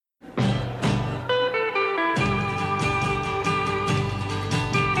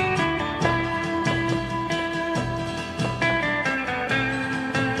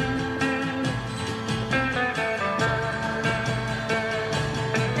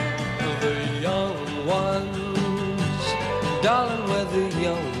Darling, we're the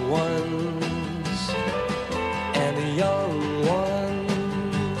young ones, and the young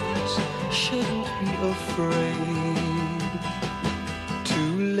ones shouldn't be afraid to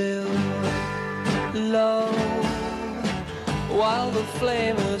live low while the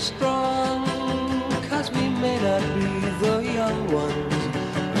flame is strong, 'cause we may not be the young ones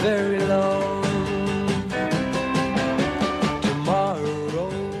very long. Tomorrow,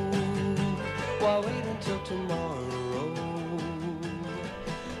 why wait until tomorrow?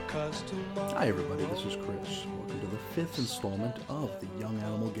 'Cause tomorrow... Hi everybody, this is Chris. Welcome to the 5th installment of the Young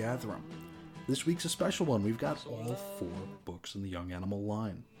Animal Gathering. This week's a special one. We've got all 4 books in the Young Animal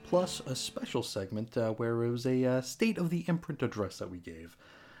line, plus a special segment where it was a State of the Imprint address that we gave.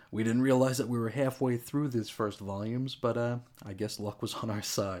 We didn't realize that we were halfway through these first volumes, but I guess luck was on our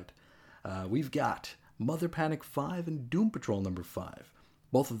side. We've got Mother Panic 5 and Doom Patrol number 5.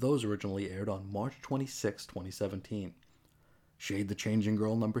 Both of those originally aired on March 26, 2017. Shade the Changing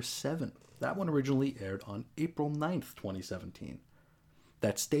Girl number 7. That one originally aired on April 9th, 2017.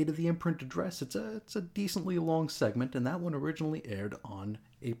 That State of the Imprint address, it's a decently long segment, and that one originally aired on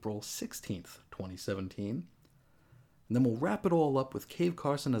April 16th, 2017. And then we'll wrap it all up with Cave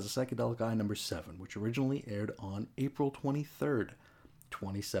Carson as a Psychedelic Eye number 7, which originally aired on April 23rd,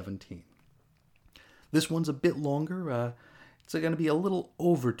 2017. This one's a bit longer. It's going to be a little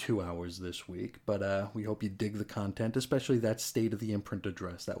over 2 hours this week, but we hope you dig the content, especially that State of the Imprint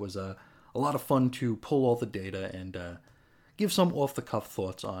address. That was a lot of fun to pull all the data and give some off-the-cuff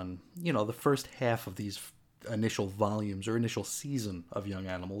thoughts on, the first half of these initial volumes or initial season of Young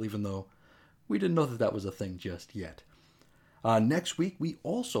Animal, even though we didn't know that was a thing just yet. Next week, we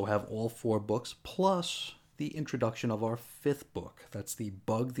also have all 4 books, plus the introduction of our 5th book. That's the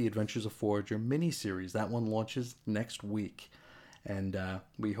Bug, The Adventures of Forager miniseries. That one launches next week. And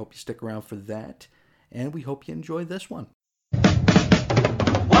we hope you stick around for that. And we hope you enjoy this one.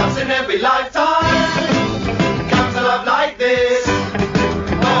 Once in every lifetime comes a love like this.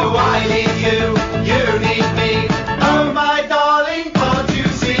 Oh, I need you, you need me. Oh, my darling, can't you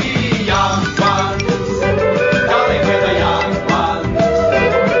see? Young ones, darling, we're the young ones.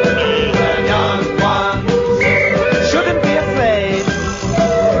 The young ones shouldn't be afraid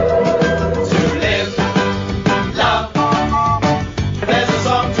to live, love. There's a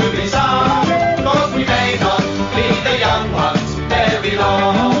song to be sung, 'cause we may not be the young ones very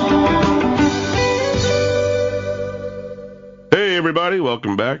long. Hey everybody,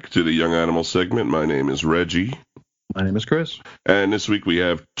 welcome back to the Young Animal segment. My name is Reggie. My name is Chris. And this week we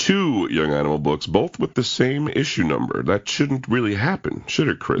have 2 Young Animal books, both with the same issue number. That shouldn't really happen, should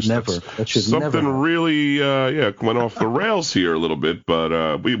it, Chris? Never. That should Something never happen. really, went off the rails here a little bit,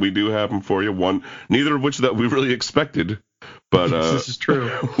 but we do have them for you. One, neither of which that we really expected. But This is true.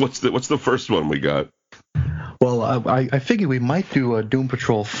 What's the first one we got? Well, I figured we might do Doom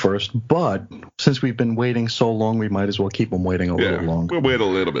Patrol first, but since we've been waiting so long, we might as well keep them waiting a little longer. We'll wait a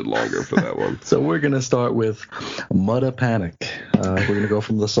little bit longer for that one. So we're going to start with Mother Panic. We're going to go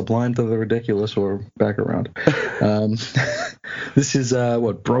from the sublime to the ridiculous, or back around. This is,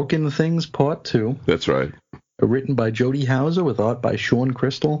 Broken Things Part 2. That's right. Written by Jody Hauser with art by Sean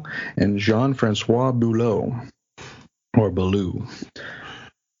Crystal and Jean-Francois Boulou. Or Boulou.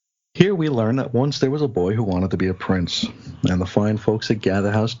 Here we learn that once there was a boy who wanted to be a prince, and the fine folks at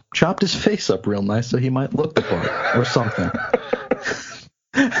Gather House chopped his face up real nice so he might look the part, or something.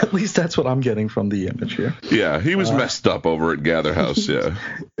 At least that's what I'm getting from the image here. Yeah, he was messed up over at Gather House, yeah.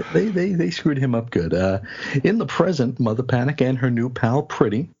 They screwed him up good. In the present, Mother Panic and her new pal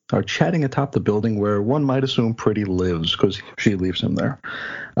Pretty are chatting atop the building where one might assume Pretty lives, because she leaves him there.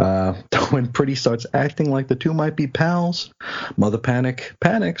 When Pretty starts acting like the two might be pals, Mother Panic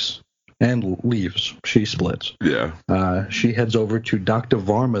panics and leaves. She splits. Yeah. She heads over to Dr.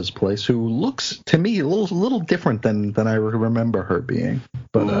 Varma's place, who looks to me a little different than I remember her being.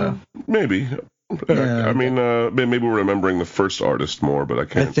 But maybe. Yeah. I mean, maybe we're remembering the first artist more, but I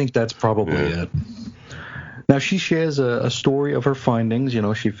can't. I think that's probably it. Now, she shares a story of her findings.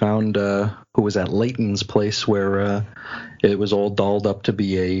 She found who was at Layton's place, where it was all dolled up to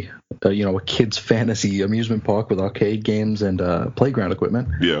be a kid's fantasy amusement park with arcade games and playground equipment.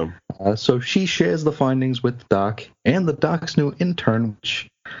 Yeah. So she shares the findings with Doc and the Doc's new intern, which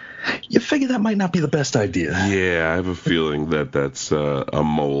you figure that might not be the best idea. Yeah, I have a feeling that that's a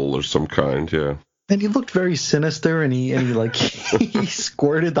mole or some kind, yeah. And he looked very sinister, and he he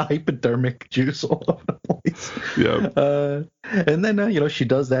squirted the hypodermic juice all over the place. Yeah. And then she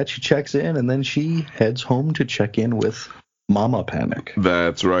does that. She checks in, and then she heads home to check in with Mama Panic.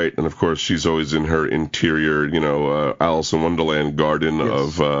 That's right. And of course, she's always in her interior, Alice in Wonderland garden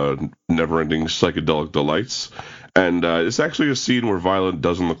of never-ending psychedelic delights. And it's actually a scene where Violet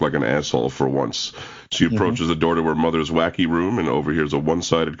doesn't look like an asshole for once. She approaches the door to her mother's wacky room and overhears a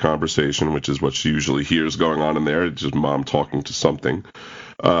one-sided conversation, which is what she usually hears going on in there. It's just mom talking to something.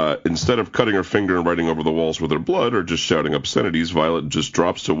 Instead of cutting her finger and writing over the walls with her blood or just shouting obscenities, Violet just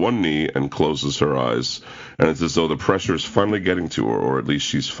drops to one knee and closes her eyes. And it's as though the pressure is finally getting to her, or at least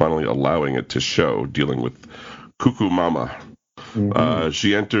she's finally allowing it to show, dealing with Cuckoo Mama.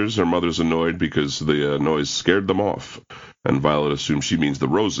 She enters. Her mother's annoyed because the noise scared them off. And Violet assumes she means the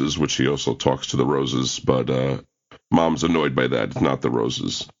roses, which she also talks to the roses, but Mom's annoyed by that. It's not the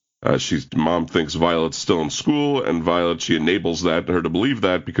roses. Mom thinks Violet's still in school, and Violet, she enables her to believe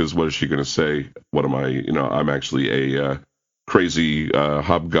that, because what is she going to say? What am I? I'm actually a crazy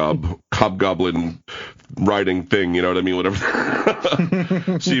hobgoblin riding thing, you know what I mean?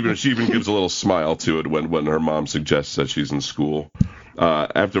 Whatever. She even gives a little smile to it when her mom suggests that she's in school.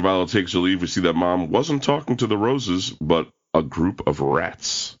 After Violet takes her leave, we see that Mom wasn't talking to the roses, but a group of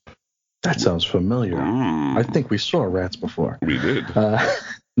rats. That sounds familiar. I think we saw rats before. We did.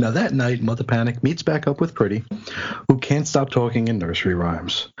 Now that night, Mother Panic meets back up with Pretty, who can't stop talking in nursery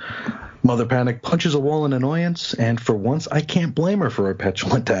rhymes. Mother Panic punches a wall in annoyance, and for once, I can't blame her for her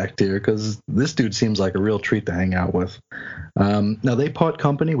petulant act here, because this dude seems like a real treat to hang out with. Now they part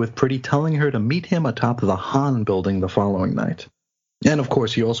company with Pretty telling her to meet him atop the Han building the following night. And of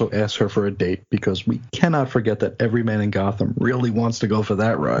course, he also asks her for a date, because we cannot forget that every man in Gotham really wants to go for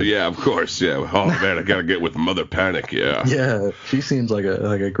that ride. Yeah, of course. Yeah. Oh man, I gotta get with Mother Panic. Yeah. Yeah, she seems like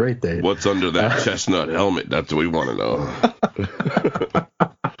a great date. What's under that chestnut helmet? That's what we want to know.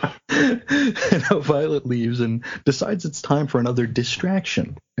 Now Violet leaves and decides it's time for another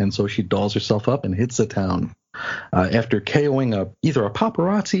distraction, and so she dolls herself up and hits the town. After KOing either a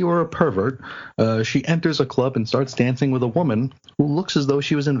paparazzi or a pervert, she enters a club and starts dancing with a woman who looks as though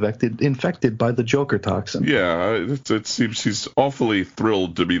she was infected by the Joker toxin. Yeah, it seems she's awfully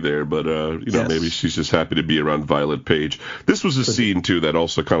thrilled to be there, but yes. Maybe she's just happy to be around Violet Page. This was a scene too that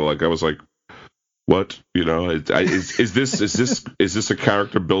also kind of like I was like, what? Is this a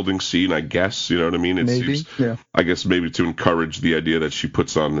character building scene? I guess, you know what I mean. Maybe, yeah. I guess maybe to encourage the idea that she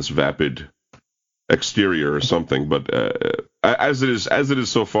puts on this vapid exterior or something, but as it is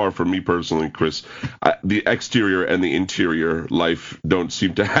so far for me personally, Chris, the exterior and the interior life don't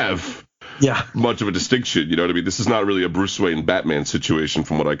seem to have much of a distinction. You know what I mean? This is not really a Bruce Wayne Batman situation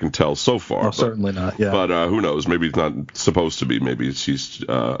from what I can tell so far. Oh, certainly not. Yeah. But who knows? Maybe it's not supposed to be. Maybe she's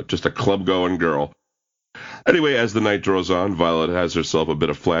just a club going girl. Anyway, as the night draws on, Violet has herself a bit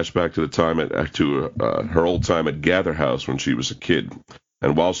of flashback to the time her old time at Gather House when she was a kid.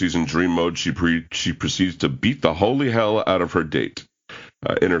 And while she's in dream mode, she proceeds to beat the holy hell out of her date.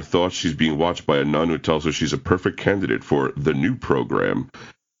 In her thoughts, she's being watched by a nun who tells her she's a perfect candidate for the new program.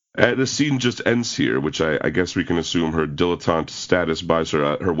 The scene just ends here, which I guess we can assume her dilettante status buys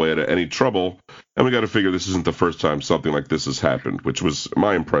her way out of any trouble. And we got to figure this isn't the first time something like this has happened, which was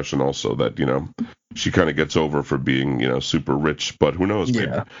my impression also, that, she kind of gets over for being, super rich. But who knows?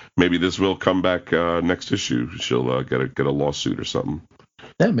 Yeah. Maybe this will come back next issue. She'll get a lawsuit or something.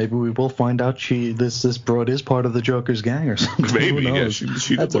 Yeah, maybe we will find out this broad is part of the Joker's gang or something. Maybe, yeah.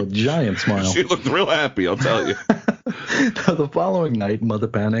 She That's a giant smile. She looked real happy, I'll tell you. Now, the following night, Mother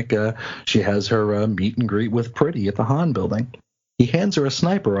Panic, she has her meet and greet with Pretty at the Han building. He hands her a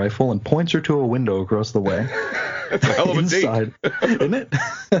sniper rifle and points her to a window across the way. That's a hell of a Inside, isn't it?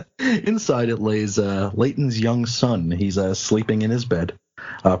 Inside it lays Layton's young son. He's sleeping in his bed.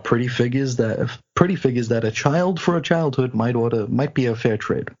 Pretty figures that a child for a childhood might be a fair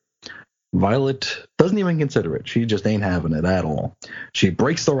trade. Violet doesn't even consider it. She just ain't having it at all. She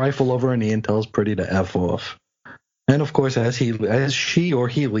breaks the rifle over her knee and tells Pretty to F off. And of course, as she or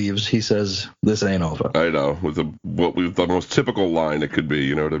he leaves, he says, "This ain't over." I know, with the most typical line it could be.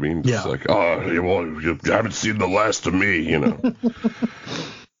 You know what I mean? Yeah. It's like, you haven't seen the last of me.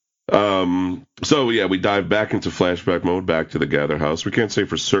 So yeah, we dive back into flashback mode, back to the Gather House. We can't say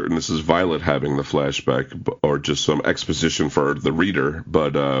for certain this is Violet having the flashback or just some exposition for the reader,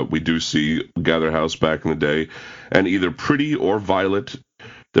 but we do see Gather House back in the day, and either Pretty or Violet,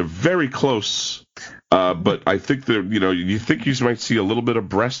 they're very close. But I think that, you think you might see a little bit of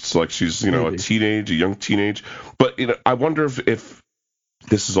breasts, like she's, a young teenage. But, I wonder if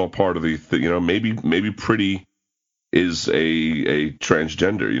this is all part of the, maybe Pretty is a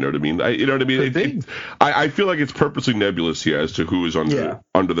transgender, you know what I mean? I feel like it's purposely nebulous here as to who is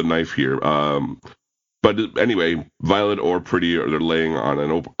under the knife here. But anyway, Violet or Pretty, they're laying on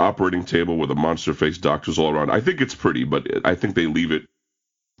an operating table with a monster-faced doctors all around. I think it's Pretty, but I think they leave it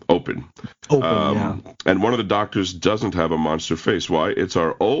open. Yeah. And one of the doctors doesn't have a monster face. Why? It's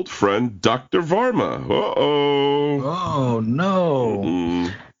our old friend, Dr. Varma. Uh-oh. Oh,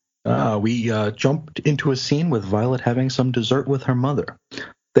 no. Mm. We jumped into a scene with Violet having some dessert with her mother.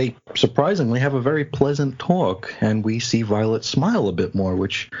 They surprisingly have a very pleasant talk, and we see Violet smile a bit more,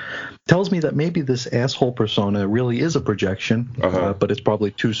 which tells me that maybe this asshole persona really is a projection, but it's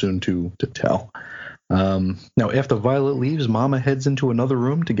probably too soon to tell. Now, after Violet leaves, Mama heads into another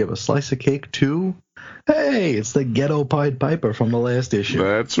room to give a slice of cake to... Hey, it's the ghetto Pied Piper from the last issue.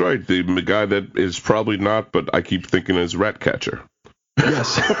 That's right. The guy that is probably not, but I keep thinking is Ratcatcher.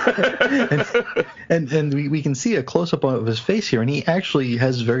 Yes. and we can see a close-up of his face here, and he actually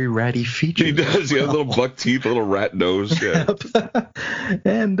has very ratty features. He does. He has little buck teeth, a little rat nose. Yeah.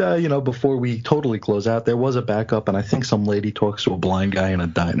 And, before we totally close out, there was a backup, and I think some lady talks to a blind guy in a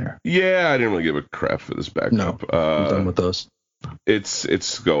diner. Yeah, I didn't really give a crap for this backup. No, I'm done with those.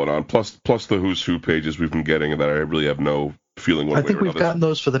 It's going on. Plus the Who's Who pages we've been getting that I really have no feeling one way or another. I think we've gotten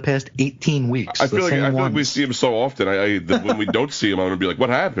those for the past 18 weeks. I feel like we see him so often. When we don't see him, I'm gonna be like, "What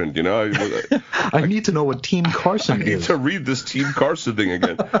happened?" You know. I need to know what Team Carson is. I need to read this Team Carson thing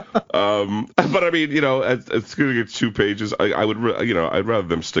again. But I mean, it's gonna get 2 pages. I'd rather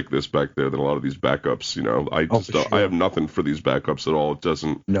them stick this back there than a lot of these backups. I have nothing for these backups at all. It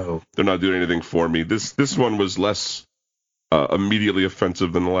doesn't. No. They're not doing anything for me. This one was less immediately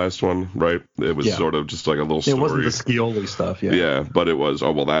offensive than the last one, right? It was sort of just like a little story. It wasn't the Scioli stuff, yeah. Yeah, but it was.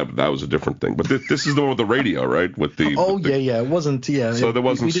 Oh well, that was a different thing. But this is the one with the radio, right? With the. It wasn't. Yeah. So there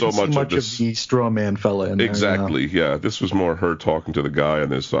wasn't so much of this. Of the straw man fella in there. Exactly. Yeah. This was more her talking to the guy, and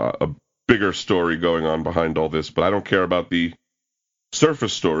there's a bigger story going on behind all this. But I don't care about the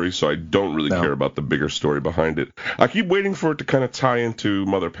surface story, so I don't really care about the bigger story behind it. I keep waiting for it to kind of tie into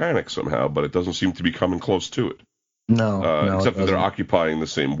Mother Panic somehow, but it doesn't seem to be coming close to it. No, except that they're occupying the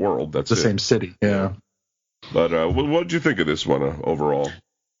same world. That's the same city. Yeah. But what did you think of this one overall?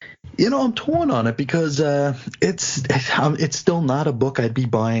 I'm torn on it because it's still not a book I'd be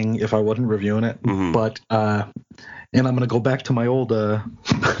buying if I wasn't reviewing it. Mm-hmm. But and I'm going to go back to my old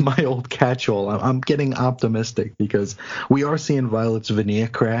my old catch-all. I'm getting optimistic because we are seeing Violet's veneer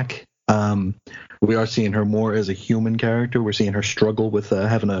crack. We are seeing her more as a human character. We're seeing her struggle with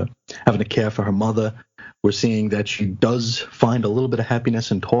having to care for her mother. We're seeing that she does find a little bit of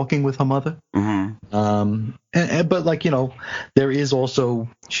happiness in talking with her mother. Mm-hmm. But there is also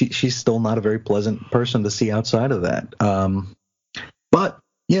she's still not a very pleasant person to see outside of that. But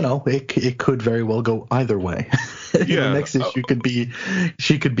it could very well go either way. Yeah. The next issue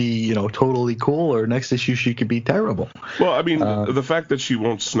she could be totally cool, or next issue she could be terrible. Well, I mean, the fact that she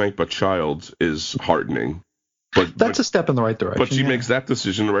won't snipe a child is heartening. But that's a step in the right direction. But she makes that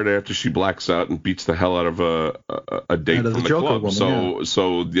decision right after she blacks out and beats the hell out of a date from the club. Woman,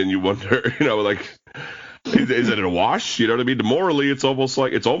 so then you wonder, is it a wash? You know what I mean? Morally, it's almost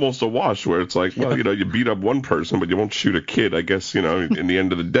a wash where it's like, well, you beat up one person, but you won't shoot a kid. I guess in the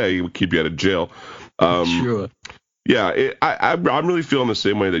end of the day, it would keep you out of jail. Sure. Yeah, I'm really feeling the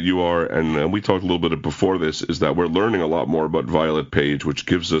same way that you are, and we talked a little bit before this, is that we're learning a lot more about Violet Page, which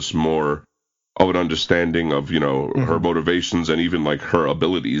gives us more of an understanding of, her motivations and even like her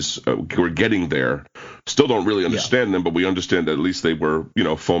abilities. We're getting there. Still don't really understand them, but we understand that at least they were,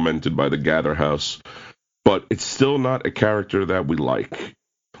 fomented by the Gather House. But it's still not a character that we like.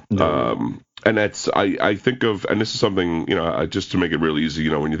 No. And that's, I think of, and this is something, just to make it real easy,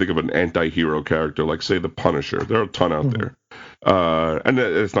 when you think of an anti-hero character, like, say, the Punisher, there are a ton out there. And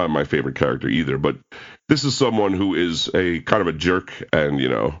it's not my favorite character either, but this is someone who is a kind of a jerk and,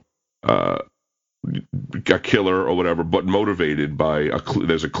 a killer or whatever, but motivated by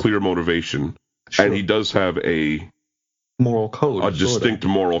there's a clear motivation. Sure. And he does have a moral code, a distinct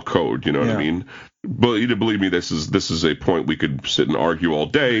moral code. You know what I mean? But believe me, this is a point we could sit and argue all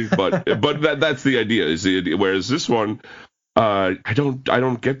day. But that's the idea. Is the idea. Whereas this one, I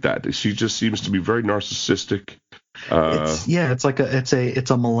don't get that. She just seems to be very narcissistic. It's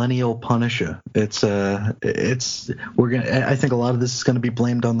a millennial Punisher. I think a lot of this is going to be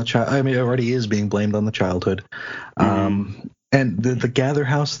blamed on the child. I mean, it already is being blamed on the childhood. And the Gather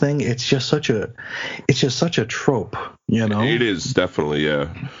House thing, it's just such a trope, It is definitely,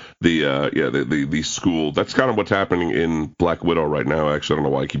 yeah. The school. That's kind of what's happening in Black Widow right now. Actually, I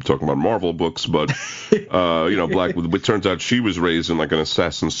don't know why I keep talking about Marvel books, but it turns out she was raised in like an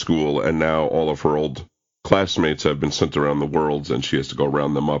assassin school, and now all of her old classmates have been sent around the world, and she has to go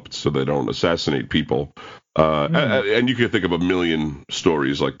round them up so they don't assassinate people. And you can think of a million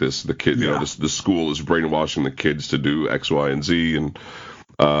stories like this. The kid, the school is brainwashing the kids to do X, Y, and Z, and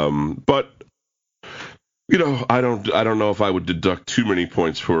but You know, I don't know if I would deduct too many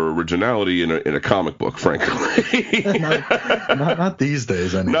points for originality in a comic book, frankly. not these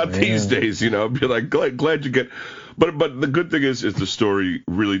days, anyway. Not these days, you know. Be like, glad you get. But the good thing is the story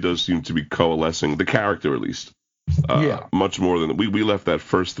really does seem to be coalescing. The character, at least, much more than we left that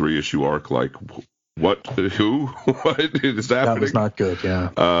first 3-issue arc like, what, who, what is happening? That was not good.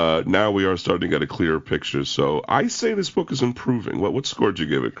 Yeah. Now we are starting to get a clearer picture. So I say this book is improving. What score did you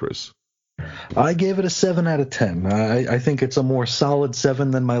give it, Chris? I gave it a 7 out of 10. I think it's a more solid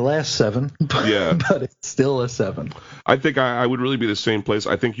 7 than my last 7, but it's still a 7. I think I would really be the same place.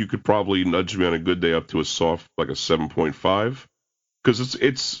 I think you could probably nudge me on a good day up to a soft, like a 7.5, because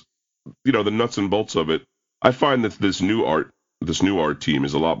it's you know, the nuts and bolts of it. I find that this new art team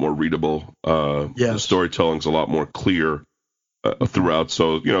is a lot more readable. The storytelling's a lot more clear throughout.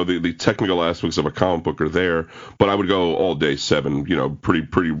 So, you know, the technical aspects of a comic book are there, but I would go all day 7, you know,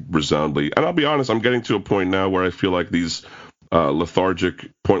 pretty resoundingly. And I'll be honest, I'm getting to a point now where I feel like these lethargic,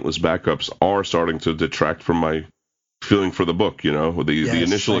 pointless backups are starting to detract from my feeling for the book, you know. The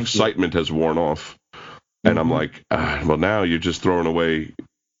initial excitement has worn off. And I'm like, well, now you're just throwing away.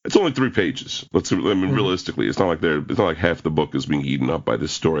 It's only 3 pages. Realistically, it's not like half the book is being eaten up by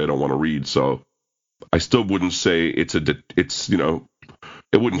this story I don't want to read. So I still wouldn't say it's you know,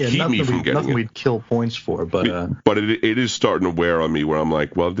 it wouldn't keep me from getting nothing it. We'd kill points for, but it is starting to wear on me where I'm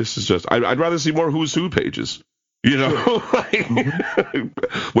like, well, this is just I'd rather see more Who's Who pages. You know,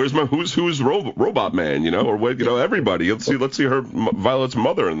 where's my Who's Robot Man? You know, or what? You know, everybody. Let's see her Violet's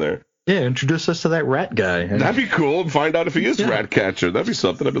mother in there. Yeah, introduce us to that rat guy. That'd be cool. Find out if he is Ratcatcher. That'd be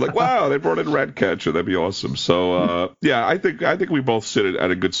something. I'd be like, wow, they brought in Ratcatcher. That'd be awesome. So, I think we both sit at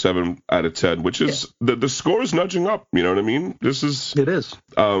a good 7 out of 10, which is the score is nudging up. You know what I mean? It is.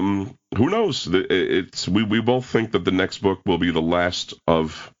 Who knows? We both think that the next book will be the last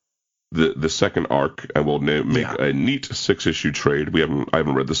of the second arc, and we'll make a neat 6-issue trade. I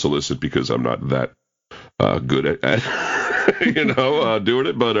haven't read the solicit because I'm not that good at you know, doing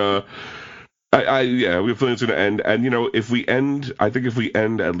it, but we have a feeling it's going to end. And, you know, if we end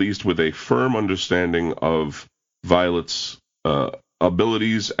at least with a firm understanding of Violet's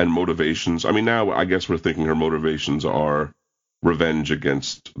abilities and motivations. I mean, now I guess we're thinking her motivations are revenge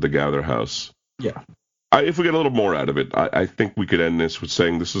against the Gather House. Yeah. If we get a little more out of it, I think we could end this with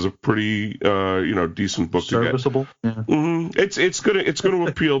saying this is a pretty, decent book serviceable. To get. Yeah. Mm-hmm. It's gonna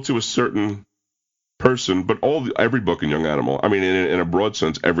appeal to a certain person, but every book in Young Animal. I mean, in a broad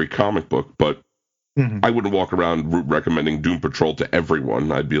sense, every comic book. But I wouldn't walk around recommending Doom Patrol to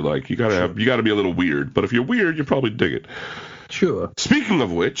everyone. I'd be like, you gotta be a little weird. But if you're weird, you probably dig it. Sure. Speaking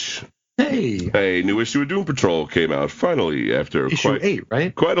of which. Hey. A new issue of Doom Patrol came out finally after issue 8,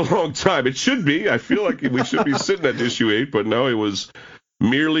 right? Quite a long time. It should be. I feel like we should be sitting at issue 8, but no, it was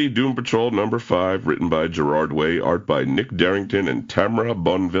merely Doom Patrol number 5, written by Gerard Way, art by Nick Darrington and Tamara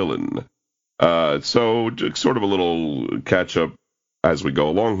Bonvillain. So sort of a little catch up as we go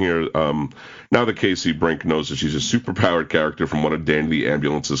along here. Now that Casey Brink knows that she's a superpowered character from one of Danny the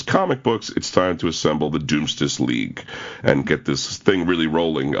Ambulance's comic books, it's time to assemble the Doomstis League and get this thing really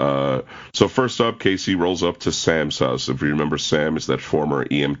rolling. So first up, Casey rolls up to Sam's house. If you remember, Sam is that former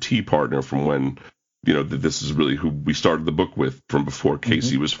EMT partner from when, you know, this is really who we started the book with from before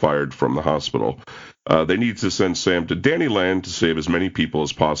Casey was fired from the hospital. They need to send Sam to Dannyland to save as many people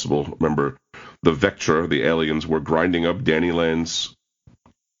as possible. Remember, the Vectra, the aliens, were grinding up Dannyland's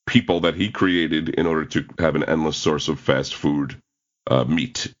people that he created in order to have an endless source of fast food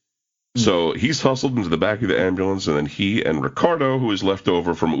meat. So he's hustled into the back of the ambulance, and then he and Ricardo, who is left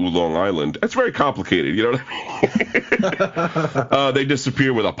over from Oolong Island, it's very complicated, you know what I mean? They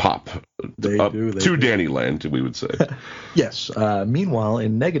disappear with a pop. They do. To Dannyland, we would say. Yes. Meanwhile,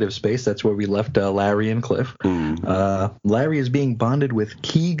 in Negative Space, that's where we left Larry and Cliff. Larry is being bonded with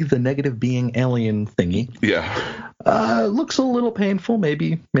Keeg, the negative being alien thingy. Yeah. Looks a little painful,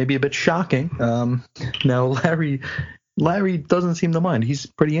 maybe a bit shocking. Now, Larry doesn't seem to mind. He's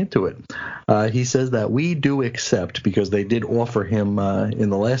pretty into it. He says that we do accept, because they did offer him in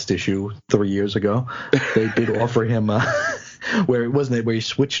the last issue 3 years ago. They did offer him where he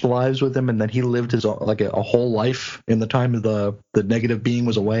switched lives with him, and then he lived his like a whole life in the time of the negative being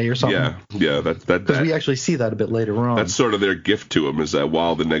was away or something. Yeah. That because we actually see that a bit later on. That's sort of their gift to him, is that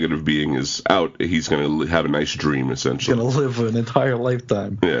while the negative being is out, he's going to have a nice dream, essentially. He's going to live an entire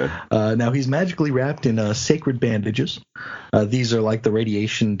lifetime. Yeah. Now he's magically wrapped in sacred bandages. These are like the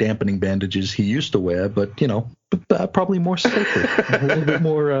radiation dampening bandages he used to wear, but probably more sacred, a little bit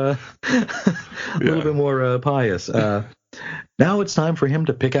more, bit more pious. Now it's time for him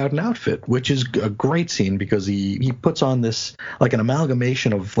to pick out an outfit, which is a great scene because he puts on this like an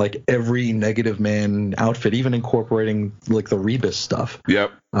amalgamation of like every Negative Man outfit, even incorporating like the Rebus stuff.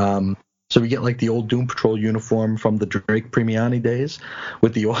 Yep. So we get like the old Doom Patrol uniform from the Drake Premiani days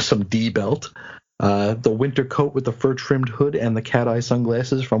with the awesome D belt, the winter coat with the fur-trimmed hood, and the cat-eye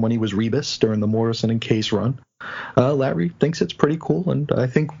sunglasses from when he was Rebus during the Morrison and Case run. Larry thinks it's pretty cool, and I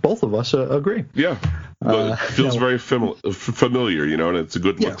think both of us agree. Yeah. Well, it feels very familiar, you know, and it's a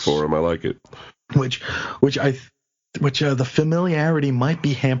good look Yes. for him. I like it. Which the familiarity might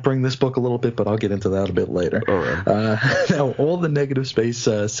be hampering this book a little bit, but I'll get into that a bit later. All right. Now, all the Negative Space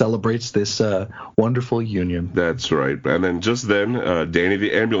celebrates this wonderful union. That's right. And then just then, Danny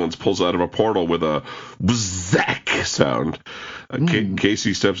the ambulance pulls out of a portal with a zack sound.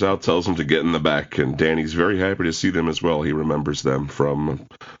 Casey steps out, tells him to get in the back, and Danny's very happy to see them as well. He remembers them from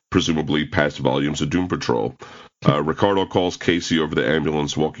presumably past volumes of Doom Patrol. Ricardo calls Casey over the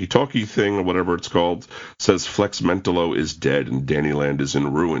ambulance walkie-talkie thing, or whatever it's called, says Flex Mentolo is dead and Dannyland is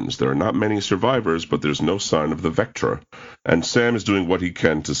in ruins. There are not many survivors, but there's no sign of the Vectra. And Sam is doing what he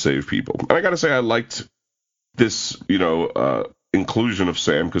can to save people. And I gotta say, I liked this, inclusion of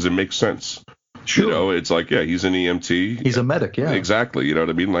Sam because it makes sense. Sure. You know, it's like, yeah, he's an EMT. He's a medic, yeah. Exactly. You know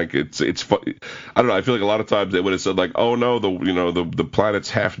what I mean? Like it's fun. I don't know. I feel like a lot of times they would have said like, oh no, the planet's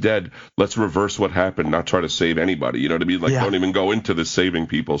half dead. Let's reverse what happened, not try to save anybody. You know what I mean? Like don't even go into the saving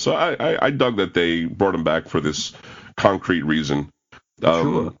people. So I dug that they brought him back for this concrete reason.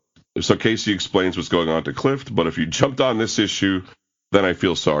 Sure. So Casey explains what's going on to Cliff, but if you jumped on this issue, then I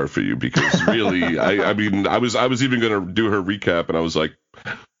feel sorry for you because really, I mean, I was even going to do her recap, and I was like,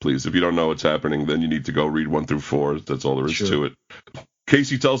 please, if you don't know what's happening, then you need to go read 1 through 4. That's all there is to it.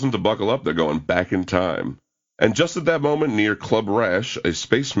 Casey tells them to buckle up. They're going back in time. And just at that moment, near Club Rash, a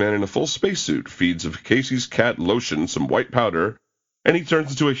spaceman in a full spacesuit feeds of Casey's cat Lotion some white powder, and he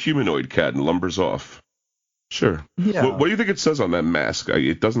turns into a humanoid cat and lumbers off. Sure. Yeah. What do you think it says on that mask?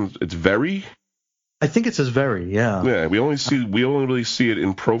 It's very... I think it says very, yeah. Yeah, we only really see it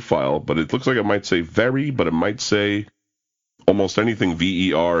in profile, but it looks like it might say very, but it might say almost anything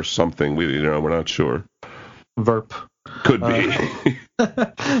VER or something. We're not sure. Verp. Could be.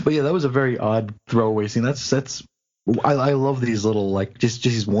 But yeah, that was a very odd throwaway scene. I love these little like just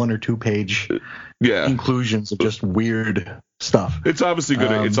these 1 or 2 page inclusions of just weird stuff. It's obviously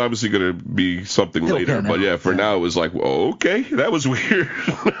gonna be something later, but yeah, for now it was like, well, okay, that was weird.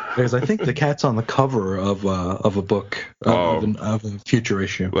 Because I think the cat's on the cover of a book of a future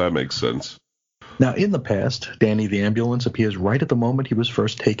issue. Well, that makes sense. Now, in the past, Danny the ambulance appears right at the moment he was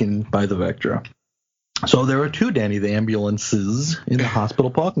first taken by the Vectra. So there are 2 Danny the ambulances in the hospital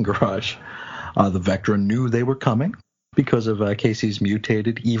parking garage. The Vectra knew they were coming because of Casey's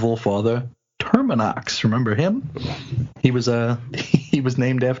mutated evil father, Terminox. Remember him? He was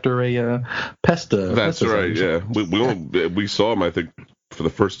named after a pest. That's right. Yeah, we saw him. I think for the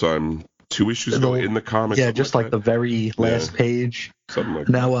first time 2 issues ago in the comics. Yeah, just like the very last page. Something like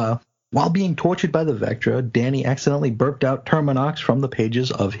that. Now, while being tortured by the Vectra, Danny accidentally burped out Terminox from the pages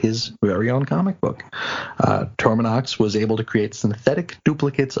of his very own comic book. Terminox was able to create synthetic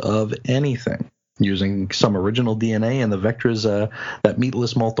duplicates of anything using some original DNA and the Vectra's that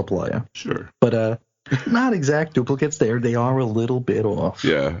meatless multiplier. Sure. But not exact duplicates. They are a little bit off.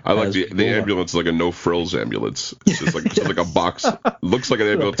 Yeah, I like the ambulance is like a no frills ambulance. It's just like, just like a box. Looks like an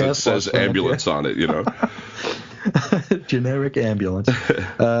ambulance that says ambulance on it, Generic ambulance.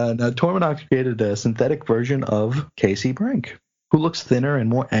 Now, Terminox created a synthetic version of Casey Brink, who looks thinner and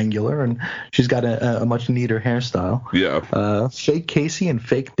more angular, and she's got a much neater hairstyle. Yeah. Fake Casey and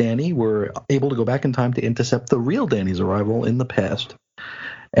fake Danny were able to go back in time to intercept the real Danny's arrival in the past.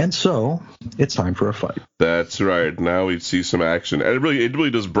 And so, it's time for a fight. That's right. Now we see some action. And it really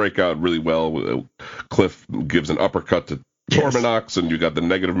does break out really well. Cliff gives an uppercut to Terminox, and you got the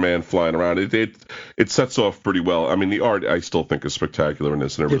Negative Man flying around. It sets off pretty well. I mean, the art I still think is spectacular in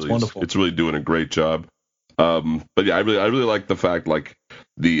this, and it's wonderful. It's really doing a great job. But yeah, I really like the fact like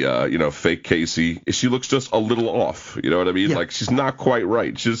the fake Casey, she looks just a little off. You know what I mean? Yeah. Like she's not quite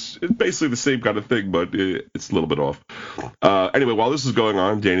right. It's basically the same kind of thing, but it's a little bit off. Anyway, while this is going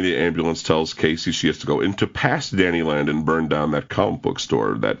on, Danny the ambulance tells Casey she has to go into past Dannyland and burn down that comic book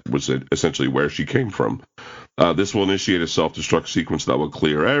store that was essentially where she came from. This will initiate a self-destruct sequence that will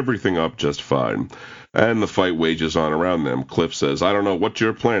clear everything up just fine. And the fight wages on around them. Cliff says, I don't know what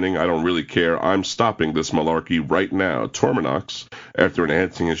you're planning. I don't really care. I'm stopping this malarkey right now. Terminox, after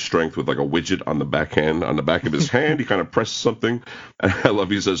enhancing his strength with like a widget on the back of his hand, he kind of presses something. And I love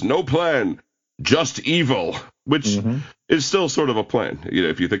he says, no plan, just evil. which is still sort of a plan,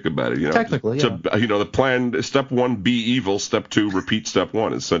 if you think about it. Technically, yeah. The plan, step 1, be evil. Step 2, repeat step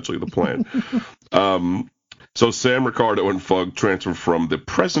 1, is essentially the plan. So Sam, Ricardo, and Fug transfer from the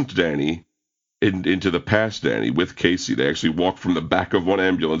present Danny into the past Danny with Casey. They actually walk from the back of one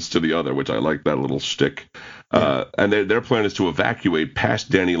ambulance to the other, which I like that little shtick. And their plan is to evacuate past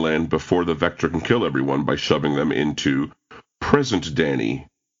Danny Land before the Vector can kill everyone by shoving them into present Danny.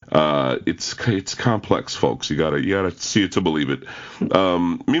 It's complex, folks. You gotta see it to believe it.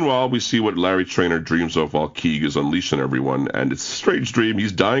 Meanwhile, we see what Larry Trainor dreams of while Keeg is unleashing everyone, and it's a strange dream.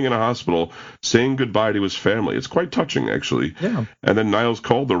 He's dying in a hospital, saying goodbye to his family. It's quite touching, actually. Yeah. And then Niles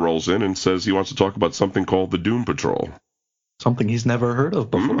Calder rolls in and says he wants to talk about something called the Doom Patrol. Something he's never heard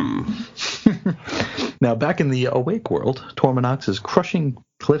of before. Now, back in the Awake world, Torminox is crushing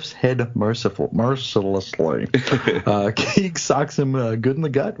Cliff's head mercilessly. Keeg socks him good in the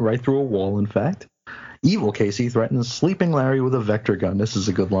gut, right through a wall, in fact. Evil Casey threatens sleeping Larry with a Vector gun. This is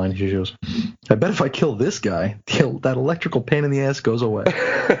a good line. He goes, I bet if I kill this guy, that electrical pain in the ass goes away.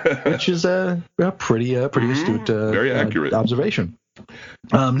 Which is a pretty astute very accurate observation.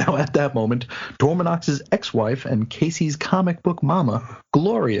 Now, at that moment, Torminox's ex-wife and Casey's comic book mama,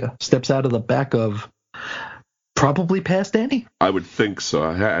 Gloria, steps out of the back of probably past Danny. I would think so.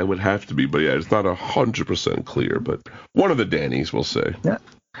 I would have to be, but yeah, it's not 100% clear. But one of the Dannys, we'll say. Yeah.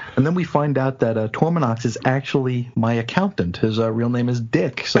 And then we find out that Torminox is actually my accountant. His real name is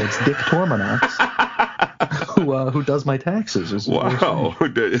Dick, so it's Dick Torminox, who does my taxes. Wow.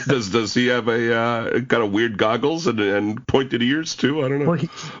 Does he have got a weird goggles and pointed ears too? I don't know. Well,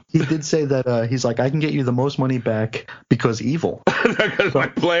 he did say that he's like, I can get you the most money back because evil. My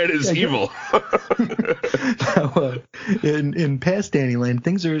plan is evil. Now, in past Danny Land,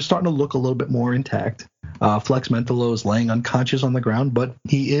 things are starting to look a little bit more intact. Flex Mentalo is laying unconscious on the ground, but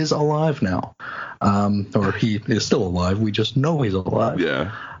he is alive now. Or he is still alive. We just know he's alive.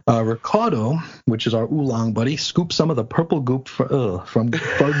 Yeah. Ricardo, which is our oolong buddy, scoops some of the purple goop from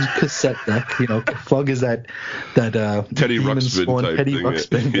Fug's cassette deck. Fug is that Teddy Ruxpin type Teddy thing.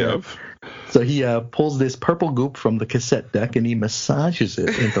 Ruxpin. Yeah. So he pulls this purple goop from the cassette deck and he massages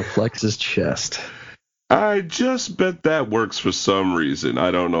it into Flex's chest. I just bet that works for some reason.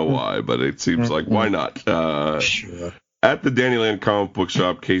 I don't know why, but it seems like why not? Sure. At the Dannyland comic book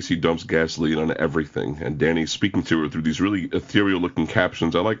shop, Casey dumps gasoline on everything, and Danny's speaking to her through these really ethereal-looking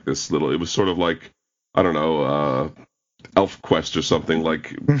captions. I like this little. It was sort of like, I don't know, ElfQuest or something,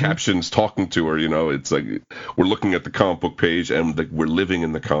 like captions talking to her. It's like we're looking at the comic book page and we're living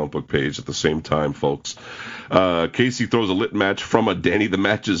in the comic book page at the same time, folks. Casey throws a lit match from a Danny the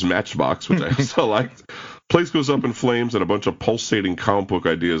Matches matchbox, which I also liked. Place goes up in flames and a bunch of pulsating comic book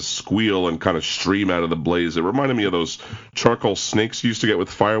ideas squeal and kind of stream out of the blaze. It reminded me of those charcoal snakes you used to get with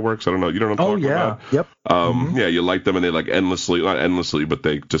fireworks. I don't know. You know what I'm talking about? Yep. Yeah, you light them and they like not endlessly, but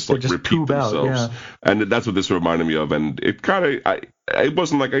they just like repeat themselves. Out, yeah. And that's what this reminded me of. And it kind of, it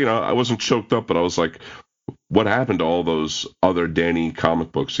wasn't like, I wasn't choked up, but I was like, what happened to all those other Danny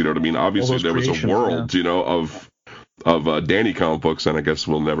comic books? You know what I mean? Obviously there was a world, of Danny comic books, and I guess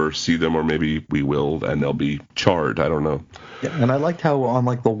we'll never see them, or maybe we will, and they'll be charred. I don't know. Yeah, and I liked how on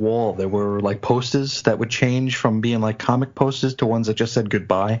like the wall there were like posters that would change from being like comic posters to ones that just said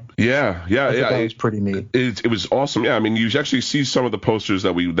goodbye. Yeah. That was pretty neat. It was awesome. Yeah, I mean, you actually see some of the posters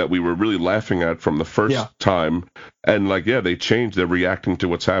that we were really laughing at from the first time, and like they changed. They're reacting to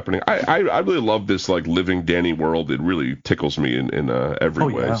what's happening. I really love this like living Danny world. It really tickles me in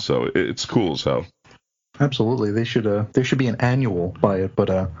every way. So it's cool as hell. Absolutely, there should be an annual by it, but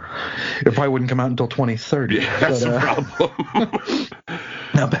it probably wouldn't come out until 2030. Yeah, that's the problem.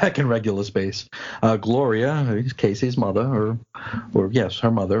 Now back in regular space, Gloria, Casey's mother, or yes,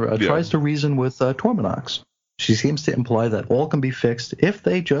 her mother, tries to reason with Torminox. She seems to imply that all can be fixed if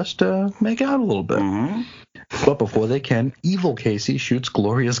they just make out a little bit. But before they can, evil Casey shoots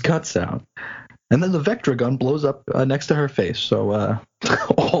Gloria's guts out. And then the Vector gun blows up next to her face. So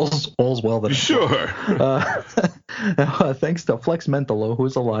all's well that sure. Thanks to Flex Mentalo, who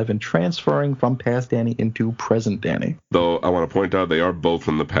is alive and transferring from past Danny into present Danny. Though I want to point out they are both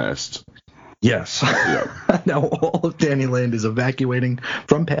in the past. Yes. Yeah. Now all of Dannyland is evacuating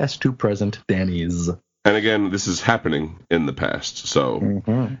from past to present Danny's. And again, this is happening in the past. So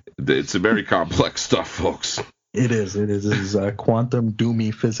it's a very complex stuff, folks. It is. This is quantum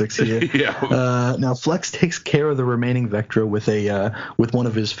doomy physics here. Now Flex takes care of the remaining Vectra with one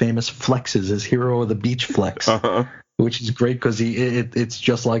of his famous flexes, his hero of the beach flex, which is great because it's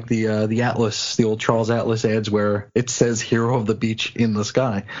just like the Atlas, the old Charles Atlas ads where it says "Hero of the Beach" in the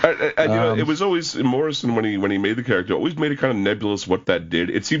sky. And, you know, it was always Morrison when he made the character always made it kind of nebulous what that did.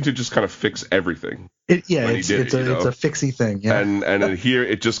 It seemed to just kind of fix everything. It's a fixie thing. Yeah. And here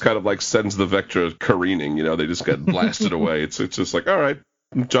it just kind of like sends the Vectra careening. You know, they just get blasted away. It's just like, all right,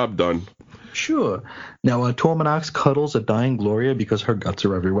 job done. Sure. Now, Torminox cuddles a dying Gloria because her guts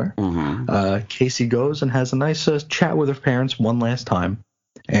are everywhere. Mm-hmm. Casey goes and has a nice chat with her parents one last time.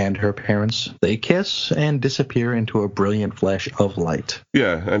 And her parents, they kiss and disappear into a brilliant flash of light.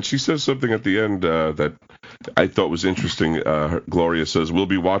 Yeah, and she says something at the end that I thought was interesting. Gloria says, "We'll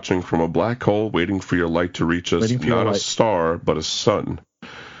be watching from a black hole, waiting for your light to reach us. Not a star, but a sun."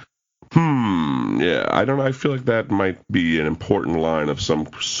 Yeah, I don't know. I feel like that might be an important line of some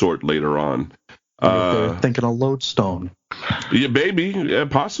sort later on. They're thinking a lodestone. Yeah, maybe. Yeah,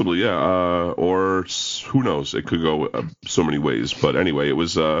 possibly, yeah. Or who knows? It could go so many ways. But anyway, it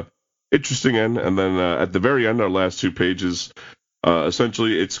was interesting end. And then at the very end, our last 2 pages,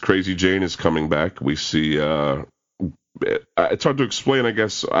 essentially it's Crazy Jane is coming back. We see... it's hard to explain, I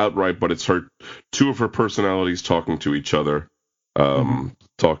guess, outright, but it's 2 of her personalities talking to each other.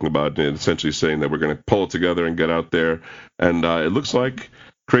 Talking about essentially saying that we're going to pull it together and get out there. And it looks like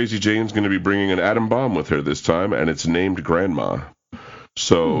Crazy Jane's going to be bringing an atom bomb with her this time, and it's named Grandma.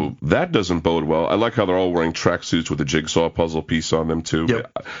 So that doesn't bode well. I like how they're all wearing tracksuits with a jigsaw puzzle piece on them, too.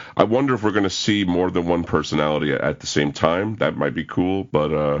 Yep. I wonder if we're going to see more than one personality at the same time. That might be cool,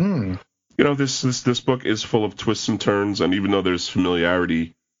 but you know, this book is full of twists and turns, and even though there's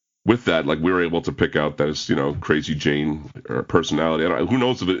familiarity with that, like we were able to pick out that it's, you know, Crazy Jane or personality. Who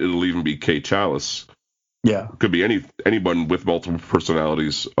knows if it'll even be Kay Chalice. Yeah. Could be anyone with multiple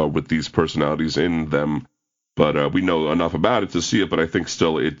personalities, with these personalities in them. But we know enough about it to see it, but I think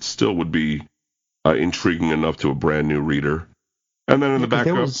it still would be intriguing enough to a brand new reader. And then in the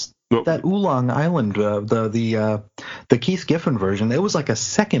backup... That Oolong Island, the Keith Giffen version, it was like a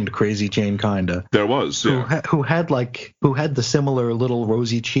second Crazy Jane kinda. There was, yeah. Who had the similar little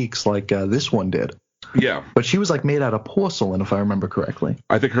rosy cheeks like this one did. Yeah. But she was like made out of porcelain, if I remember correctly.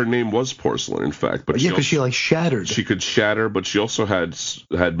 I think her name was Porcelain, in fact. But because she like shattered. She could shatter, but she also had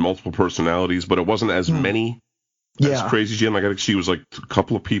multiple personalities, but it wasn't as many. As Crazy Jane. Like I think she was like a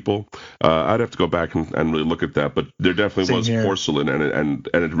couple of people. I'd have to go back and really look at that, but there definitely was Porcelain, and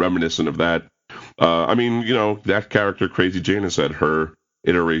it reminiscent of that. I mean, you know, that character Crazy Jane has had her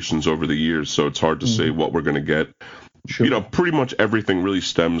iterations over the years, so it's hard to say what we're going to get. Sure. You know, pretty much everything really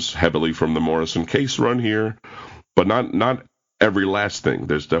stems heavily from the Morrison case run here, but not every last thing.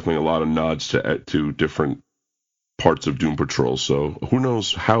 There's definitely a lot of nods to different parts of Doom Patrol, so who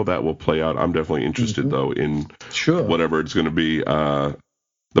knows how that will play out. I'm definitely interested, though, in whatever it's going to be.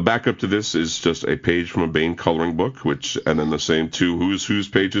 The backup to this is just a page from a Bane coloring book, and then the same 2 Who's Who's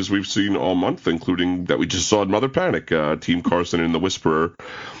pages we've seen all month, including that we just saw in Mother Panic, Team Carson and the Whisperer.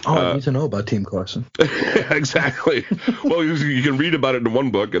 I need to know about Team Carson. Exactly. Well, you can read about it in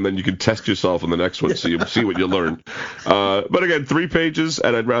one book, and then you can test yourself in the next one, see what you learn. But again, 3 pages,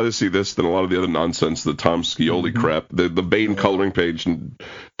 and I'd rather see this than a lot of the other nonsense, the Tom Scioli crap. The Bane coloring page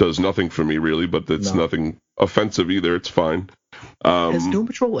does nothing for me, really, but it's nothing offensive either. It's fine. Has Doom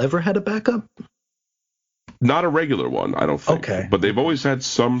Patrol ever had a backup? Not a regular one, I don't think. Okay. But they've always had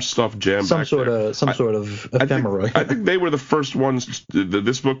some stuff jammed some back sort there. of ephemera. I think they were the first ones.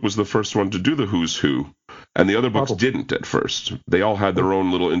 This book was the first one to do the Who's Who, and the other books didn't at first. They all had their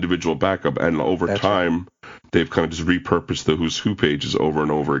own little individual backup, and over time, they've kind of just repurposed the Who's Who pages over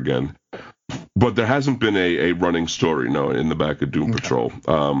and over again. But there hasn't been a running story, in the back of Doom Patrol.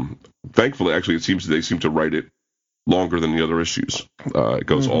 Thankfully, actually, they seem to write it longer than the other issues. It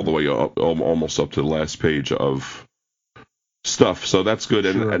goes all the way up, almost up to the last page of stuff. So that's good,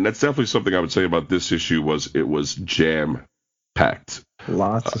 and that's definitely something I would say about this issue it was jam packed.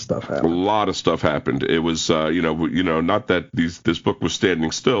 Lots of stuff happened. A lot of stuff happened. It was not that this book was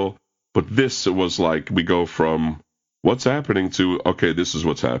standing still, but this was like we go from what's happening to okay, this is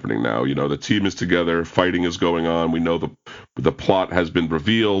what's happening now. The team is together, fighting is going on. We know the plot has been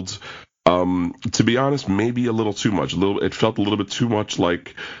revealed. To be honest, maybe a little too much. It felt a little bit too much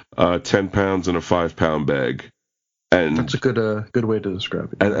like 10 pounds in a 5-pound bag. And that's a good way to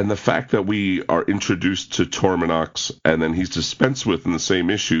describe it. And the fact that we are introduced to Torminox and then he's dispensed with in the same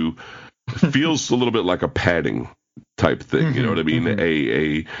issue feels a little bit like a padding type thing. You know what I mean?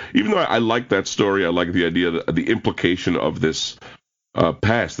 Even though I like that story, I like the idea, the implication of this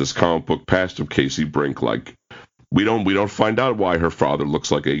this comic book past of Casey Brink. Like we don't find out why her father looks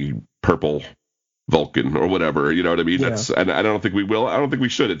like a purple Vulcan or whatever, you know what I mean? Yeah. And I don't think we will. I don't think we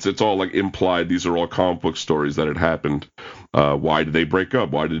should. It's all like implied. These are all comic book stories that had happened. Why did they break up?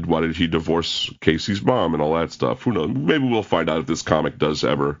 Why did he divorce Casey's mom and all that stuff? Who knows? Maybe we'll find out if this comic does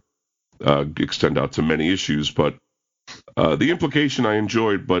ever extend out to many issues. But the implication I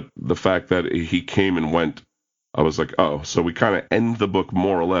enjoyed, but the fact that he came and went, I was like, oh, so we kind of end the book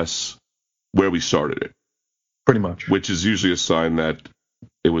more or less where we started it. Pretty much. Which is usually a sign that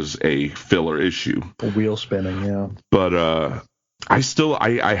it was a filler issue. A wheel spinning, yeah. But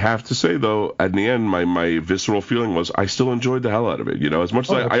I have to say, though, at the end, my visceral feeling was I still enjoyed the hell out of it. You know, as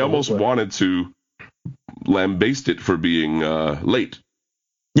much as I almost wanted to lambaste it for being late.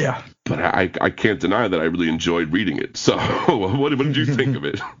 Yeah. But I can't deny that I really enjoyed reading it. So what did you think of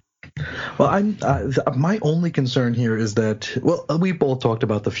it? Well, my only concern here is that, well, we both talked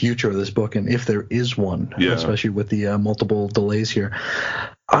about the future of this book, and if there is one, especially with the multiple delays here,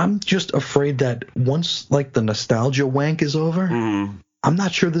 I'm just afraid that once, like, the nostalgia wank is over, I'm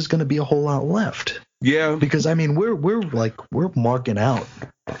not sure there's going to be a whole lot left. Yeah. Because, I mean, we're marking out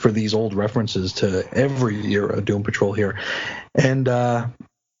for these old references to every era of Doom Patrol here.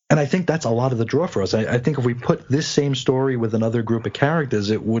 And I think that's a lot of the draw for us. I think if we put this same story with another group of characters,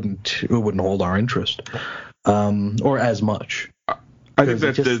 it wouldn't hold our interest, or as much. I think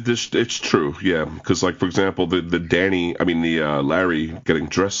that it's true, yeah. Because, like, for example, the Larry getting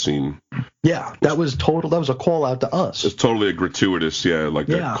dressed scene. Yeah, that was a call out to us. It's totally a gratuitous,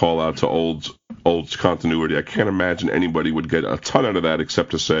 that call out to old continuity. I can't imagine anybody would get a ton out of that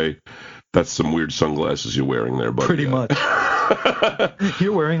except to say, that's some weird sunglasses you're wearing there, buddy. Pretty much.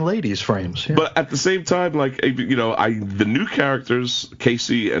 You're wearing ladies' frames. Yeah. But at the same time, like, you know, the new characters,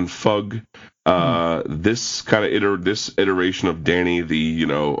 Casey and Fug, this kind of this iteration of Danny, the, you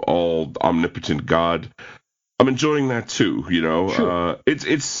know, all omnipotent god, I'm enjoying that too. You know, sure.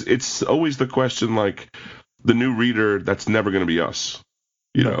 It's always the question, like, the new reader, that's never going to be us.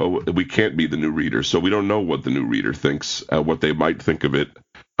 You know, we can't be the new reader, so we don't know what the new reader thinks, what they might think of it.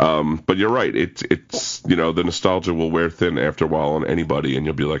 But you're right. It's you know, the nostalgia will wear thin after a while on anybody, and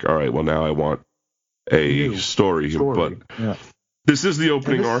you'll be like, all right, well, now I want a story. But this is the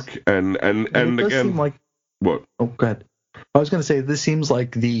opening arc, and again, seem like, what? Oh, go ahead. I was going to say, this seems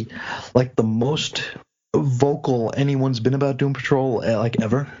like the most vocal anyone's been about Doom Patrol, like,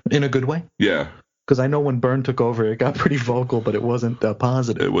 ever, in a good way. Yeah. Because I know when Byrne took over, it got pretty vocal, but it wasn't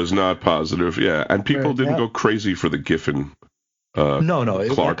positive. It was not positive, yeah. And people didn't go crazy for the Giffen. No,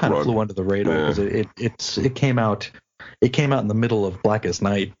 it kind of flew under the radar because it came out in the middle of Blackest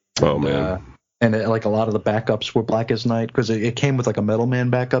Night. Oh man. And like a lot of the backups were Blackest Night because it came with like a Metal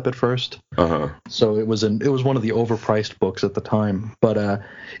Man backup at first. So it was one of the overpriced books at the time, but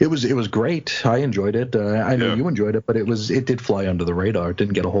it was great. I enjoyed it. I know you enjoyed it, but it did fly under the radar. It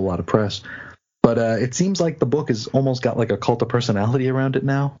didn't get a whole lot of press. But it seems like the book has almost got like a cult of personality around it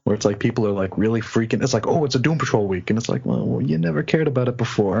now, where it's like people are like really freaking. It's like, oh, it's a Doom Patrol week, and it's like, well, you never cared about it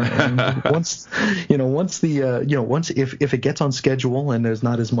before. And once if it gets on schedule and there's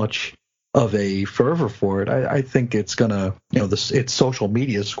not as much of a fervor for it, I think it's gonna, its social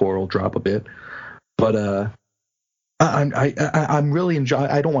media score will drop a bit. But I'm really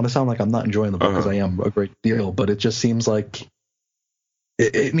enjoying. I don't want to sound like I'm not enjoying the book because I am a great deal, but it just seems like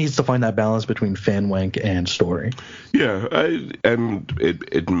it needs to find that balance between fan wank and story. Yeah,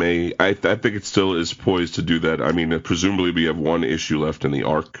 it may. I think it still is poised to do that. I mean, presumably we have one issue left in the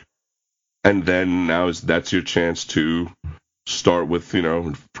arc, and then that's your chance to start with,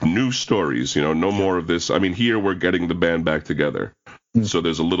 new stories. No more of this. I mean, here we're getting the band back together. So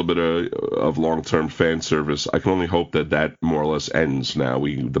there's a little bit of long-term fan service. I can only hope that more or less ends now.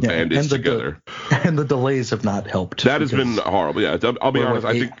 The band is together. And the delays have not helped. That has been horrible. Yeah, I'll be honest.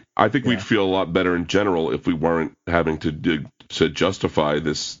 I think we'd feel a lot better in general if we weren't having to justify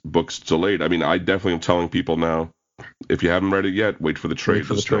this book's delayed. I mean, I definitely am telling people now, if you haven't read it yet, wait for the trade.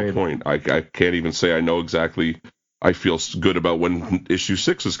 There's no point. I can't even say I know exactly. I feel good about when issue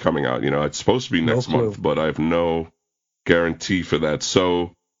 6 is coming out. It's supposed to be next month, but I have no guarantee for that.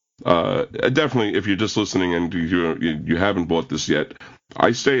 So definitely, if you're just listening and you haven't bought this yet,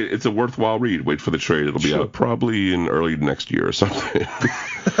 I say it's a worthwhile read. Wait for the trade. It'll be out probably in early next year or something.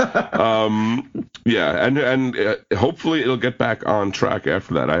 And hopefully it'll get back on track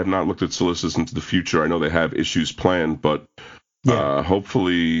after that. I have not looked at Solicits into the future. I know they have issues planned, but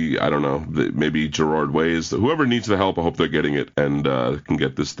hopefully, I don't know, maybe Gerard Ways, whoever needs the help, I hope they're getting it and can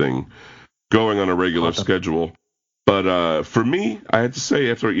get this thing going on a regular schedule. But for me, I had to say,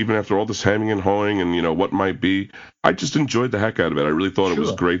 after all this hemming and hawing and what might be, I just enjoyed the heck out of it. I really thought it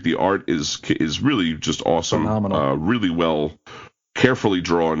was great. The art is really just awesome. Phenomenal. Really well carefully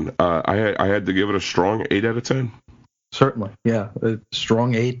drawn. I had to give it a strong 8 out of 10. Certainly, yeah. A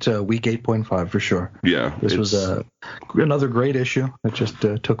strong 8, weak 8.5 for sure. Yeah. This was another great issue. It just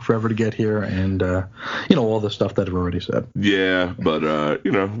took forever to get here, and all the stuff that I've already said. Yeah, but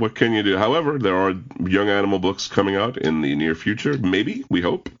what can you do? However, there are Young Animal books coming out in the near future. Maybe, we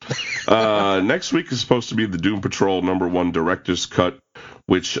hope. Next week is supposed to be the Doom Patrol #1 Director's Cut,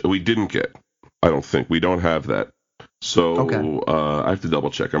 which we didn't get. I don't think we don't have that. So Okay. I have to double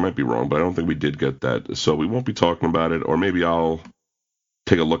check. I might be wrong, but I don't think we did get that. So we won't be talking about it, or maybe I'll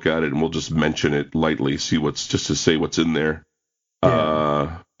take a look at it and we'll just mention it lightly, just to say what's in there.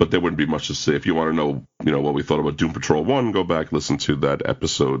 Yeah. But there wouldn't be much to say. If you want to know, what we thought about Doom Patrol 1, go back, listen to that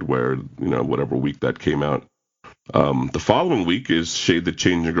episode where, whatever week that came out. The following week is Shade the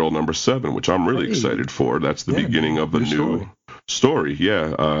Changing Girl #7, which I'm really excited for. That's the beginning of the new story.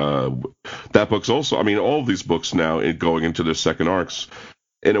 Yeah. That book's also, all of these books now going into their second arcs,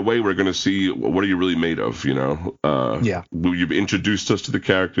 in a way we're going to see what are you really made of, Yeah. You've introduced us to the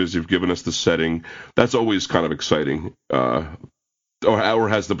characters, you've given us the setting. That's always kind of exciting. Or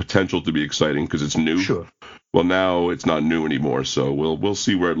has the potential to be exciting because it's new. Sure. Well, now it's not new anymore, so we'll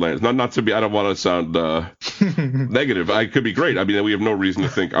see where it lands. Not to be, I don't want to sound negative. I could be great. We have no reason to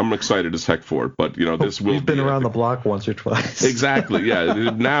think. I'm excited as heck for it, but this will. We've been around the block once or twice. Exactly.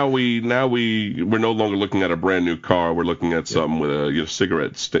 Yeah. Now we're no longer looking at a brand new car. We're looking at something with a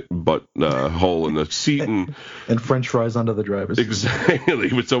cigarette butt hole in the seat and French fries under the driver's seat. Exactly.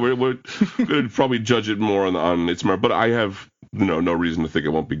 So we're going to probably judge it more on its merit, but I have no reason to think it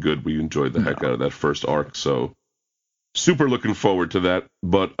won't be good. We enjoyed the heck out of that first arc, so super looking forward to that.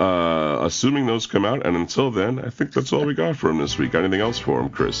 But assuming those come out, and until then, I think that's all we got for him this week. Anything else for him,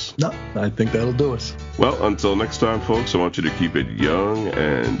 Chris? No, I think that'll do us. Well, until next time, folks, I want you to keep it young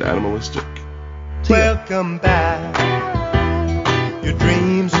and animalistic. See ya. Welcome back. Your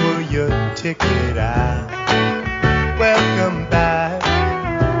dreams were your ticket out. Welcome back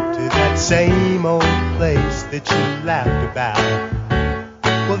to that same old place that you laughed about.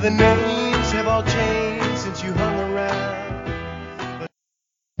 Well, the names have all changed since you hung around.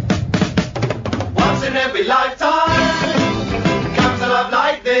 Once in every lifetime comes a love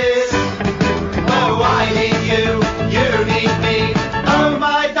like this. Oh, I need you, you need me. Oh,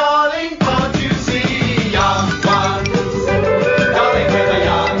 my darling, can't you see? Young ones, darling, with the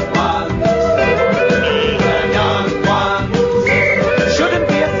young ones. The young ones Shouldn't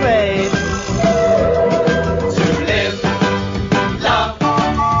be afraid. to live, love.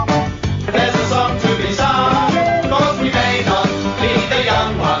 There's a song to be sung, 'cause we may not be the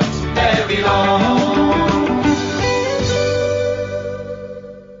young ones very long.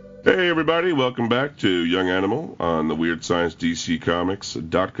 Hey, everybody. Welcome back to Young Animal on the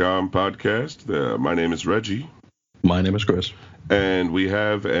WeirdScienceDCComics.com podcast. My name is Reggie, My name is Chris. and we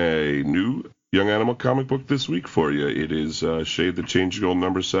have a new Young Animal comic book this week for you. It is Shade the Changing Girl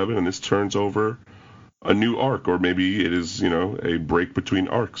 #7, and this turns over a new arc, or maybe it is, a break between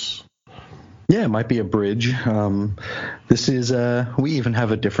arcs. Yeah, it might be a bridge. This is, we even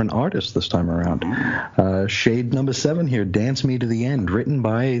have a different artist this time around. Shade #7 here, Dance Me to the End, written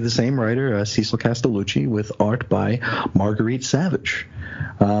by the same writer, Cecil Castellucci, with art by Marguerite Savage.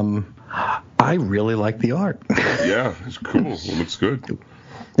 I really like the art. Yeah, it's cool. It looks good.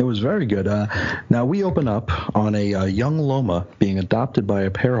 It was very good. Now, we open up on a young Loma being adopted by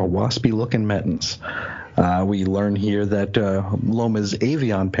a pair of waspy-looking Mettons. We learn here that Loma's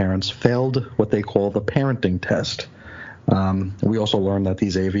avian parents failed what they call the parenting test. We also learn that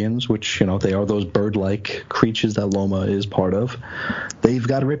these avians, which, they are those bird-like creatures that Loma is part of, they've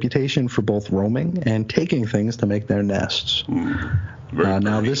got a reputation for both roaming and taking things to make their nests.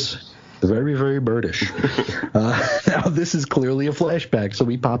 Now this... Very, very birdish. Now, this is clearly a flashback, so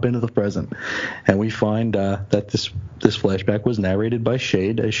we pop into the present, and we find that this flashback was narrated by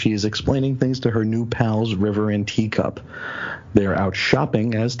Shade as she is explaining things to her new pals, River and Teacup. They're out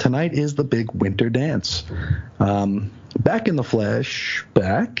shopping, as tonight is the big winter dance. Back in the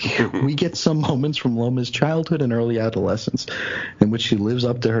flashback, we get some moments from Loma's childhood and early adolescence, in which she lives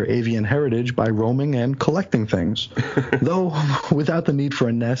up to her avian heritage by roaming and collecting things. Though, without the need for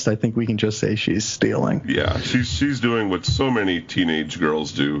a nest, I think we can just say she's stealing. Yeah, she's doing what so many teenage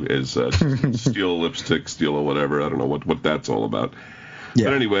girls do, is steal a lipstick, steal a whatever. I don't know what that's all about. Yeah.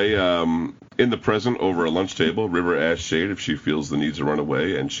 But anyway, in the present, over a lunch table, River asks Shade if she feels the need to run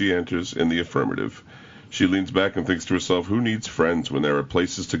away, and she answers in the affirmative. She leans back and thinks to herself, who needs friends when there are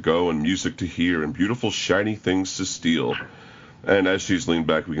places to go and music to hear and beautiful shiny things to steal? And as she's leaned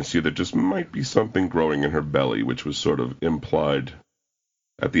back, we can see there just might be something growing in her belly, which was sort of implied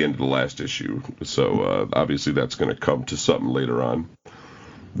at the end of the last issue. So obviously that's going to come to something later on.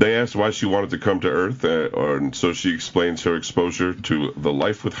 They asked why she wanted to come to Earth, and so she explains her exposure to the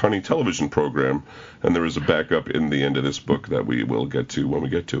Life with Honey television program, and there is a backup in the end of this book that we will get to when we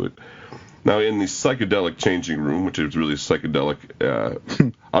get to it. Now, in the psychedelic changing room, which is really psychedelic,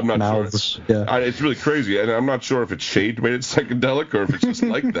 I'm not Mouths, sure. yeah. It's really crazy, and I'm not sure if it's Shade made it psychedelic or if it's just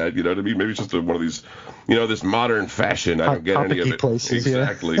like that. You know what I mean? Maybe it's just one of these, this modern fashion. I don't get any of it. Places,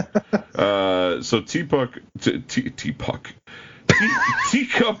 exactly. So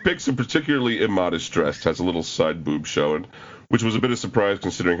Teacup picks a particularly immodest dress, has a little side boob showing, which was a bit of a surprise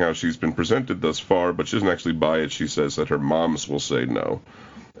considering how she's been presented thus far, but she doesn't actually buy it. She says that her moms will say no.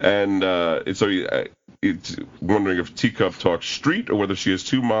 And it's wondering if Teacup talks street or whether she has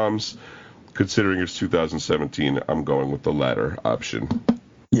two moms. Considering it's 2017, I'm going with the latter option.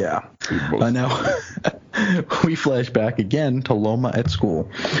 Yeah. Now, we flash back again to Loma at school.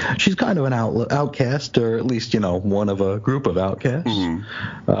 She's kind of an outcast, or at least, one of a group of outcasts.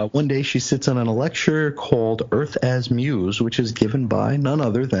 Mm-hmm. One day she sits in a lecture called Earth as Muse, which is given by none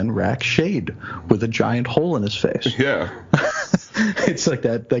other than Rack Shade, with a giant hole in his face. Yeah. It's like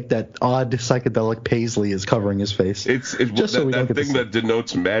that odd psychedelic paisley is covering his face. It's that thing that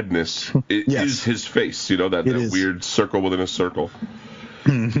denotes madness is his face, that weird circle within a circle.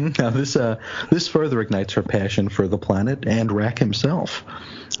 Mm-hmm. Now, this further ignites her passion for the planet and Rack himself.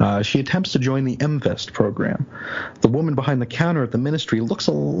 She attempts to join the MVEST program. The woman behind the counter at the ministry looks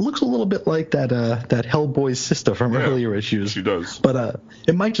a little bit like that Hellboy's sister from earlier issues. She does. But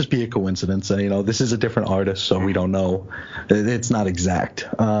it might just be a coincidence. This is a different artist, so we don't know. It's not exact.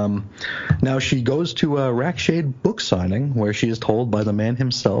 Now she goes to a Rack Shade book signing where she is told by the man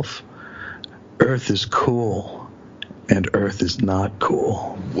himself, Earth is cool. And Earth is not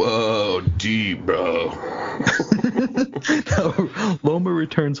cool. Whoa, deep, bro. Now, Loma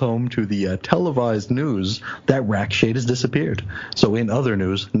returns home to the televised news that Rack Shade has disappeared. So in other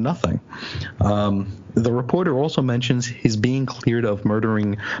news, nothing. The reporter also mentions his being cleared of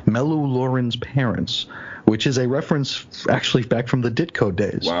murdering Melu Lauren's parents, which is a reference actually back from the Ditko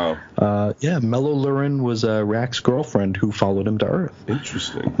days. Wow. Melu Lauren was Rack's girlfriend who followed him to Earth.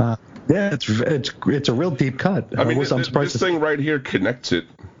 Interesting. Yeah, it's a real deep cut. I mean, this thing right here connects it.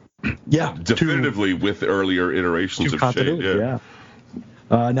 Yeah, definitively with earlier iterations of Shade. Yeah.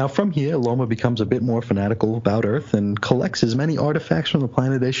 Now, from here, Loma becomes a bit more fanatical about Earth and collects as many artifacts from the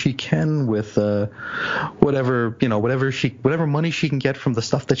planet as she can with whatever money she can get from the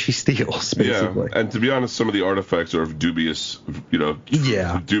stuff that she steals, basically. Yeah, and to be honest, some of the artifacts are of dubious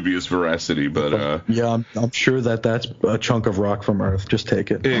veracity, but I'm sure that's a chunk of rock from Earth. Just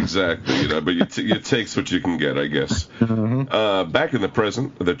take it. Exactly, but you takes what you can get, I guess. Mm-hmm. Back in the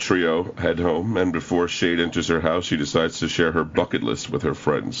present, the trio head home, and before Shade enters her house, she decides to share her bucket list with her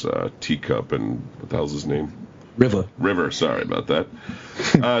friends, Teacup and what the hell's his name? River, sorry about that.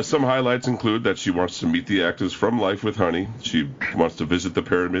 Some highlights include that she wants to meet the actors from Life with Honey. She wants to visit the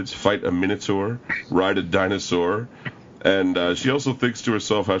pyramids, fight a minotaur, ride a dinosaur, and she also thinks to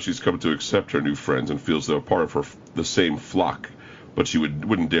herself how she's come to accept her new friends and feels they're part of the same flock, but she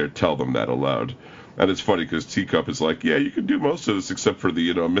wouldn't dare tell them that aloud. And it's funny because Teacup is like, yeah, you can do most of this except for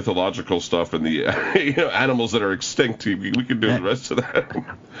the mythological stuff and the animals that are extinct. We can do the rest of that.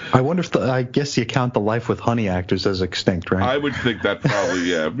 I wonder if I guess you count the Life with Honey actors as extinct, right? I would think that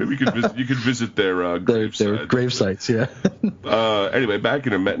probably, yeah. Maybe you could visit their grave sites, yeah. Anyway, back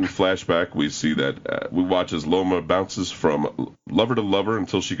in a Metin flashback, we see that we watch as Loma bounces from lover to lover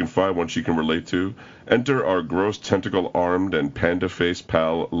until she can find one she can relate to. Enter our gross tentacle-armed and panda-faced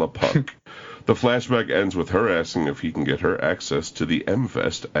pal, Lapuck. The flashback ends with her asking if he can get her access to the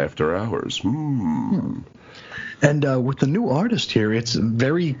MVEST after hours. And with the new artist here, it's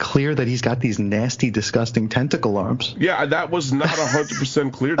very clear that he's got these nasty, disgusting tentacle arms. Yeah, that was not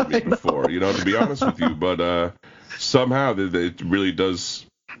 100% clear to me before, to be honest with you. But somehow it really does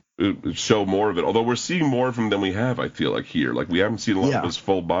show more of it. Although we're seeing more of him than we have, I feel like, here. Like, we haven't seen a lot of his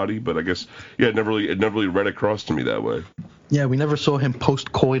full body, but I guess, it never really read across to me that way. Yeah, we never saw him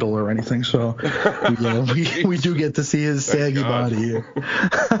post-coital or anything, so we do get to see his saggy body here.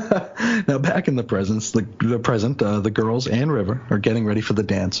 Now, back in the present, the girls and River are getting ready for the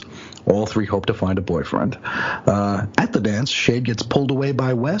dance. All three hope to find a boyfriend. At the dance, Shade gets pulled away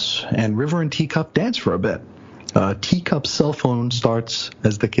by Wes, and River and Teacup dance for a bit. Teacup's cell phone starts,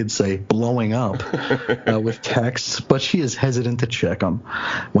 as the kids say, blowing up with texts, but she is hesitant to check them.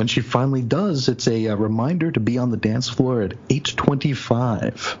 When she finally does, it's a reminder to be on the dance floor at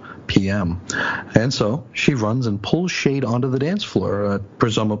 8:25 p.m. And so she runs and pulls Shade onto the dance floor,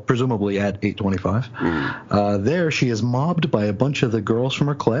 presumably at 8:25. There she is mobbed by a bunch of the girls from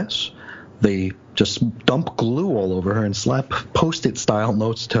her class. They just dump glue all over her and slap Post-it style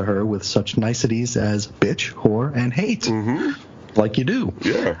notes to her with such niceties as bitch, whore, and hate. Like you do.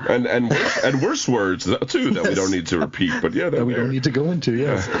 Yeah, and worse words too that we don't need to repeat. But yeah, that we don't need to go into.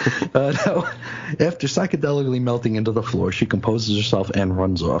 Yes. Now, after psychedelically melting into the floor, she composes herself and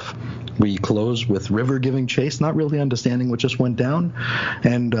runs off. We close with River giving chase, not really understanding what just went down,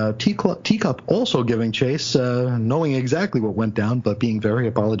 and Teacup also giving chase, knowing exactly what went down, but being very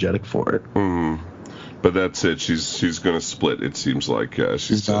apologetic for it. But that's it. She's going to split, it seems like.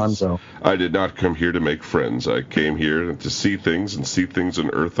 She says, I did not come here to make friends. I came here to see things, and see things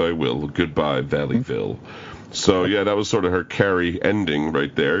on earth I will. Goodbye, Valleyville. So, yeah, that was sort of her Carrie ending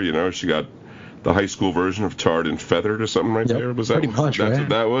right there. You know, she got the high school version of Tarred and Feathered or something right there. Was that pretty much, that's right? What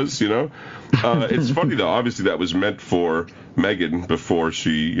that was, you know? It's funny, though. Obviously, that was meant for Megan before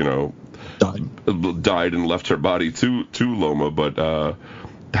she, you know, died and left her body to Loma, but...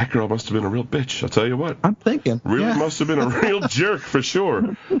 that girl must have been a real bitch, I'll tell you what. I'm thinking. Really must have been a real jerk, for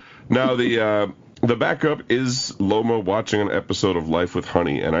sure. Now, the backup is Loma watching an episode of Life with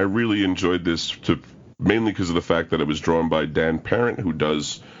Honey, and I really enjoyed this mainly because of the fact that it was drawn by Dan Parent, who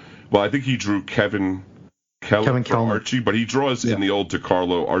does... Well, I think he drew Kevin Keller for Archie, but he draws in the old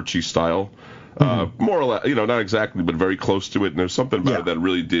DeCarlo Archie style. More or less, you know, not exactly, but very close to it. And there's something about it that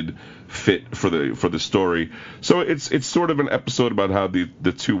really did fit for the story. So it's sort of an episode about how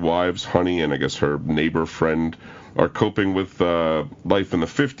the two wives, Honey and I guess her neighbor friend, are coping with life in the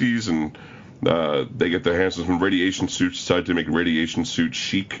 50s, and they get their hands on some radiation suits, decide to make radiation suit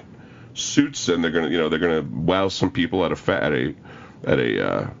chic suits, and they're gonna wow some people at a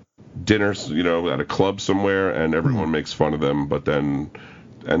dinner, you know, at a club somewhere, and everyone makes fun of them, but then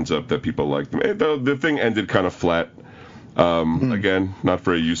ends up that people like them. The thing ended kind of flat. Again, not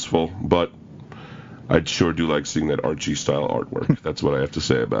very useful, but I sure do like seeing that Archie-style artwork. That's what I have to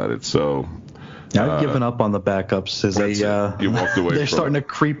say about it. So I've given up on the backups as you walked away. They're starting to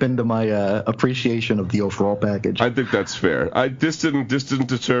creep into my appreciation of the overall package. I think that's fair. This didn't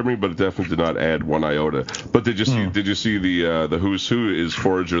deter me, but it definitely did not add one iota. But did you see the Who's Who is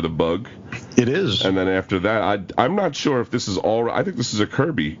Forager the Bug? It is. And then after that, I'm not sure if this is I think this is a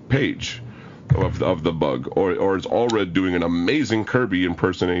Kirby page of the Bug, or is Allred doing an amazing Kirby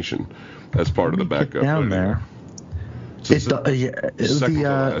impersonation as part of the backup. Down there. So that's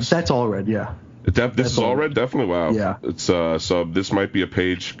Allred, yeah. This is Allred, definitely. Wow. Yeah. It's so this might be a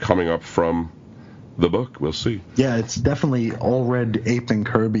page coming up from the book. We'll see. Yeah, it's definitely Allred aping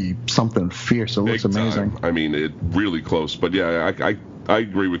Kirby, something fierce. It looks amazing. I mean, it really close. But yeah, I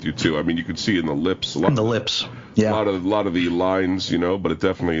agree with you too. I mean, you can see in the lips. Yeah. A lot of the lines, you know, but it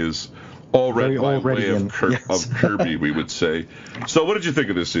definitely is Allred by way of Kirby, we would say. So, what did you think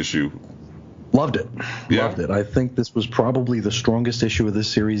of this issue? Loved it. I think this was probably the strongest issue of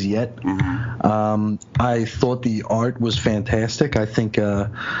this series yet. I thought the art was fantastic. I think,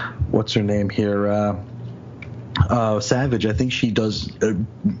 what's her name here? Savage. I think she does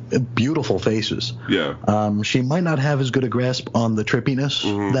beautiful faces. Yeah. She might not have as good a grasp on the trippiness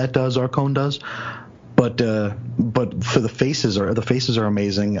that Zarcone does. But for the faces are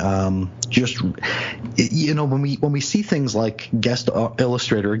amazing. Just, you know, when we see things like guest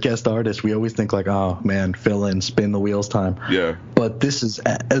illustrator or guest artist, we always think like, oh man, fill in, spin the wheels time. Yeah. But this is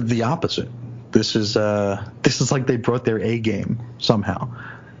the opposite. This is like they brought their A game somehow.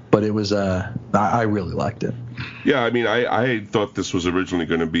 But it was I really liked it. Yeah, I mean, I thought this was originally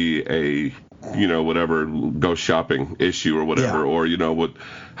going to be a, you know, whatever, go shopping issue or whatever, or, you know,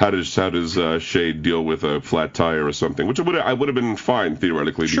 how does Shade deal with a flat tire or something, which I would have been fine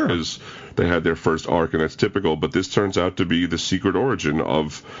theoretically because they had their first arc and that's typical, but this turns out to be the secret origin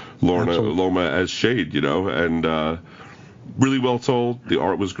of Loma as Shade, you know, and really well told. The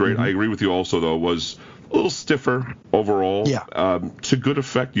art was great. I agree with you also, though, was a little stiffer overall. Yeah. To good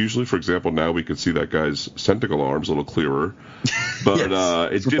effect, usually. For example, now we could see that guy's tentacle arms a little clearer. But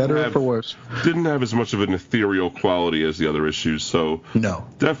it didn't have as much of an ethereal quality as the other issues. So no,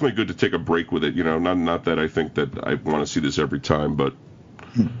 definitely good to take a break with it. You know, not that I think that I want to see this every time, but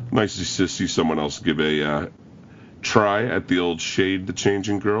nice to see someone else give a try at the old Shade, the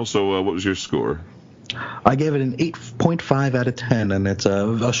Changing Girl. So what was your score? I gave it an 8.5 out of 10, and it's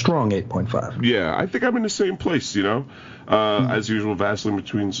a strong 8.5. Yeah, I think I'm in the same place, you know. As usual,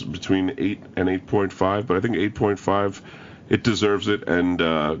 vacillating between 8 and 8.5, but I think 8.5, it deserves it. And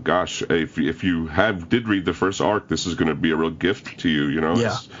gosh, if you did read the first arc, this is going to be a real gift to you, you know,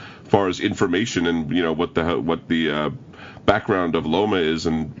 as far as information and, you know, what the background of Loma is,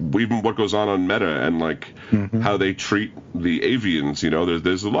 and even what goes on Meta, and like how they treat the avians.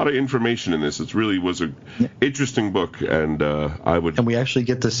 There's a lot of information in this. It really was a interesting book, and I would. And we actually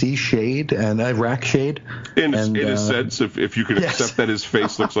get to see Shade and Rack Shade. In a sense, if you can accept that his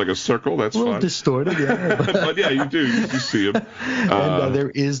face looks like a circle, that's fine. A little distorted, yeah. But yeah, you do. You see him. And there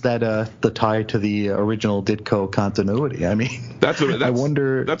is that the tie to the original Ditko continuity. I mean, I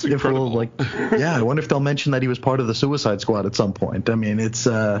wonder that's if incredible. I wonder if they'll mention that he was part of the Suicide Squad at some point. I mean, it's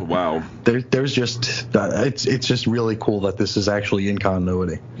wow. There's just it's just really cool that this is actually in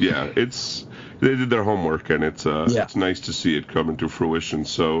continuity. Yeah, they did their homework, and it's nice to see it come into fruition.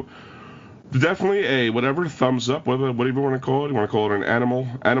 So definitely a whatever thumbs up, whatever you want to call it. You want to call it an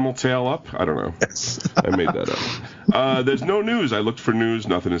animal tail up? I don't know. Yes. I made that up. There's no news. I looked for news.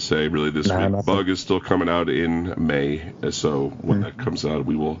 Nothing to say really this week. Nothing. Bug is still coming out in May, so when that comes out,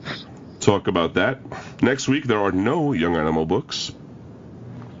 we will talk about that. Next week there are no Young Animal books.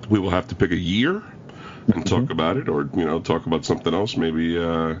 We will have to pick a year and talk about it, or talk about something else. Maybe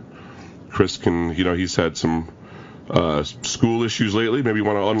Chris can. He's had some school issues lately. Maybe you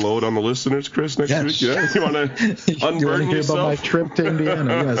want to unload on the listeners, Chris, next week? Yeah? You want to unburden hear yourself? about my trip to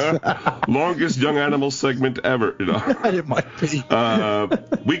Indiana, yes. Longest Young Animal segment ever. It might be.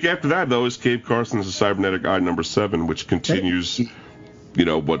 Week after that, though, is Cave Carson's Cybernetic Eye #7, which continues...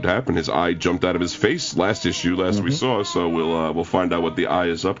 what happened. His eye jumped out of his face last we saw, so we'll find out what the eye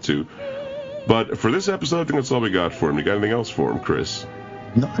is up to. But for this episode, I think that's all we got for him. You got anything else for him, Chris?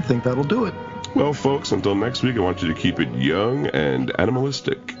 No, I think that'll do it. Well, folks, until next week, I want you to keep it young and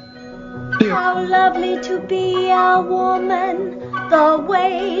animalistic. How lovely to be a woman, the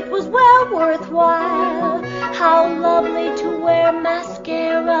wait was well worthwhile. How lovely to wear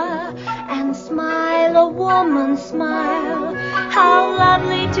mascara and smile a woman's smile. How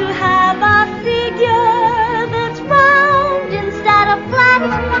lovely to have a figure that's round instead of flat.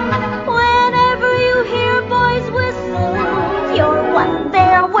 Whenever you hear boys whistle, you're what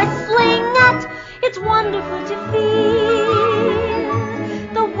they're whistling at. It's wonderful to feel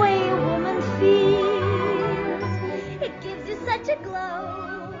the way a woman feels. It gives you such a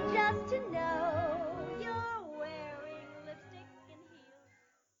glow just to know you're wearing lipstick and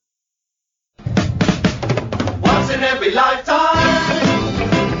heels. Once in every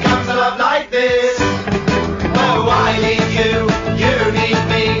lifetime comes a love like this. Oh, I need you, you need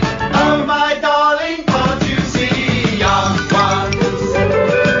me. Oh, my darling, can't you see? Young ones,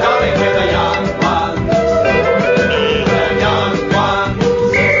 darling, we're the young ones. The young ones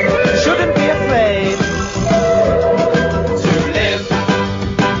shouldn't be afraid to live,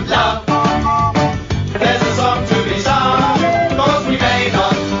 love. There's a song to be sung, 'cause we may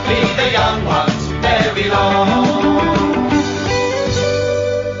not be the young ones very long.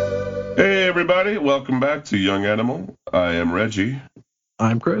 Hey, everybody. Welcome back to Young Animal. I am Reggie.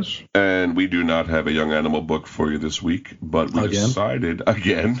 I'm Chris. And we do not have a Young Animal book for you this week, but we decided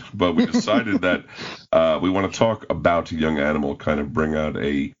that we want to talk about Young Animal, kind of bring out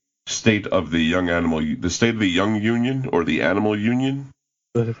a state of the Young Animal, the state of the Young Union, or the Animal Union.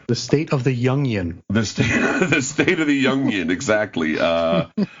 The state of the Youngian. The state of the Youngian, exactly.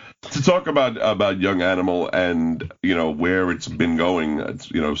 To talk about Young Animal and where it's been going,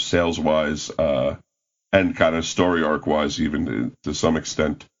 sales wise, and kind of story arc wise, even to some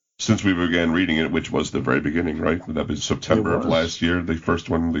extent, since we began reading it, which was the very beginning, right? That was September of last year. The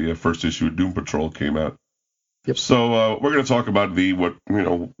first issue of Doom Patrol came out. Yep. So we're going to talk about what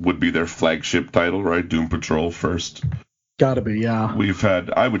would be their flagship title, right? Doom Patrol first. Gotta be, yeah.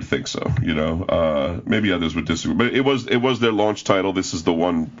 I would think so, maybe others would disagree, but it was their launch title. This is the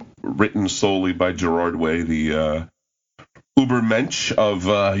one written solely by Gerard Way, the Ubermensch of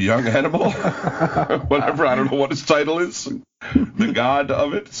Young Animal, whatever. I don't know what his title is, the god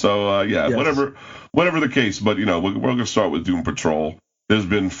of it. So yes. whatever the case. But we're going to start with Doom Patrol. There's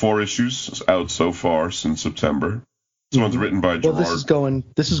been 4 issues out so far since September. This one's written by Gerard. Well,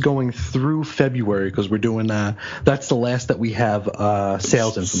 this is going through February because we're doing that's the last that we have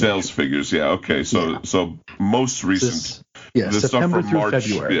sales information. Sales figures, yeah. Okay, so most recent. The September stuff from through March,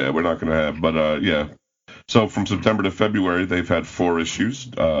 February. Yeah, we're not going to have, but yeah. So from September to February, they've had 4 issues,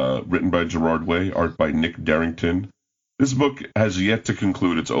 written by Gerard Way, art by Nick Darrington. This book has yet to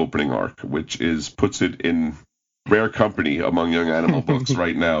conclude its opening arc, which puts it in rare company among Young Animal books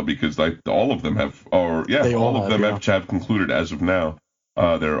right now, because all of them have concluded as of now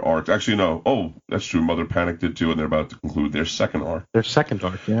their arcs. Actually, no. Oh, that's true. Mother Panic did too, and they're about to conclude their second arc.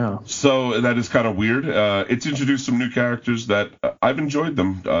 Yeah. So that is kind of weird. It's introduced some new characters that I've enjoyed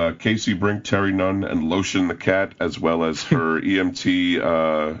them. Casey Brink, Terry Nunn, and Lotion the Cat, as well as her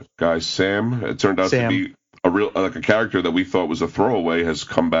EMT guy Sam. It turned out to be a a character that we thought was a throwaway has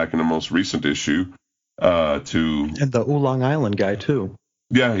come back in the most recent issue. And the Oolong Island guy too.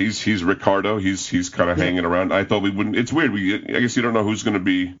 Yeah, he's Ricardo. He's kind of hanging around. I thought we wouldn't. It's weird. I guess you don't know who's going to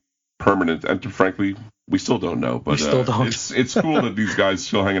be permanent, and frankly, we still don't know. But we still don't. It's cool that these guys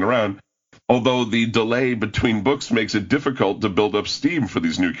still hanging around. Although the delay between books makes it difficult to build up steam for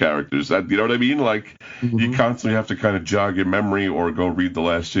these new characters. You know what I mean? Like, you constantly have to kind of jog your memory or go read the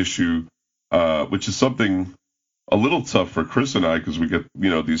last issue, which is something a little tough for Chris and I, because we get,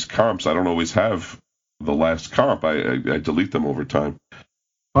 these comps. I don't always have the last comp. I delete them over time.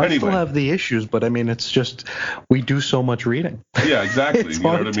 I still have the issues, but I mean, it's just we do so much reading. Yeah, exactly. You know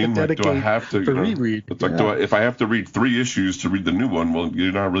what I mean? Like, do I have to reread? It's like, if I have to read 3 issues to read the new one, well,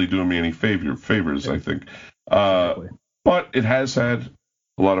 you're not really doing me any favors, I think. Exactly. But it has had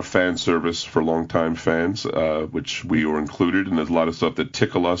a lot of fan service for longtime fans, which we were included, and there's a lot of stuff that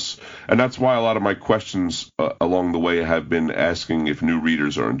tickle us, and that's why a lot of my questions along the way have been asking if new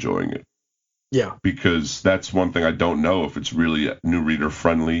readers are enjoying it. Yeah. Because that's one thing I don't know if it's really new reader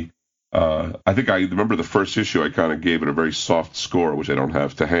friendly. I think I remember the first issue I kind of gave it a very soft score, which I don't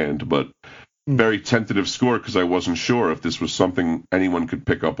have to hand, but very tentative score because I wasn't sure if this was something anyone could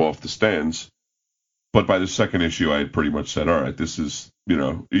pick up off the stands. But by the second issue, I had pretty much said, all right, this is,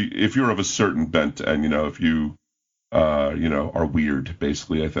 if you're of a certain bent and, if you, are weird,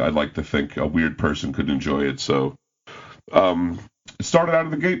 basically, I'd like to think a weird person could enjoy it. So, it started out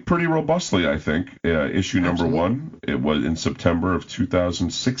of the gate pretty robustly, I think. Issue number 1, it was in September of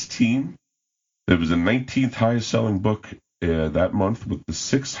 2016. It was the 19th highest selling book that month with the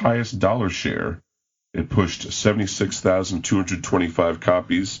 6th highest dollar share. It pushed 76,225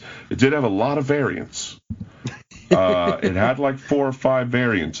 copies. It did have a lot of variants. It had like 4 or 5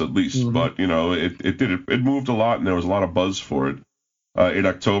 variants at least, but it moved a lot and there was a lot of buzz for it. In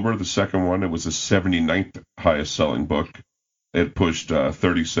October, the second one, it was the 79th highest selling book. It pushed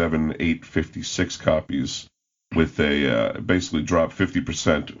 37,856 copies with a basically dropped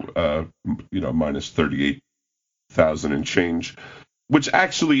 50%, minus 38,000 and change, which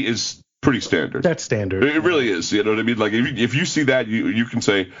actually is pretty standard. That's standard. It really is. You know what I mean? Like if you see that, you can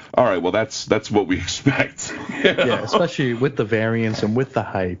say, all right, well that's what we expect. Yeah, especially with the variants and with the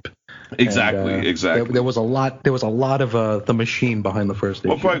hype. Exactly, and, exactly. There was a lot of the machine behind the first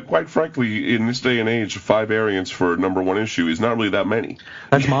issue. Well, quite frankly, in this day and age, 5 variants for number 1 issue is not really that many.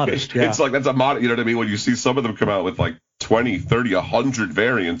 That's modest. Yeah. It's like that's a modest. You know what I mean? When you see some of them come out with like 20, 30, 100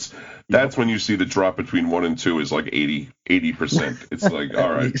 variants, that's when you see the drop between 1 and 2 is like 80%. It's like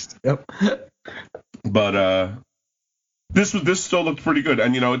all right. Yep. But this still looked pretty good,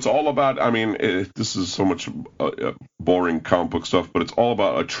 and it's all about. I mean, this is so much boring comic book stuff, but it's all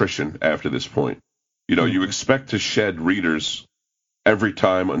about attrition after this point. You expect to shed readers every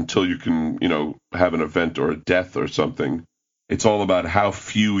time until you can, have an event or a death or something. It's all about how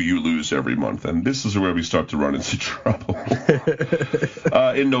few you lose every month, and this is where we start to run into trouble.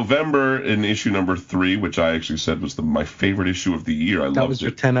 In November, in issue number 3, which I actually said was my favorite issue of the year, I loved it. That was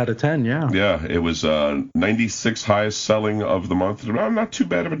your 10 out of 10, yeah. Yeah, it was 96 highest selling of the month. Not too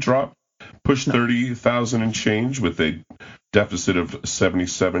bad of a drop. Pushed 30,000 and change with a deficit of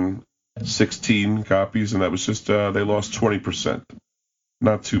 77,16 copies, and that was just they lost 20%.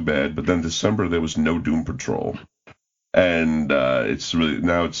 Not too bad, but then December there was no Doom Patrol. And it's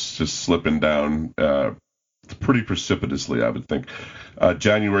just slipping down pretty precipitously, I would think.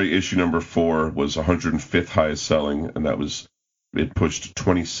 January issue number 4 was 105th highest selling, and it pushed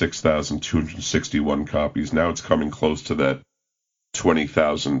 26,261 copies. Now it's coming close to that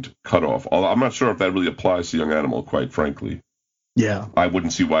 20,000 cutoff. I'm not sure if that really applies to Young Animal, quite frankly. Yeah. I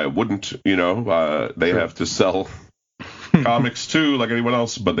wouldn't see why it wouldn't. They have to sell comics too, like anyone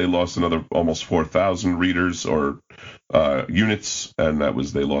else, but they lost another almost 4,000 readers or units, and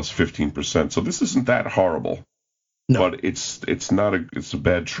they lost 15%. So this isn't that horrible, but it's a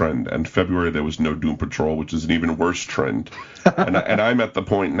bad trend. And February there was no Doom Patrol, which is an even worse trend. and I'm at the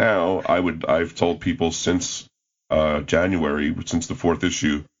point now. I've told people since January, since the 4th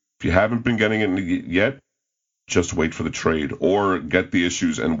issue, if you haven't been getting it yet, just wait for the trade or get the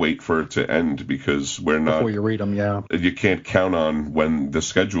issues and wait for it to end, because before you read them, yeah. You can't count on the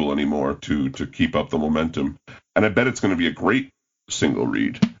schedule anymore to keep up the momentum. And I bet it's going to be a great single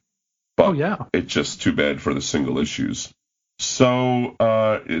read. But it's just too bad for the single issues. So,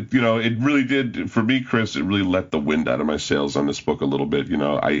 it really did, for me, Chris, it really let the wind out of my sails on this book a little bit.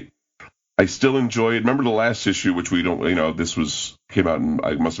 I still enjoy it. Remember the last issue, which we don't, came out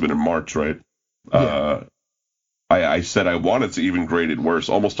it must have been in March, right? Yeah. I said I wanted to even grade it worse,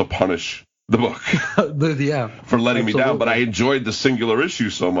 almost to punish the book Yeah. for letting me down. But I Absolutely. enjoyed the singular issue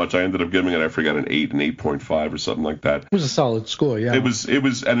so much, I ended up giving it, I forgot, an 8, an 8.5 or something like that. It was a solid score, yeah. It was, and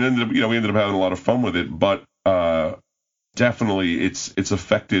it ended up, we ended up having a lot of fun with it. But definitely, it's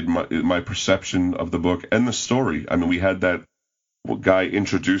affected my perception of the book and the story. I mean, we had that guy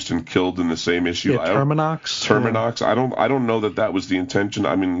introduced and killed in the same issue. Yeah, Terminox. Terminox. I don't know that was the intention.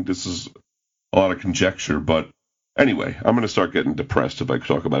 I mean, this is a lot of conjecture, but anyway, I'm going to start getting depressed if I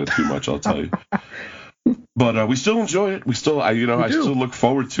talk about it too much, I'll tell you. But we still enjoy it. I still look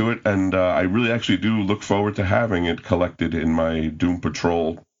forward to it, and I really actually do look forward to having it collected in my Doom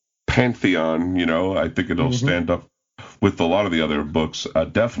Patrol pantheon. I think it'll stand up with a lot of the other books.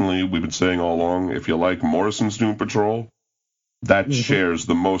 Definitely, we've been saying all along, if you like Morrison's Doom Patrol, that shares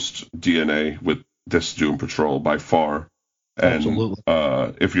the most DNA with this Doom Patrol by far. And Absolutely.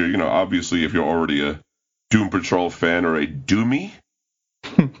 if you're, obviously, if you're already a Doom Patrol fan or a Doomie,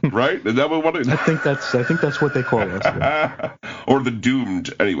 right? Is that what it? I think that's what they call us. Yeah. Or the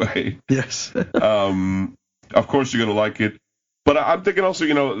Doomed, anyway. Yes. Of course, you're gonna like it. But I'm thinking also,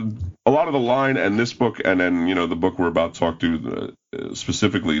 a lot of the line and this book, and then the book we're about to talk to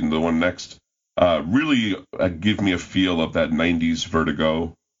specifically, the one next, really give me a feel of that 90s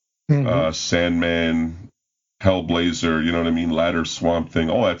Vertigo, Sandman, Hellblazer, you know what I mean, Ladder, Swamp Thing,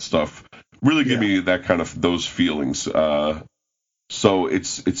 all that stuff. Really give me that kind of those feelings. So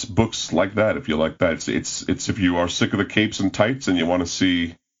it's books like that. If you like that, it's if you are sick of the capes and tights and you want to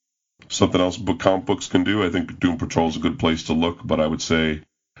see something else comic books can do, I think Doom Patrol is a good place to look. But I would say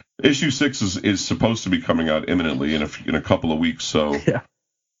issue 6 is supposed to be coming out imminently in a couple of weeks. So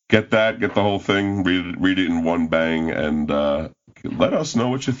get the whole thing, read it in one bang, and let us know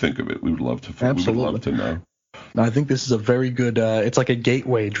what you think of it. We would love to. Absolutely. We would love to know. I think this is a very good. It's like a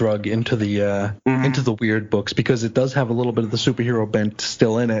gateway drug into the weird books, because it does have a little bit of the superhero bent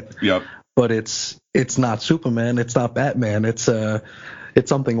still in it. Yep. But it's not Superman. It's not Batman. It's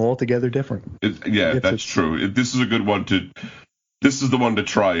something altogether different. That's true. This is a good one to. This is the one to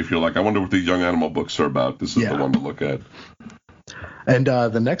try if you're like, I wonder what the Young Animal books are about. This is the one to look at. And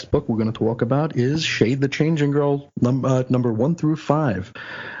the next book we're going to talk about is Shade the Changing Girl, number 1 through 5.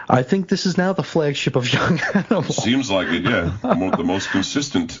 I think this is now the flagship of Young Animal. Seems like it, yeah. The most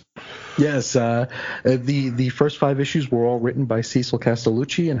consistent. Yes. The first 5 issues were all written by Cecil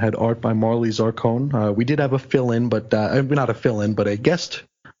Castellucci and had art by Marley Zarcone. We did have a fill-in, but not a fill-in, but a guest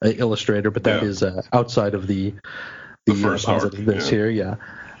illustrator, but that is outside of the first arc. This here, yeah.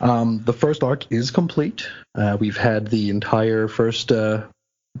 The first arc is complete. We've had the entire first.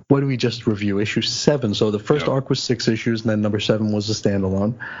 What did we just review? Issue 7. So the first arc was 6 issues, and then number 7 was a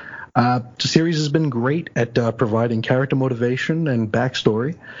standalone. The series has been great at providing character motivation and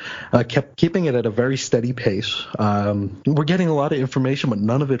backstory, keeping it at a very steady pace. We're getting a lot of information, but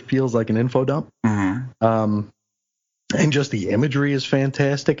none of it feels like an info dump. And just the imagery is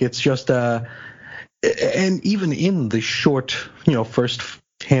fantastic. It's just, and even in the short, first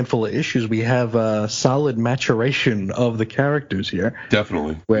handful of issues, we have a solid maturation of the characters here.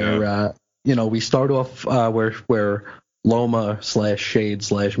 Definitely. Where we start off where Loma / Shade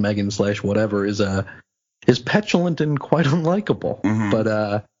 / Megan / whatever is petulant and quite unlikable.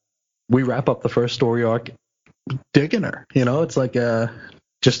 But we wrap up the first story arc digging her. It's like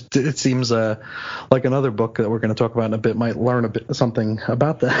it seems like another book that we're going to talk about in a bit might learn a bit something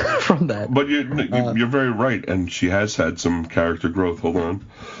about that from that. But you're very right, and she has had some character growth. Hold on.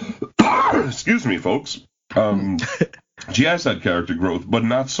 Excuse me, folks. She has had character growth, but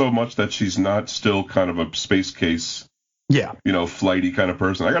not so much that she's not still kind of a space case, flighty kind of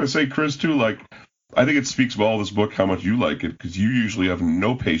person. I got to say, Chris, too, I think it speaks well this book how much you like it, because you usually have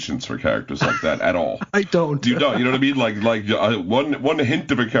no patience for characters like that at all. I don't. You don't. You know what I mean? Like one hint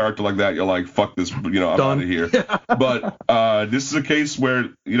of a character like that, you're like, fuck this. I'm out of here. But this is a case where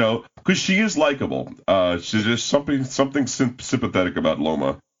because she is likable. She's just something sympathetic about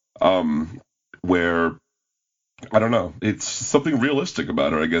Loma, where I don't know. It's something realistic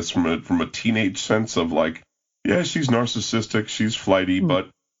about her, I guess, from a teenage sense of she's narcissistic, she's flighty, but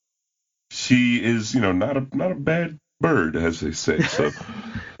she is, not a bad bird, as they say. So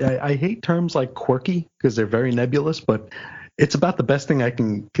I hate terms like quirky because they're very nebulous, but it's about the best thing I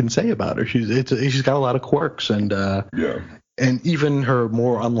can say about her. She's got a lot of quirks, and and even her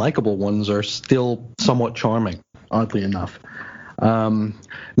more unlikable ones are still somewhat charming, oddly enough. Now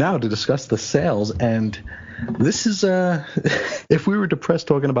to discuss the sales, and this is if we were depressed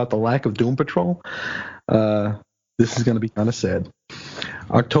talking about the lack of Doom Patrol, this is going to be kind of sad.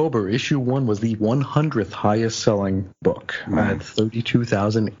 October, issue 1 was the 100th highest selling book at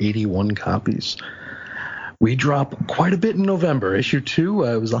 32,081 copies. We drop quite a bit in November. Issue 2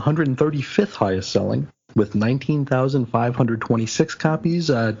 it was the 135th highest selling with 19,526 copies.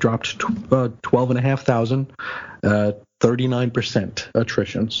 Dropped 12,500, 39%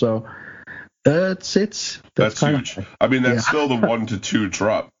 attrition. So that's kind huge. I mean, that's still the 1 to 2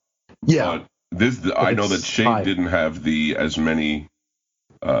 drop. Yeah. But I know that Shade didn't have as many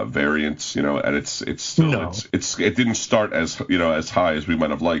variants, and it's still it didn't start as as high as we might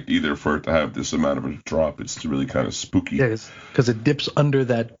have liked either for it to have this amount of a drop. It's really kind of spooky. Yeah, because it dips under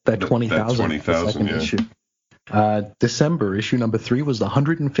that 20,000 issue. December issue number 3 was the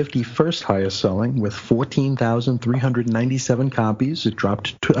 151st highest selling with 14,397 copies. It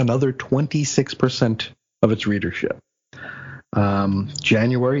dropped to another 26% of its readership.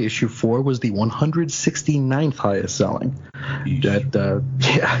 January issue 4 was the 169th highest selling. It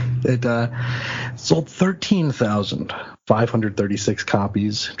sold 13,536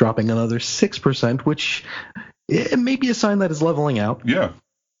 copies, dropping another 6%, which it may be a sign that it's leveling out. Yeah.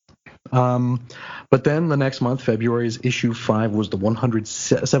 But then the next month, February's issue 5 was the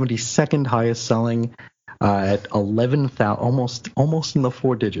 172nd highest selling at 11,000, almost in the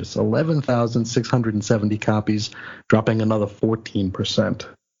 4 digits, 11,670 copies, dropping another 14%.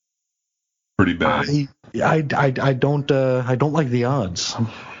 Pretty bad. I don't like the odds.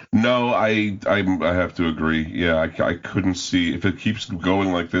 No, I have to agree. Yeah, I couldn't see if it keeps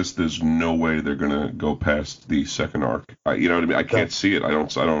going like this. There's no way they're gonna go past the second arc. You know what I mean? I can't see it. I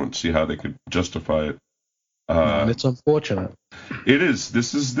don't see how they could justify it. And it's unfortunate. It is.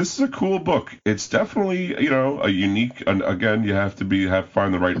 This is a cool book. It's definitely a unique. And again, you have to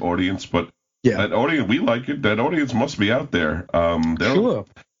find the right audience. But that audience, we like it. That audience must be out there. Sure.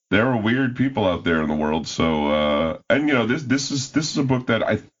 There are weird people out there in the world. So and this is a book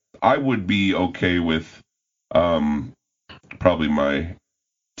that I would be okay with. Probably my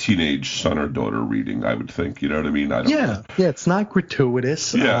teenage son or daughter reading, I would think. You know what I mean? I don't know. Yeah, it's not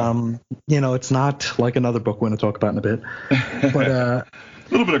gratuitous. Yeah. It's not like another book we're going to talk about in a bit. But a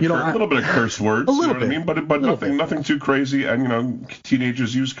little bit of curse words. A little bit. What I mean? But nothing too crazy. And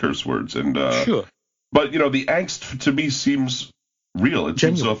teenagers use curse words. And sure. But the angst to me seems real. It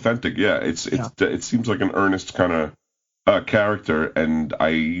seems authentic. Yeah. It seems like an earnest kind of character, and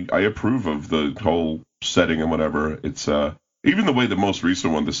I approve of the whole setting and whatever. It's even the way the most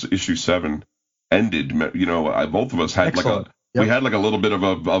recent one, this issue 7, ended. Both of us had we had like a little bit of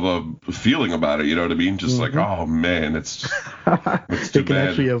a feeling about it. You know what I mean? Just like, oh man, it's too it can bad.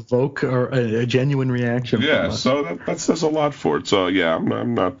 Actually evoke a genuine reaction. Yeah, so that says a lot for it. So yeah,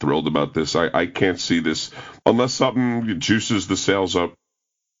 I'm not thrilled about this. I can't see this unless something juices the sales up.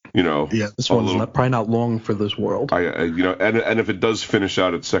 This one's probably not long for this world. And if it does finish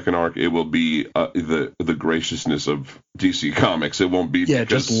out its second arc, it will be the graciousness of DC Comics. It won't be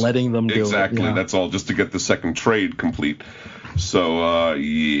just letting them do exactly. it. Yeah. That's all, just to get the second trade complete. So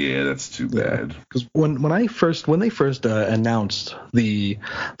that's too bad. Because when they first announced the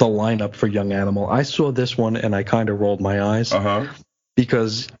lineup for Young Animal, I saw this one and I kind of rolled my eyes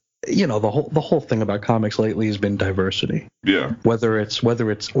because. The whole thing about comics lately has been diversity. Yeah. Whether it's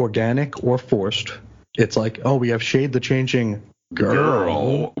organic or forced, it's like, oh, we have Shade the Changing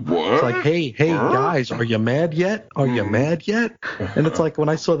Girl. What? It's like, hey, guys, are you mad yet? And it's like when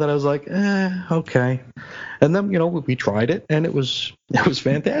I saw that, I was like, okay. And then we tried it, and it was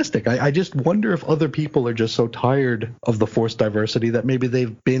fantastic. I just wonder if other people are just so tired of the forced diversity that maybe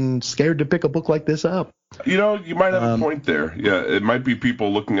they've been scared to pick a book like this up. You might have a point there. Yeah, it might be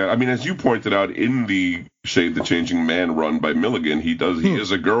people looking at. I mean, as you pointed out in the Shade the Changing Man run by Milligan, he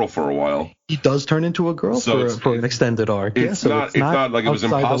is a girl for a while. He does turn into a girl for an extended arc. It's not like it was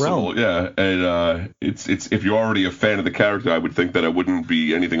impossible. Yeah, and it's if you're already a fan of the character, I would think that it wouldn't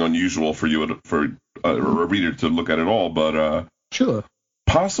be anything unusual for you for a reader to look at it all. But sure,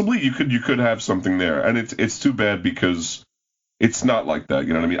 possibly you could have something there, and it's too bad because. It's not like that,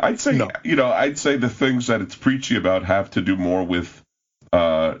 you know what I mean? I'd say, I'd say the things that it's preachy about have to do more with,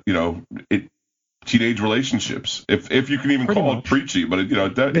 teenage relationships. If you can even call it preachy, but it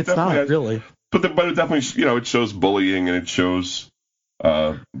definitely not has, really. But it definitely, it shows bullying and it shows,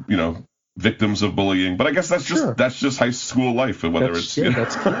 victims of bullying. But I guess that's just high school life, and whether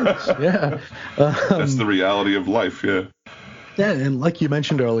that's close. Yeah, that's the reality of life. Yeah. Yeah, and like you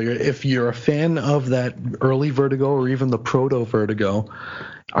mentioned earlier, if you're a fan of that early Vertigo or even the proto Vertigo,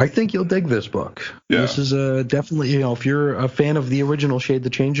 I think you'll dig this book. Yeah. This is definitely, if you're a fan of the original Shade the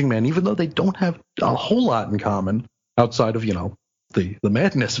Changing Man, even though they don't have a whole lot in common outside of, the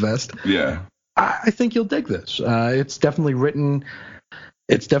Madness Vest. Yeah. I think you'll dig this. It's definitely written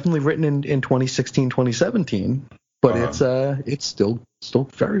in 2016, 2017. but it's still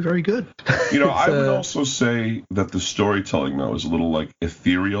very, very good. I would also say that the storytelling though is a little like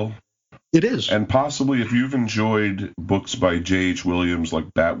ethereal. It is. And possibly if you've enjoyed books by J.H. Williams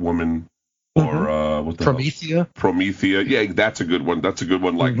like Batwoman or what the hell? Promethea. Yeah, that's a good one.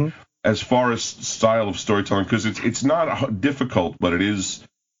 Like as far as style of storytelling, because it's not difficult, but it is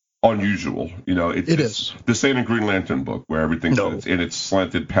unusual. It's the same Green Lantern book where everything's in its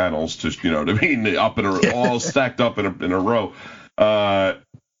slanted panels, just what I mean, up in all stacked up in a row.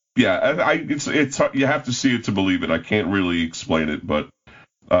 It's you have to see it to believe it. I can't really explain it, but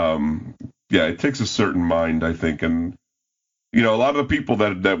it takes a certain mind, I think, and a lot of the people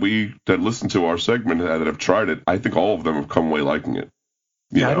that listen to our segment that have tried it, I think all of them have come away liking it.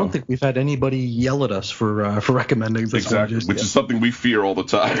 I don't think we've had anybody yell at us for recommending this exactly, one which is something we fear all the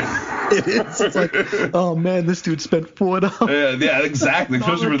time. It is. It's like, oh man, this dude spent $4. Yeah, exactly.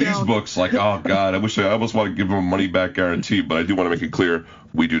 Especially for these books, like, oh god, I almost want to give them a money back guarantee, but I do want to make it clear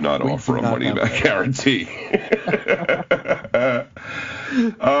we do not offer a money back guarantee.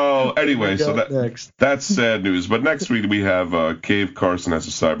 Anyway, so that's sad news. But next week we have Cave Carson has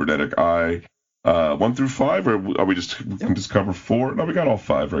a cybernetic eye. 1 through 5, or are we just cover 4? No, we got all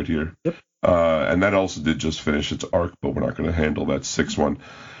 5 right here. Yep. And that also did just finish its arc, but we're not going to handle that 6th one.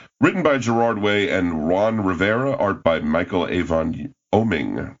 Written by Gerard Way and Ron Rivera, art by Michael Avon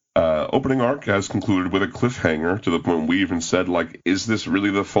Oeming. Opening arc has concluded with a cliffhanger to the point we even said, like, is this really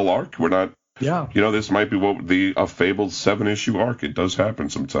the full arc? We're not. Yeah. This might be a fabled 7-issue arc. It does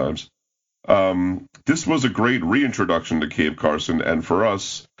happen sometimes. This was a great reintroduction to Cave Carson, and for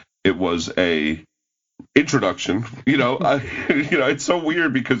us, it was a introduction. It's so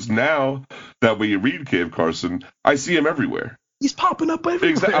weird because now that we read Cave Carson, I see him everywhere. He's popping up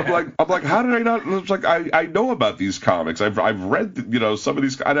everywhere. Exactly. I'm like, how did I not? It's like I know about these comics. I've read some of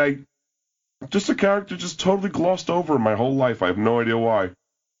these, and I just a character just totally glossed over my whole life. I have no idea why.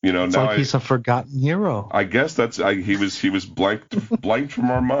 It's now like he's a forgotten hero. I guess he was blanked from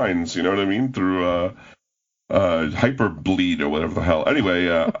our minds. You know what I mean? Through hyper bleed or whatever the hell. Anyway,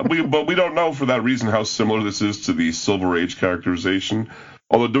 but we don't know for that reason how similar this is to the Silver Age characterization.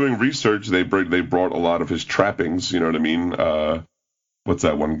 Although doing research, they brought a lot of his trappings. You know what I mean? What's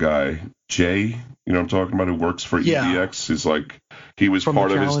that one guy? Jay? You know what I'm talking about? Who works for EDX? He's like he was from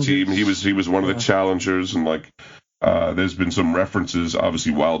part of his team. He was one of the challengers, and like there's been some references.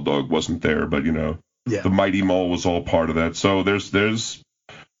 Obviously, Wild Dog wasn't there, but the Mighty Mole was all part of that. So there's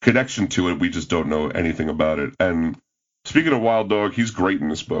connection to it. We just don't know anything about it. And speaking of Wild Dog, he's great in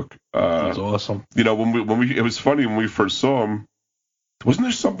this book. He's awesome. When we it was funny when we first saw him. Wasn't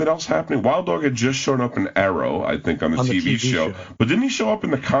there something else happening? Wild Dog had just shown up in Arrow, I think, on the TV show. But didn't he show up in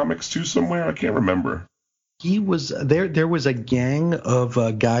the comics too somewhere? I can't remember. He was there. There was a gang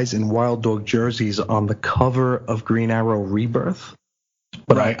of guys in Wild Dog jerseys on the cover of Green Arrow Rebirth.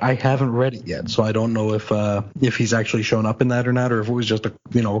 But right. I haven't read it yet, so I don't know if he's actually shown up in that or not, or if it was just a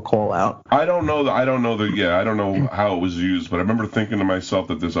call out. I don't know how it was used, but I remember thinking to myself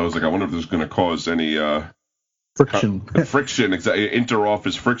I was like, I wonder if this is going to cause any friction,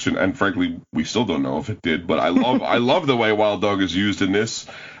 inter-office friction, and frankly, we still don't know if it did. But I love the way Wild Dog is used in this.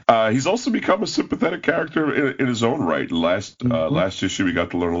 He's also become a sympathetic character in his own right. Last issue, we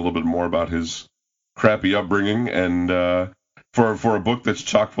got to learn a little bit more about his crappy upbringing, and for a book that's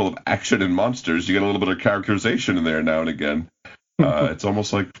chock full of action and monsters, you get a little bit of characterization in there now and again. It's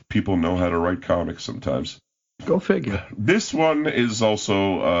almost like people know how to write comics sometimes. Go figure. This one is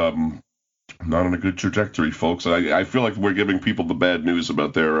also not on a good trajectory, folks. I feel like we're giving people the bad news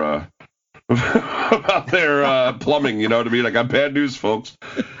about their plumbing. You know what I mean? I got bad news, folks.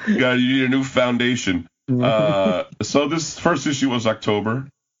 You need a new foundation. So this first issue was October.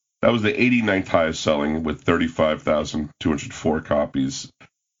 That was the 89th highest selling with 35,204 copies.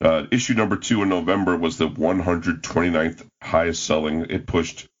 Issue number 2 in November was the 129th highest selling. It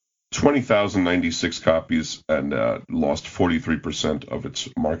pushed 20,096 copies and lost 43% of its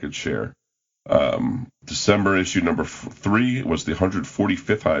market share. December issue number 3 was the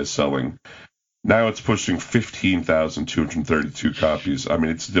 145th highest selling. Now it's pushing 15,232 copies. I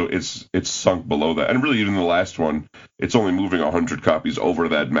mean, it's sunk below that, and really even the last one, it's only moving 100 copies over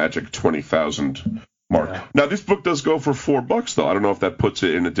that magic 20,000 mark. Yeah. Now this book does go for $4 though. I don't know if that puts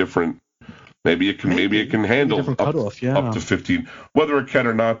it in a different. Maybe it can handle up to 15. Whether it can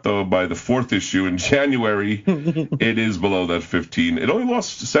or not, though, by the 4th issue in January, it is below that 15. It only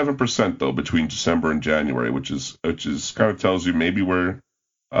lost 7% though between December and January, which is kind of tells you maybe we're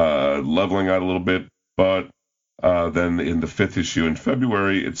leveling out a little bit. But then in the 5th issue in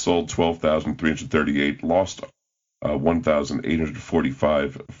February, it sold 12,338, lost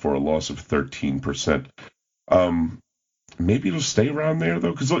 1,845 for a loss of 13%. Maybe it'll stay around there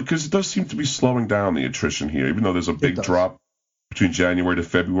though, because it does seem to be slowing down the attrition here. Even though there's a big drop between January to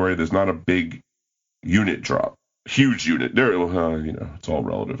February, there's not a big unit drop. Huge unit. There, it's all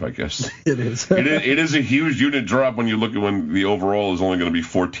relative, I guess. It is. It is a huge unit drop when you look at when the overall is only going to be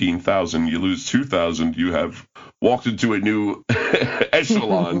 14,000. You lose 2,000, you have walked into a new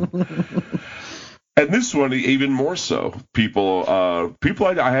echelon. And this one even more so. People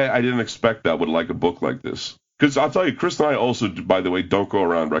I didn't expect that would like a book like this. Because I'll tell you, Chris and I also, by the way, don't go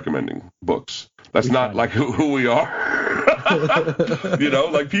around recommending books. That's not like who we are.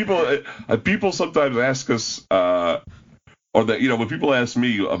 Like people sometimes ask us, or that when people ask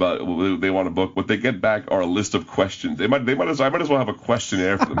me about they want a book, what they get back are a list of questions. I might as well have a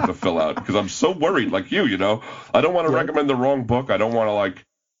questionnaire for them to fill out because I'm so worried, like you. I don't want to recommend the wrong book. I don't want to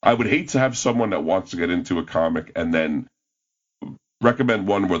I would hate to have someone that wants to get into a comic and then recommend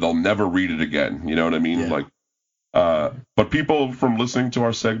one where they'll never read it again. You know what I mean? Yeah. But people from listening to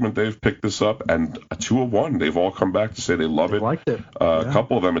our segment, they've picked this up, and a 2 of 1, they've all come back to say they love it. Liked it. A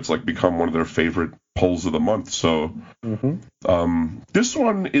couple of them, it's become one of their favorite polls of the month. So this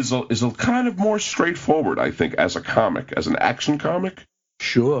one is a kind of more straightforward, I think, as a comic, as an action comic.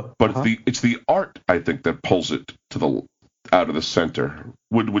 Sure. But it's the art, I think, that pulls it to out of the center.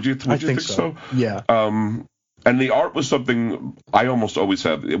 Would you think so? Yeah. And the art was something I almost always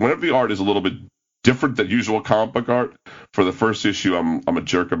have. Whenever the art is a little bit different than usual comic book art, for the first issue I'm a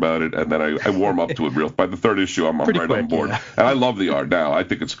jerk about it, and then I warm up to it by the third issue I'm right on board. Yeah. And I love the art now. I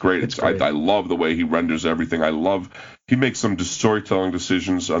think it's great. It's great. I love the way he renders everything. He makes some storytelling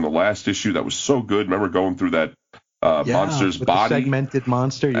decisions on the last issue that was so good. Remember going through that monster's with body, the segmented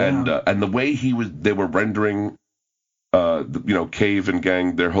monster, and the way they were rendering Cave and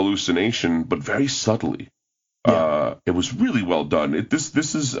gang their hallucination, but very subtly. It was really well done.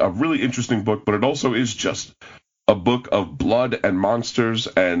 This is a really interesting book, but it also is just a book of blood and monsters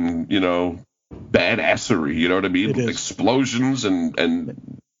and badassery. You know what I mean? Explosions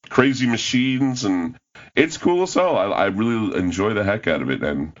and crazy machines, and it's cool as hell. I really enjoy the heck out of it,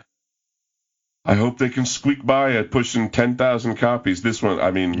 and I hope they can squeak by at pushing 10,000 copies. This one,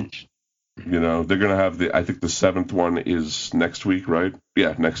 I mean, they're gonna have I think the 7th one is next week, right?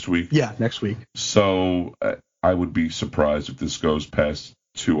 Yeah, next week. Yeah, next week. So I would be surprised if this goes past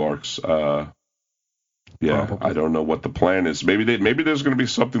 2 arcs. Probably. I don't know what the plan is. Maybe there's going to be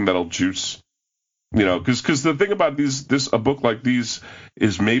something that'll juice, because the thing about a book like these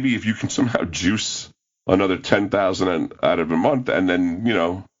is maybe if you can somehow juice another 10,000 out of a month, and then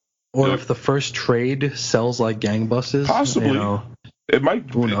or if the first trade sells like gangbusters, possibly. It might.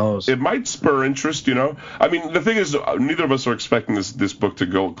 Who knows? It might spur interest. I mean, the thing is, neither of us are expecting this book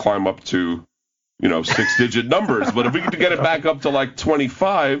to climb up to 6-digit numbers, but if we could get it back up to like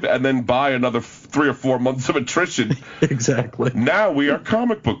 25 and then buy another 3 or 4 months of attrition, exactly. Now we are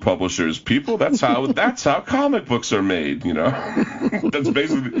comic book publishers, people. That's how comic books are made. That's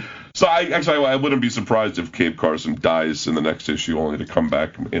basically. So I wouldn't be surprised if Cave Carson dies in the next issue, only to come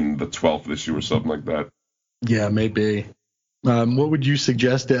back in the 12th issue or something like that. Yeah, maybe. What would you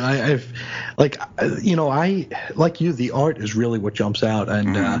suggest? I like you. The art is really what jumps out,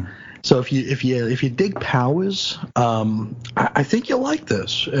 and. So if you dig Powers, I think you'll like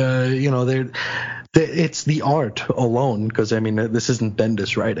this. It's the art alone, because I mean this isn't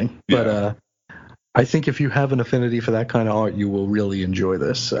Bendis writing, but I think if you have an affinity for that kind of art, you will really enjoy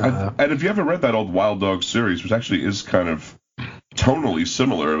this. And if you haven't read that old Wild Dog series, which actually is kind of tonally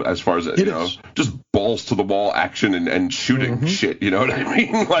similar as far as just balls to the wall action and shooting shit, you know what I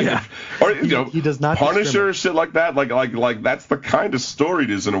mean? He does not Punisher shit like that, like that's the kind of story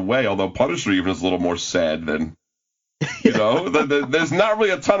it is in a way. Although Punisher even is a little more sad than there's not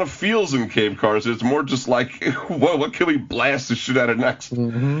really a ton of feels in Cave Carson. It's more just like, what can we blast the shit out of next?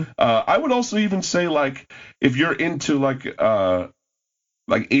 I would also even say if you're into like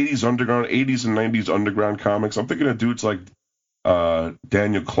 80s underground, 80s and 90s underground comics, I'm thinking of dudes like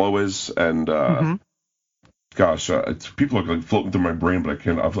Daniel Clowes and people are floating through my brain, but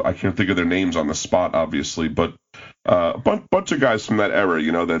I can't think of their names on the spot, obviously. But a bunch of guys from that era,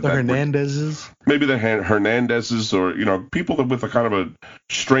 the Hernandezes, maybe the Hernandezes, or people that with a kind of a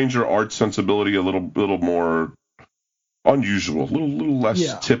stranger art sensibility, a little more unusual, a little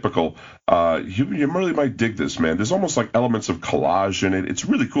less typical. You really might dig this, man. There's almost like elements of collage in it. It's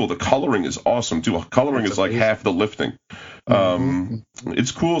really cool. The coloring is awesome too. Coloring is like half the lifting.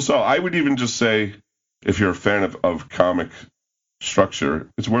 It's cool. So I would even just say, if you're a fan of comic structure,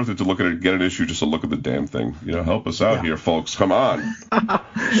 it's worth it to look at it, get an issue just to look at the damn thing. Help us out here, folks. Come on.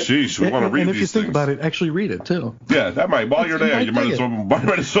 Sheesh, we want to read these things. And if you think about it, actually read it too. Yeah, that might. While you're there, you might as well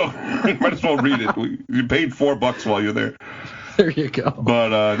read it. You paid $4 while you're there. There you go.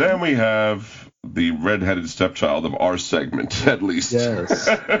 But then we have the redheaded stepchild of our segment, at least. Yes.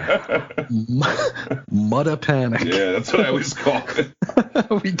 Mudda Panic. Yeah, that's what I always call it.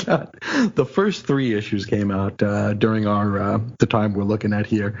 We got the first 3 issues came out during the time we're looking at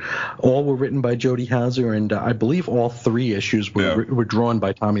here. All were written by Jody Houser, and I believe all 3 issues were drawn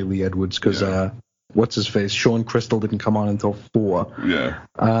by Tommy Lee Edwards because what's his face? Sean Crystal didn't come on until 4. Yeah.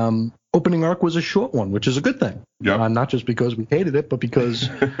 Opening arc was a short one, which is a good thing. Yeah. Not just because we hated it, but because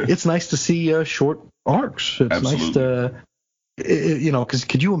it's nice to see short arcs. It's Absolutely. Nice to, because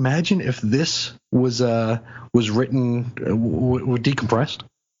could you imagine if this was written decompressed?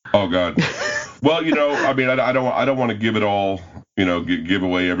 Oh God. Well, I mean, I don't want to give it all, give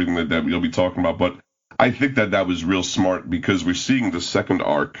away everything that we'll be talking about, but I think that was real smart because we're seeing the second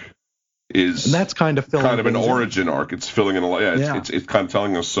arc is and that's kind of an origin arc. It's filling in a lot. It's kind of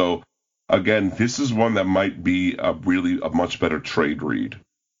telling us. So again, this is one that might be a much better trade read.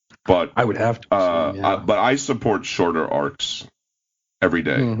 But I would have to. But I support shorter arcs every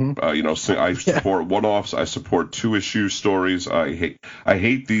day. Mm-hmm. I support one-offs. I support 2-issue stories. I hate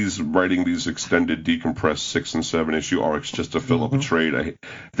writing these extended, decompressed 6 and 7 issue arcs just to fill up a trade. I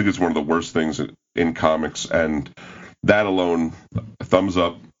think it's one of the worst things in comics, and that alone, thumbs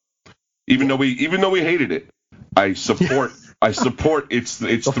up. Even though we hated it, I support its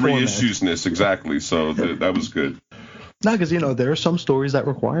 3 issues-ness exactly. So that was good. No, because there are some stories that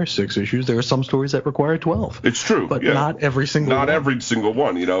require 6 issues. There are some stories that require 12. It's true, but not every single. Not every single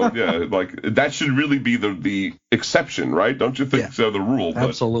one. Like that should really be the exception, right? Don't you think so? The rule. But,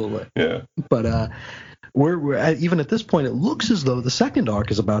 absolutely. Yeah. But we're even at this point, it looks as though the second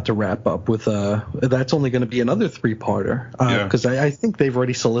arc is about to wrap up with that's only going to be another 3-parter because I think they've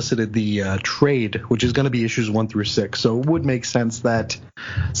already solicited the trade, which is going to be issues 1 through 6. So it would make sense that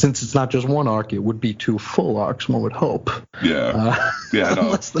since it's not just one arc, it would be 2 full arcs. One would hope. Yeah.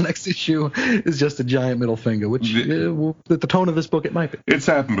 Unless the next issue is just a giant middle finger, which at the tone of this book, it might be. It's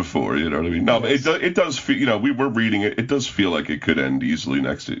happened before, you know what I mean? No, yes. It does feel. We were reading it. It does feel like it could end easily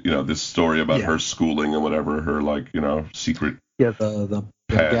next. This story about her schooling and whatever, her secret. Yeah, the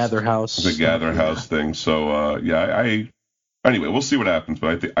gather house. The gather house thing. So anyway, we'll see what happens,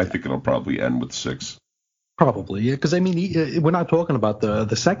 but I think it'll probably end with 6. Probably, yeah, because I mean, we're not talking about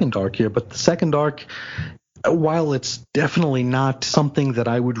the second arc here, but the second arc, while it's definitely not something that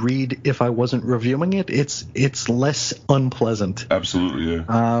I would read if I wasn't reviewing it, it's less unpleasant. Absolutely,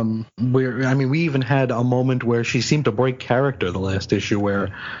 yeah. We even had a moment where she seemed to break character the last issue,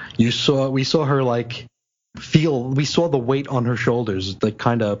 where we saw her we saw the weight on her shoulders,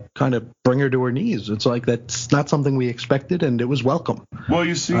 kind of bring her to her knees. It's like that's not something we expected, and it was welcome. Well,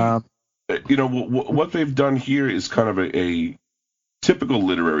 you see, what they've done here is kind of a typical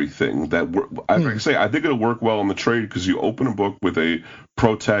literary thing that I think it'll work well in the trade because you open a book with a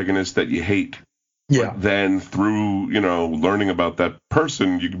protagonist that you hate. Yeah. But then through, learning about that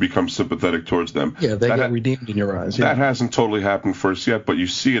person, you can become sympathetic towards them. Yeah, they get redeemed in your eyes. Yeah. That hasn't totally happened first yet, but you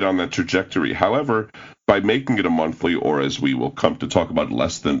see it on that trajectory. However, by making it a monthly, or as we will come to talk about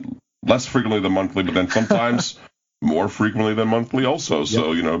less frequently than monthly, but then sometimes more frequently than monthly also.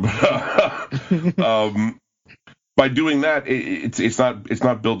 Yep. So, by doing that, it's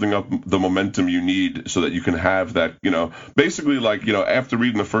not building up the momentum you need so that you can have that, basically after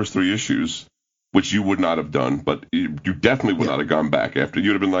reading the first 3 issues, which you would not have done, but you definitely would not have gone back after.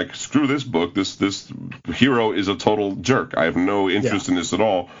 You'd have been like, screw this book. This hero is a total jerk. I have no interest in this at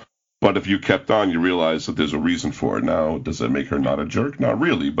all. But if you kept on, you realize that there's a reason for it. Now, does that make her not a jerk? Not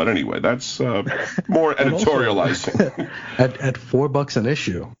really. But anyway, that's more editorializing. at $4 an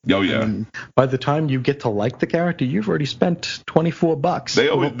issue. Oh, yeah. By the time you get to like the character, you've already spent $24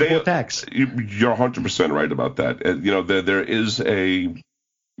 before tax. You're 100% right about that. There is a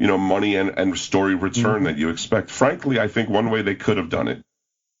money and story return that you expect. Frankly, I think one way they could have done it,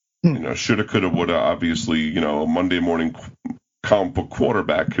 shoulda, coulda, woulda, obviously, a Monday morning comic book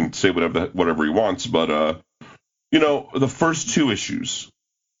quarterback can say whatever he wants, but, the first 2 issues,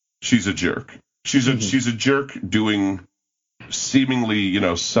 she's a jerk. She's a jerk doing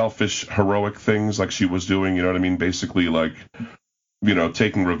seemingly, selfish, heroic things like she was doing, you know what I mean? Basically,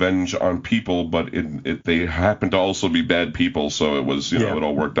 taking revenge on people, but they happen to also be bad people, so it was, it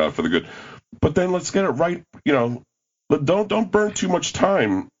all worked out for the good. But then let's get it right, don't burn too much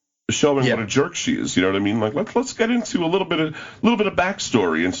time showing what a jerk she is, you know what I mean? Let's get into a little bit of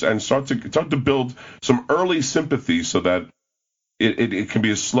backstory and start to build some early sympathy so that it can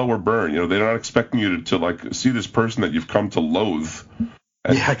be a slower burn. They're not expecting you to like see this person that you've come to loathe.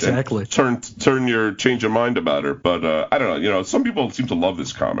 And, yeah, exactly. And change your mind about her. But I don't know. Some people seem to love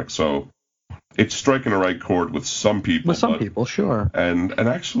this comic, so it's striking a right chord with some people. With some people, sure. And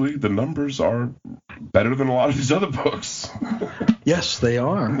actually, the numbers are better than a lot of these other books. Yes, they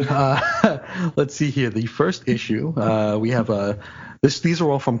are. Let's see here. The first issue, we have these are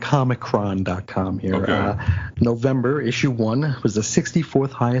all from Comichron.com here. Okay. November, issue 1 was the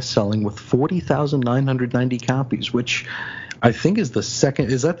 64th highest selling with 40,990 copies, which I think is the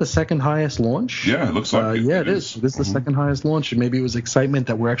second. Is that the second highest launch? Yeah, it looks like it. Yeah, it is. This is the second highest launch, and maybe it was excitement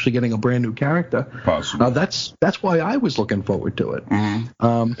that we're actually getting a brand new character. Possibly. That's why I was looking forward to it.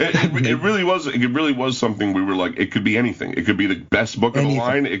 It really was. It really was something we were like. It could be anything. It could be the best book of the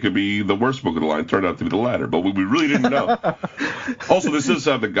line. It could be the worst book of the line. It turned out to be the latter, but we really didn't know. Also, this does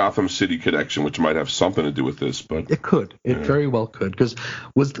have the Gotham City connection, which might have something to do with this. But it could. It very well could. Because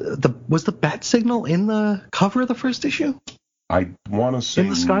was the bat signal in the cover of the first issue? I want to say in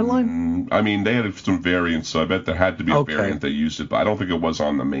the Skyline. I mean, they had some variants, so I bet there had to be a variant that used it, but I don't think it was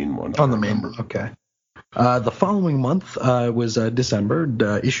on the main one. On the main one, okay. The following month was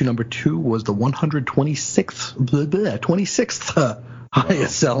December. Issue number 2 was the 26th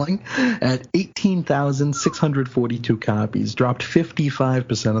highest selling at 18,642 copies. Dropped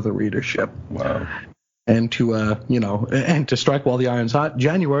 55% of the readership. Wow. And to strike while the iron's hot,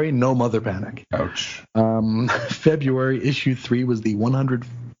 January, no Mother Panic. Ouch. February, issue 3 was the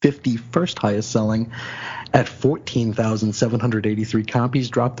 151st highest selling at 14,783 copies,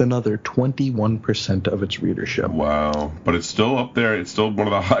 dropped another 21% of its readership. Wow. But it's still up there. It's still one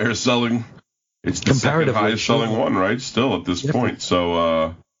of the higher selling. It's the second highest selling one, right? Still at this point.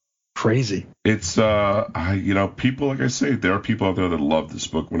 So, crazy. It's people, like I say, there are people out there that love this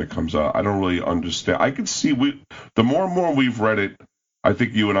book when it comes out. I don't really understand. I can see the more and more we've read it, I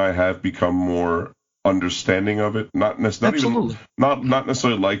think you and I have become more understanding of it. Not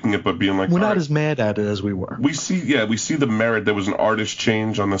necessarily liking it, but being like, we're not as mad at it as we were. We see the merit. There was an artist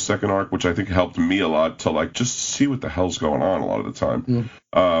change on the second arc, which I think helped me a lot to like just see what the hell's going on a lot of the time.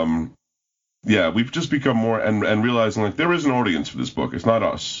 We've just become more and realizing like there is an audience for this book. It's not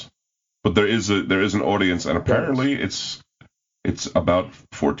us. But there is an audience, and apparently it's about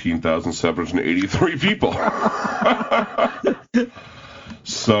 14,783 people.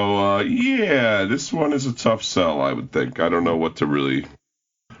 So this one is a tough sell, I would think. I don't know what to really,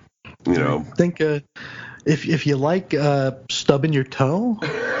 I think if you like stubbing your toe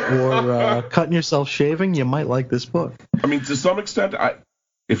or cutting yourself shaving, you might like this book. I mean, to some extent,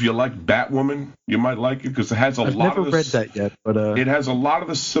 if you like Batwoman, you might like it because it has a lot of I've never read that yet, but it has a lot of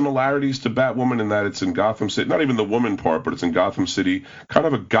the similarities to Batwoman in that it's in Gotham City. Not even the woman part, but it's in Gotham City. Kind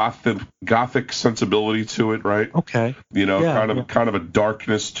of a gothic sensibility to it, right? Okay. Kind of a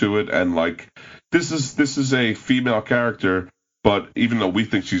darkness to it, and like this is a female character, but even though we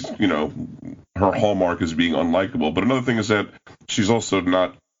think she's her hallmark is being unlikable, but another thing is that she's also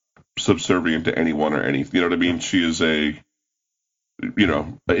not subservient to anyone or anything. You know what I mean? She is an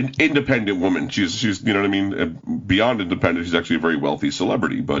independent woman. She's you know what I mean? Beyond independent, she's actually a very wealthy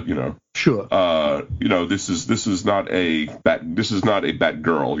celebrity, but Sure. This is not a bat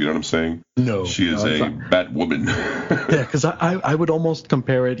girl, you know what I'm saying? No. She is a bat woman. Yeah, cuz I would almost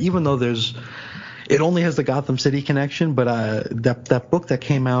compare it, even though it only has the Gotham City connection, but that book that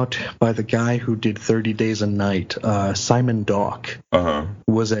came out by the guy who did 30 Days a Night, Simon Dock,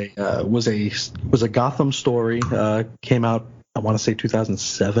 was a Gotham story, came out I want to say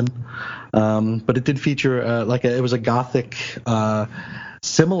 2007, but it did feature it was a gothic,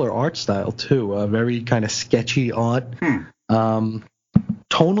 similar art style too, very kind of sketchy art.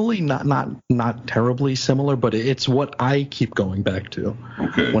 Tonally not terribly similar, but it's what I keep going back to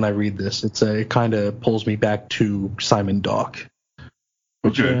when I read this. It kind of pulls me back to Simon Dock.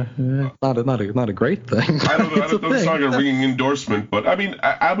 Okay. Not a great thing. I don't know. It's not a ringing endorsement, but I mean,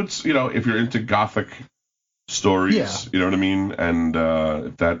 I would, if you're into gothic stories, you know what I mean, and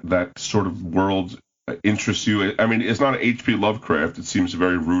that sort of world interests you. I mean, it's not an H.P. Lovecraft. It seems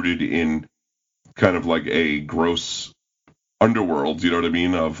very rooted in kind of like a gross underworld, you know what I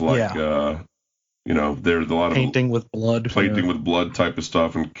mean, of like there's a lot of painting with blood type of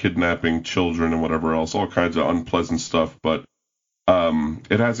stuff, and kidnapping children and whatever else, all kinds of unpleasant stuff, but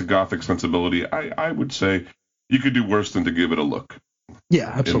it has a gothic sensibility. I would say you could do worse than to give it a look. Yeah,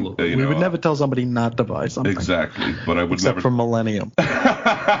 absolutely. We would never tell somebody not to buy something. Exactly, but I would except never. for Millennium.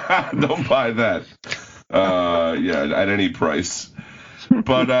 Don't buy that. At any price.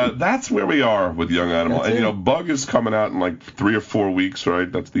 But that's where we are with Young Animal. That's And, it. Bug is coming out in like 3 or 4 weeks,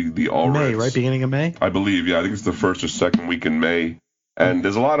 right? That's the all May, right? Beginning of May? I believe, yeah. I think it's the first or second week in May. And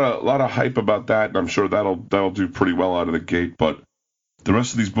there's a lot of hype about that, and I'm sure that'll do pretty well out of the gate. But the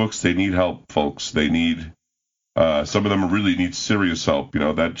rest of these books, they need help, folks. They need some of them really need serious help.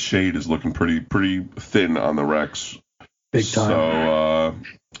 That shade is looking pretty thin on the Rex. Big time. So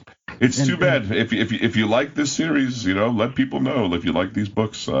it's too bad. If you like this series, let people know. If you like these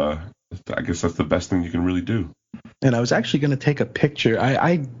books, I guess that's the best thing you can really do. And I was actually going to take a picture.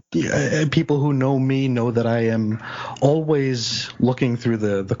 People who know me know that I am always looking through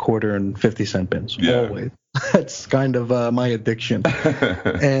the quarter and 50-cent bins. Yeah. Always. That's kind of my addiction.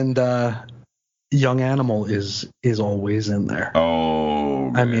 And Young Animal is always in there. Oh,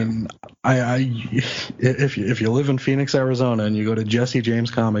 man. I mean, if you live in Phoenix, Arizona, and you go to Jesse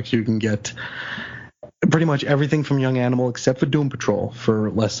James Comics, you can get pretty much everything from Young Animal except for Doom Patrol for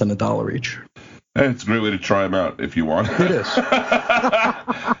less than $1 each. Hey, it's a great way to try them out if you want. It is.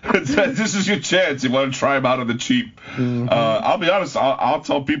 This is your chance. You want to try them out on the cheap. Mm-hmm. I'll be honest. I'll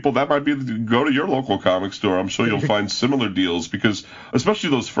tell people that might be go to your local comic store. I'm sure you'll find similar deals because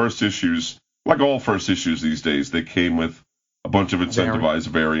especially those first issues, like all first issues these days, they came with a bunch of incentivized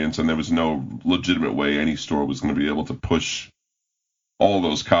variants, and there was no legitimate way any store was going to be able to push all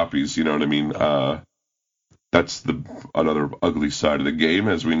those copies. You know what I mean? That's another ugly side of the game,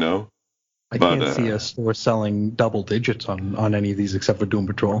 as we know. I can't see a store selling double digits on any of these except for Doom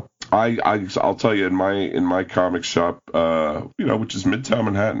Patrol. I'll tell you, in my comic shop, which is Midtown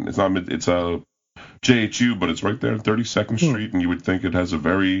Manhattan. It's not it's a JHU, but it's right there on 32nd Street, and you would think it has a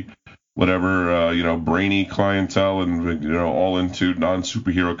very brainy clientele and all into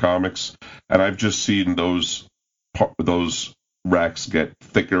non-superhero comics. And I've just seen those racks get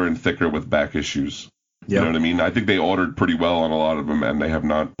thicker and thicker with back issues. You know what I mean? I think they ordered pretty well on a lot of them, and they have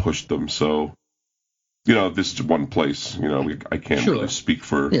not pushed them. So, this is one place. I can't really speak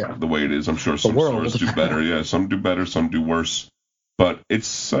for the way it is. I'm sure some stores do better. Yeah, some do better, some do worse. But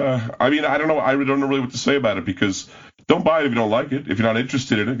it's, I don't know. I don't know really what to say about it because don't buy it if you don't like it. If you're not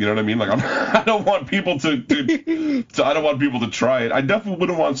interested in it, you know what I mean? Like, I don't want people to I don't want people to try it. I definitely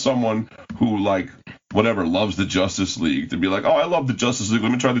wouldn't want someone who loves the Justice League to be like, oh, I love the Justice League.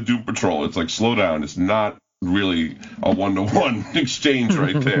 Let me try the Doom Patrol. It's like, slow down. It's not really a 1-to-1 exchange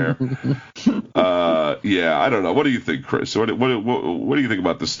right there. I don't know. What do you think, Chris? What do you think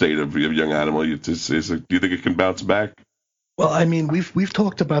about the state of Young Animal? Do you think it can bounce back? Well, I mean, we've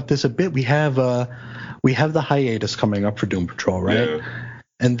talked about this a bit. We have the hiatus coming up for Doom Patrol, right? Yeah.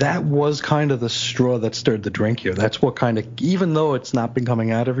 And that was kind of the straw that stirred the drink here. That's what kind of, even though it's not been coming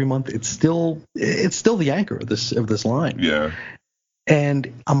out every month, it's still the anchor of this line. Yeah.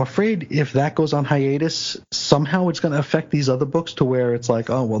 And I'm afraid if that goes on hiatus, somehow it's going to affect these other books to where it's like,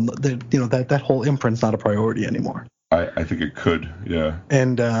 oh well, that whole imprint's not a priority anymore. I think it could, yeah.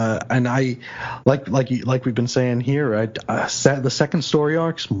 And I like we've been saying here, the second story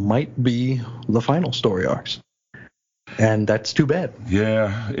arcs might be the final story arcs. And that's too bad.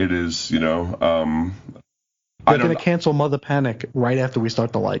 Yeah, it is, They're going to cancel Mother Panic right after we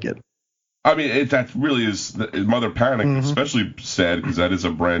start to like it. I mean, that really is Mother Panic, especially sad because that is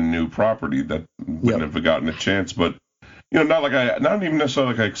a brand new property that wouldn't have gotten a chance. But, not even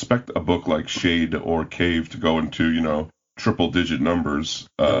necessarily like I expect a book like Shade or Cave to go into, triple-digit numbers.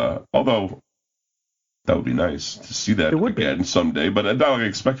 Although that would be nice to see that again someday. But not like I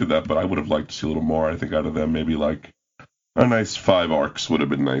expected that, but I would have liked to see a little more, I think, out of them. Maybe like a nice 5 arcs would have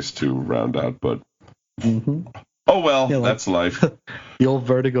been nice to round out, but oh well, that's life. The old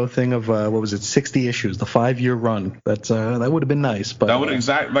Vertigo thing of 60 issues, the 5-year run. That would have been nice, but that would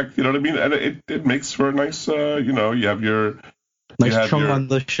you know what I mean. And it makes for a nice, you have your nice chunk on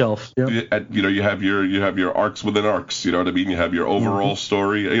the shelf. Yep. You have your arcs within arcs. You know what I mean. You have your overall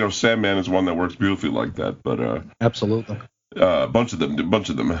story. Sandman is one that works beautifully like that, but absolutely. A bunch of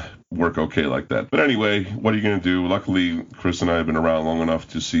them work okay like that. But anyway, what are you going to do? Luckily, Chris and I have been around long enough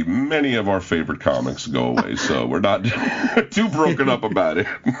to see many of our favorite comics go away, so we're not too broken up about it.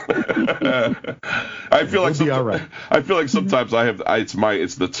 I feel like all right. I feel like sometimes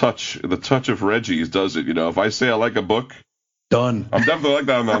it's the touch of Reggie's does it. If I say I like a book, done. I'm definitely like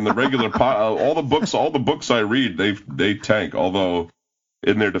that on the regular all the books I read, they tank. Although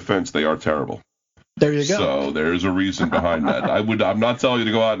in their defense, they are terrible. There you go. So there's a reason behind that. I'm not telling you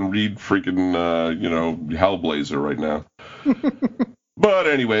to go out and read freaking, Hellblazer right now. But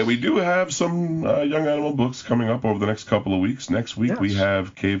anyway, we do have some Young Animal books coming up over the next couple of weeks. Next week we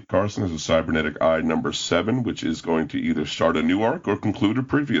have Cave Carson as a Cybernetic Eye number 7, which is going to either start a new arc or conclude a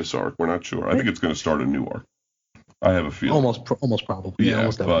previous arc. We're not sure. I think it's going to start a new arc. I have a feeling. Almost probably. Yeah,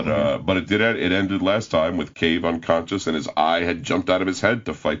 almost but it did. It ended last time with Cave unconscious, and his eye had jumped out of his head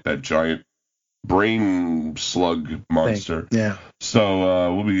to fight that giant brain slug monster. Yeah.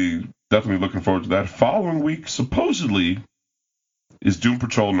 So we'll be definitely looking forward to that. Following week, supposedly, is Doom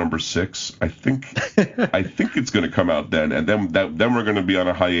Patrol number 6. I think it's going to come out then, and then we're going to be on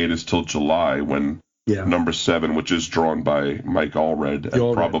a hiatus till July when number 7, which is drawn by Mike Allred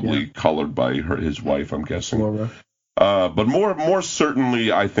and probably colored by his wife, I'm guessing. Laura. But more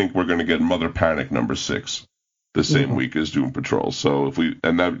certainly, I think we're going to get Mother Panic number 6 the same week as Doom Patrol. So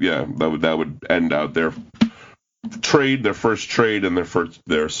that would end out their first trade, and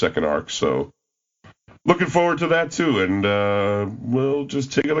their second arc. So looking forward to that too, and we'll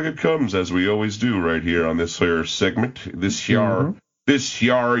just take it like it comes, as we always do right here on this here segment, this here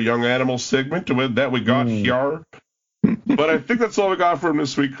Young Animal segment that we got here. But I think that's all we got for him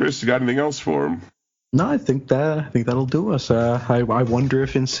this week, Chris. You got anything else for him? No, I think that'll do us. I wonder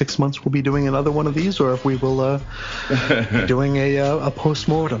if in 6 months we'll be doing another one of these, or if we will be doing a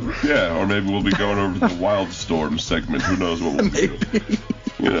post-mortem. Yeah, or maybe we'll be going over to the Wildstorm segment. Who knows what we'll do?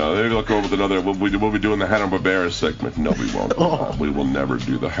 Maybe we'll go over with another. We'll be doing the Hanna-Barbera segment. No, we won't. We will never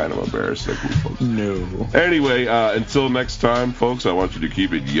do the Hanna-Barbera segment, folks. No. Anyway, until next time, folks, I want you to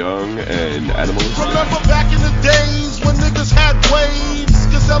keep it young and animalistic. Remember back in the days when niggas had waves,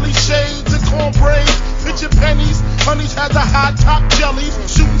 Gazelli shades and cornbraids, pitching pennies, honeys had the high top jellies,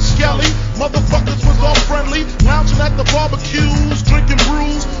 shooting skelly, motherfuckers was all friendly, lounging at the barbecues, drinking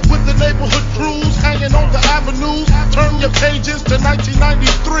brews with the neighborhood crews, hanging on the avenues. Turn your pages to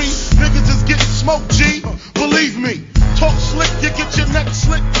 1993, niggas is getting smoked, G. Believe me, talk slick, you get your neck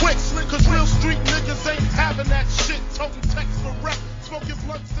slit quick, cause real street niggas ain't having that shit. Toting text for rep, smoking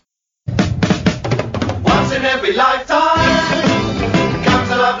blunts. Once in every lifetime comes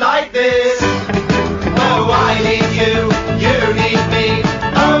a love like this. Oh, I need you, you need me.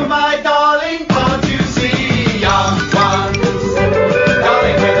 Oh, my darling, can't you see? Young ones,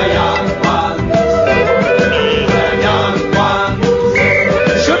 darling, with the young ones. The young ones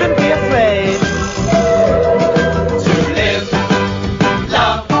shouldn't be afraid to live,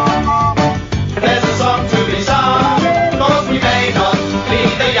 love. There's a song to be sung, 'cause we may not be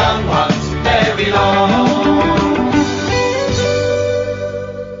the young ones very long.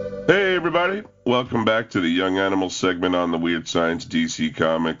 Hey everybody, welcome back to the Young Animal segment on the Weird Science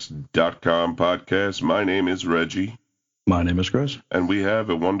DCComics.com podcast. My name is Reggie. My name is Chris. And we have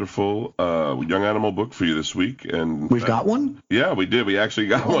a wonderful Young Animal book for you this week. And We've got one? Yeah, we did. We actually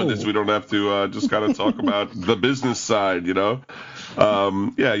got one. This we don't have to just kind of talk about the business side, we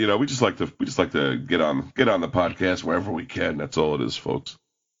just like to get on the podcast wherever we can. That's all it is, folks.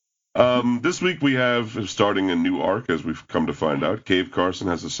 This week we have starting a new arc, as we've come to find out. Cave Carson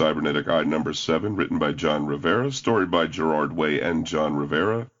has a cybernetic eye number 7, written by John Rivera, story by Gerard Way and John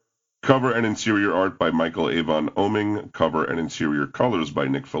Rivera. Cover and interior art by Michael Avon Oeming. Cover and interior colors by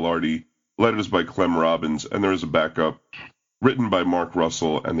Nick Filardi. Letters by Clem Robbins, and there is a backup written by Mark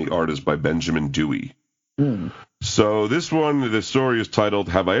Russell, and the art is by Benjamin Dewey. So this one, the story is titled,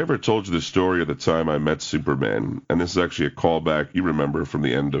 Have I Ever Told You the Story of the Time I Met Superman? And this is actually a callback, you remember, from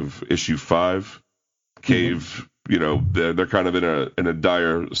the end of issue 5. Cave, they're kind of in a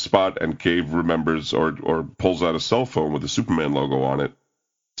dire spot, and Cave remembers or pulls out a cell phone with the Superman logo on it.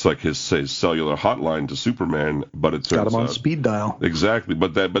 It's like his cellular hotline to Superman, but it turns out... Got him on speed dial. Exactly,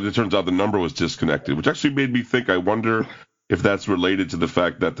 but it turns out the number was disconnected, which actually made me think, I wonder if that's related to the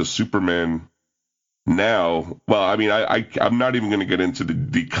fact that the Superman... Now, well, I mean, I'm not even going to get into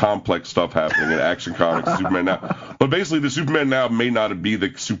the complex stuff happening in Action Comics Superman now. But basically, the Superman now may not be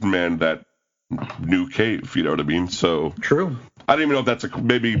the Superman that knew Cave, you know what I mean? So True. I don't even know if that's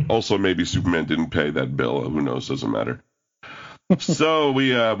maybe Superman didn't pay that bill. Who knows? Doesn't matter. So we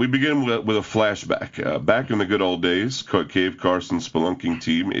begin with a flashback. Back in the good old days, Cave Carson's spelunking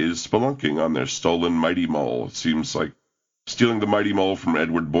team is spelunking on their stolen Mighty Mole. It seems like stealing the Mighty Mole from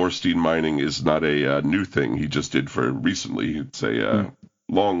Edward Borstein Mining is not a new thing he just did for recently. It's a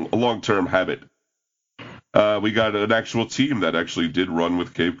long-term habit. We got an actual team that actually did run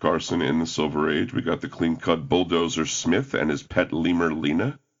with Cave Carson in the Silver Age. We got the clean-cut Bulldozer Smith and his pet lemur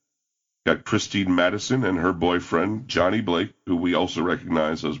Lena. Got Christine Madison and her boyfriend Johnny Blake, who we also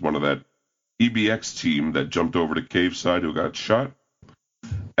recognize as one of that EBX team that jumped over to Cave's side who got shot.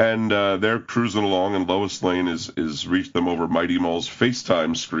 And they're cruising along, and Lois Lane is reached them over Mighty Mole's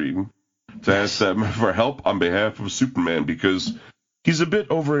FaceTime screen to ask them for help on behalf of Superman, because he's a bit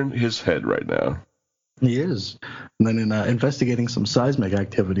over in his head right now. He is. And then in investigating some seismic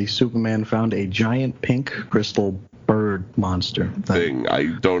activity, Superman found a giant pink crystal bird monster. Thing.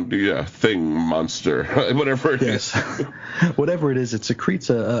 Thing monster. Whatever it is. Yes. Whatever it is, it secretes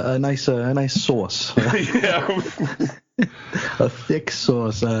a nice sauce. Yeah. A thick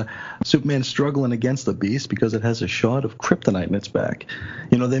sauce. Superman's struggling against the beast because it has a shard of kryptonite in its back.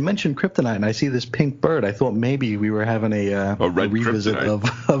 You know, they mentioned kryptonite, and I see this pink bird. I thought maybe we were having a revisit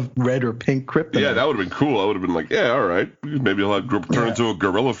of red or pink kryptonite. Yeah, that would have been cool. I would have been like, yeah, all right. Maybe he'll turn into a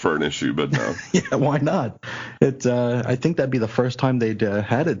gorilla fern issue, but no. Yeah, why not? I think that'd be the first time they'd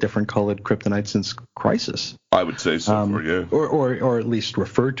had a different colored kryptonite since Crisis. I would say so, yeah. Or at least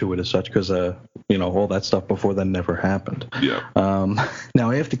referred to it as such, because all that stuff before then never happened. Yeah.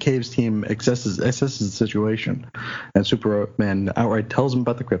 Now, after Cave's team assesses the situation, and Superman outright tells him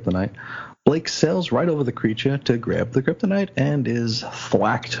about the kryptonite, Blake sails right over the creature to grab the kryptonite and is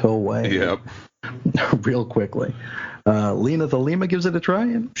thwacked away. Yep. Real quickly. Lena the Lemur gives it a try,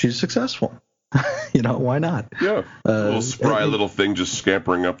 and she's successful. Why not? Yeah. A little spry little thing just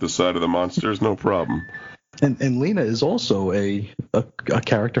scampering up the side of the monster is no problem. And Lena is also a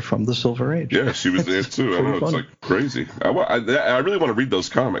character from the Silver Age. Yeah, she was there too. I know, it's like crazy. I really want to read those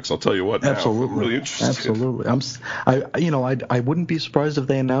comics. I'll tell you what. Absolutely, now. I'm really interested. Absolutely. I wouldn't be surprised if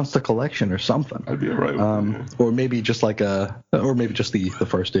they announced a collection or something. I'd be all right with it, or maybe just the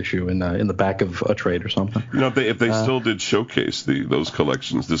first issue in the back of a trade or something. If they still did showcase those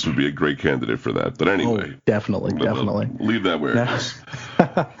collections, this would be a great candidate for that. But anyway, definitely. Leave that where it is.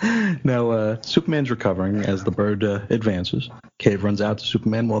 Now, Superman's recovering as the bird advances. Cave runs out to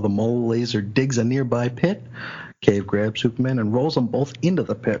Superman while the mole laser digs a nearby pit. Cave grabs Superman and rolls them both into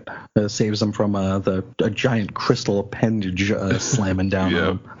the pit. Saves them from a giant crystal appendage slamming down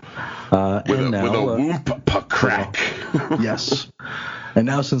on them. With a whoop crack. Yes. And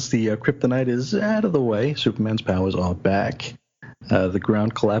now, since the kryptonite is out of the way, Superman's powers are back. The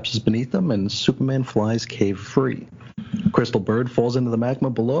ground collapses beneath them, and Superman flies Cave free. Crystal Bird falls into the magma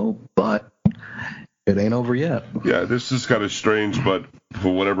below, but it ain't over yet. Yeah, this is kind of strange, but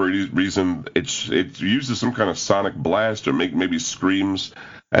for whatever reason, it uses some kind of sonic blast or maybe screams,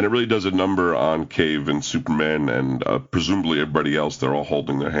 and it really does a number on Cave and Superman and presumably everybody else. They're all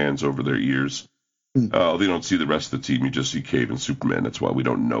holding their hands over their ears. They don't see the rest of the team. You just see Cave and Superman. That's why we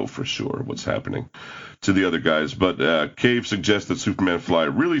don't know for sure what's happening to the other guys. But Cave suggests that Superman fly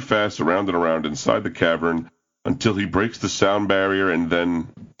really fast around and around inside the cavern until he breaks the sound barrier and then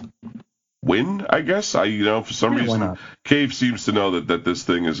win, I guess. For some reason, Cave seems to know that this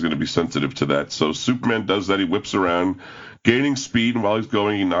thing is going to be sensitive to that. So Superman does that. He whips around, gaining speed, and while he's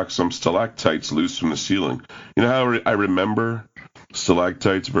going, he knocks some stalactites loose from the ceiling. You know how I remember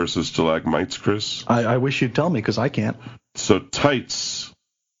stalactites versus stalagmites, Chris? I wish you'd tell me, because I can't. So tights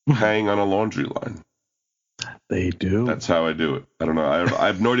hang on a laundry line. They do. That's how I do it. I don't know. I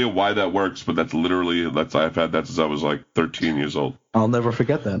have no idea why that works, but I've had that since I was like 13 years old. I'll never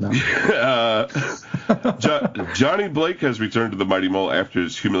forget that now. Johnny Blake has returned to the Mighty Mole after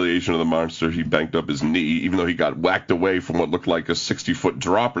his humiliation of the monster. He banged up his knee, even though he got whacked away from what looked like a 60-foot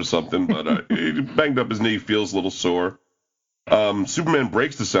drop or something. But he banged up his knee, feels a little sore. Superman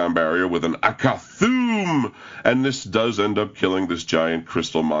breaks the sound barrier with an Akathoom, and this does end up killing this giant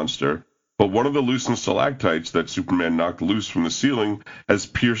crystal monster. But one of the loosened stalactites that Superman knocked loose from the ceiling has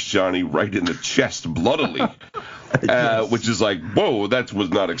pierced Johnny right in the chest bloodily, which is like, whoa, that was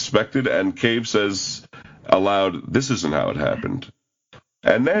not expected. And Cave says aloud, this isn't how it happened.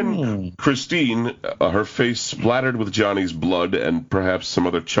 And then Christine, her face splattered with Johnny's blood and perhaps some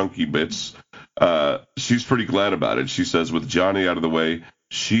other chunky bits, she's pretty glad about it. She says, with Johnny out of the way,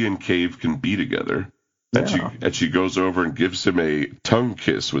 she and Cave can be together. And she goes over and gives him a tongue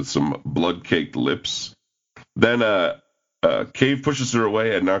kiss with some blood-caked lips. Then Cave pushes her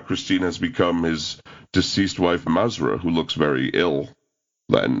away, and now Christine has become his deceased wife, Mazra, who looks very ill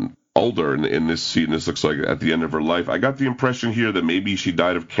and older in this scene. This looks like at the end of her life. I got the impression here that maybe she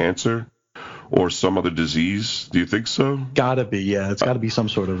died of cancer or some other disease. Do you think so? Gotta be, yeah. It's gotta be some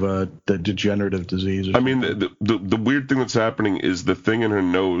sort of degenerative disease. Or something. The weird thing that's happening is the thing in her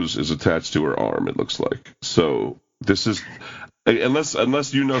nose is attached to her arm, it looks like. So this is,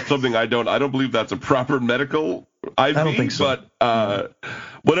 unless you know something I don't believe that's a proper medical IV. I don't think so. But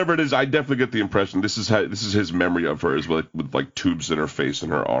whatever it is, I definitely get the impression this is his memory of her, is with like tubes in her face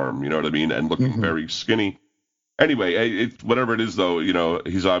and her arm. You know what I mean? And looking very skinny. Anyway, whatever it is, though,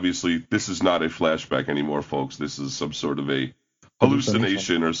 he's obviously, this is not a flashback anymore, folks. This is some sort of a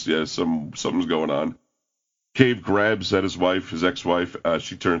hallucination or something's going on. Cave grabs at his ex-wife.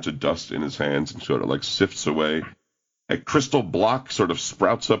 She turns to dust in his hands and sort of like sifts away. A crystal block sort of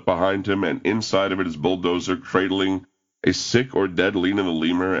sprouts up behind him, and inside of it is Bulldozer cradling a sick or dead Lena the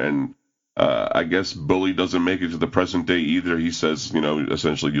Lemur, and I guess Bully doesn't make it to the present day either. He says,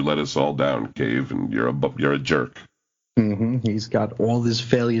 essentially, you let us all down, Cave, and you're a jerk. He's got all his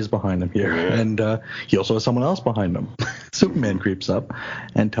failures behind him here, Yeah. and he also has someone else behind him. Superman creeps up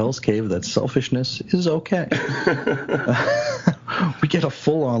and tells Cave that selfishness is okay. We get a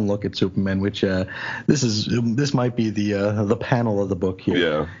full-on look at Superman, which this might be the panel of the book here.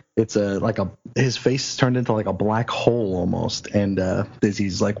 Yeah. It's his face is turned into like a black hole almost, and there's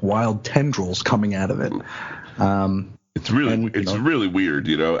these like wild tendrils coming out of it. It's really weird,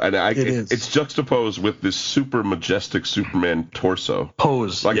 and it's juxtaposed with this super majestic Superman torso.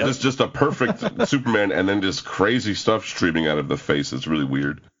 Pose. Like this, just a perfect Superman, and then just crazy stuff streaming out of the face. It's really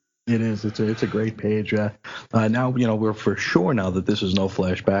weird. It is. It's a great page. Now, we're for sure now that this is no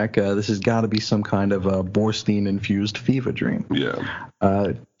flashback. This has got to be some kind of a Borstein-infused fever dream.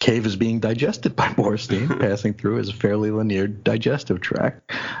 Yeah. Cave is being digested by Borstein, passing through his fairly linear digestive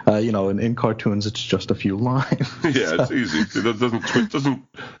tract. In cartoons, it's just a few lines. Yeah, it's easy. It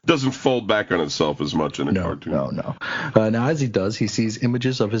doesn't fold back on itself as much in a cartoon. No. Now, as he does, he sees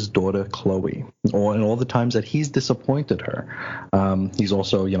images of his daughter Chloe, and all the times that he's disappointed her. He's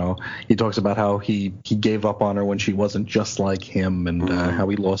also, he talks about how he gave up on her when she wasn't just like him, and how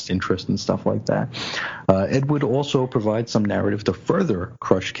he lost interest and stuff like that. Ed Wood also provides some narrative to further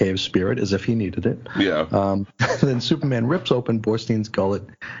crush Cave's spirit, as if he needed it. Yeah. Then Superman rips open Borstein's gullet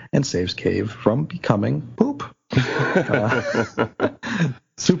and saves Cave from becoming poop.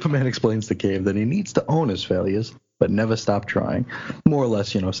 Superman explains to Cave that he needs to own his failures, but never stop trying. More or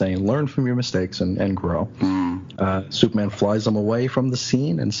less, saying learn from your mistakes and grow. Superman flies him away from the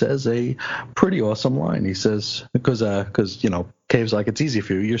scene and says a pretty awesome line. He says, because Cave's like, it's easy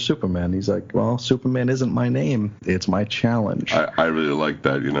for you. You're Superman. He's like, well, Superman isn't my name. It's my challenge. I really like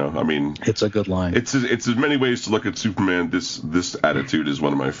that, I mean, it's a good line. It's in many ways to look at Superman. This attitude is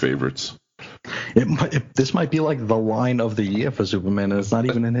one of my favorites. This might be like the line of the year for Superman, and it's not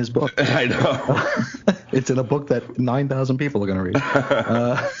even in his book. I know. It's in a book that 9,000 people are going to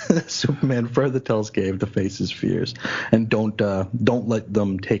read. Superman further tells Cave to face his fears and don't let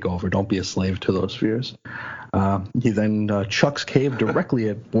them take over. Don't be a slave to those fears. He then chucks Cave directly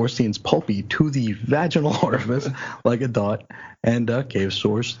at Borstein's pulpy to the vaginal orifice like a dart, and Cave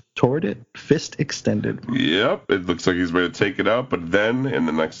soars toward it, fist extended. Yep, it looks like he's ready to take it out, but then on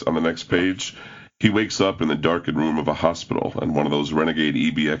the next page, he wakes up in the darkened room of a hospital, and one of those renegade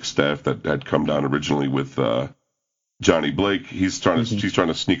EBX staff that had come down originally with Johnny Blake, he's trying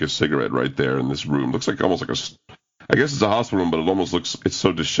to sneak a cigarette right there in this room. Looks like almost like I guess it's a hospital room, but it almost it's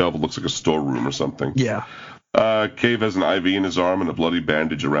so disheveled, it looks like a storeroom or something. Yeah. Cave has an IV in his arm and a bloody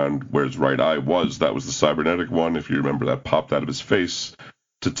bandage around where his right eye was. That was the cybernetic one, if you remember, that popped out of his face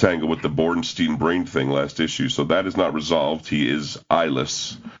to tangle with the Bornstein brain thing last issue. So that is not resolved. He is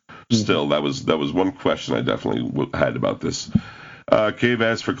eyeless. Still, that was one question I definitely had about this. Cave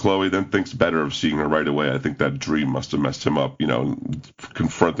asks for Chloe, then thinks better of seeing her right away. I think that dream must have messed him up,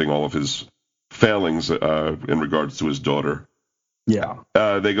 confronting all of his failings in regards to his daughter. Yeah.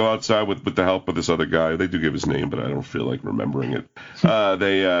 They go outside with the help of this other guy. They do give his name, but I don't feel like remembering it.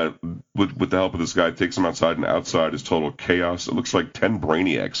 They, with the help of this guy, takes him outside, and outside is total chaos. It looks like 10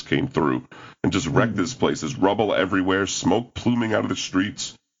 Brainiacs came through and just wrecked this place. There's rubble everywhere, smoke pluming out of the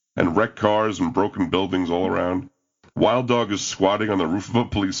streets, and wrecked cars and broken buildings all around. Wild Dog is squatting on the roof of a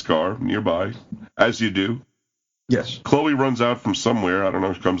police car nearby, as you do. Yes. Chloe runs out from somewhere. I don't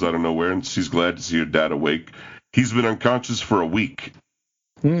know. She comes out of nowhere, and she's glad to see her dad awake. He's been unconscious for a week.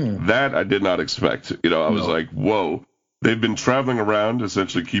 That I did not expect. I was like, whoa. They've been traveling around,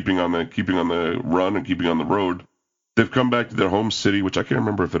 essentially keeping on the run and keeping on the road. They've come back to their home city, which I can't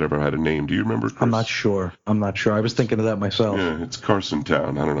remember if it ever had a name. Do you remember, Chris? I'm not sure. I was thinking of that myself. Yeah, it's Carson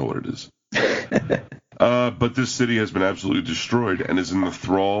Town. I don't know what it is. But this city has been absolutely destroyed and is in the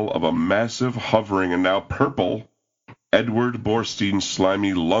thrall of a massive, hovering, and now purple Edward Borstein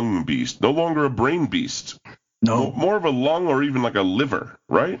slimy lung beast. No longer a brain beast. No. More of a lung or even like a liver,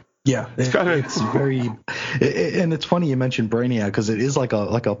 right? Yeah, it's very, and it's funny you mentioned Brainiac because it is like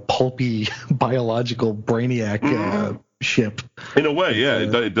a pulpy biological Brainiac ship. In a way, yeah,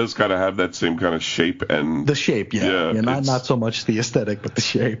 it does kind of have that same kind of shape and the shape, yeah, not so much the aesthetic, but the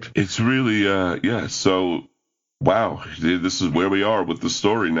shape. It's really, So, wow, this is where we are with the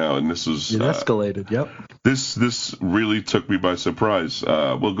story now, and this is it escalated. Yep. This really took me by surprise.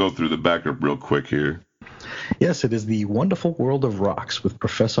 We'll go through the backup real quick here. Yes, it is The Wonderful World of Rocks with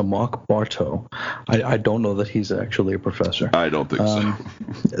Professor Mark Bartow. I don't know that he's actually a professor. I don't think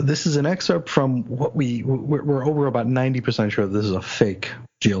so. This is an excerpt from what we're over about 90% sure this is a fake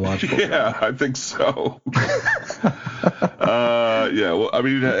geological. Yeah, I think so. Yeah, well, I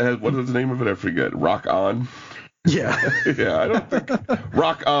mean, what is the name of it? I forget. Rock On? Yeah. Yeah, I don't think.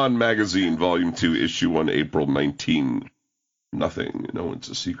 Rock On Magazine, Volume 2, Issue 1, April 19. Nothing. No one's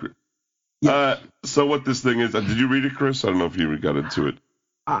a secret. Yeah. So what this thing is, did you read it, Chris? I don't know if you got into it.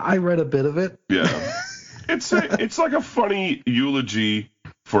 I read a bit of it. Yeah. It's like a funny eulogy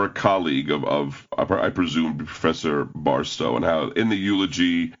for a colleague of I presume, Professor Barstow, and how in the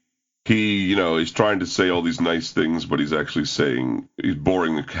eulogy he, he's trying to say all these nice things, but he's actually he's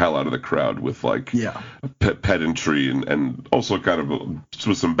boring the hell out of the crowd with pedantry and also kind of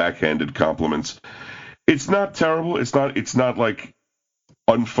with some backhanded compliments. It's not terrible. It's not like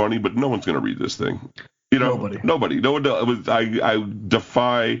unfunny, but no one's going to read this thing. Nobody. No one. I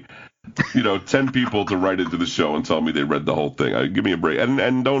defy 10 people to write into the show and tell me they read the whole thing. Give me a break.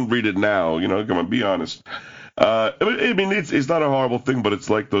 And don't read it now. Come on, be honest. I mean, it's not a horrible thing, but it's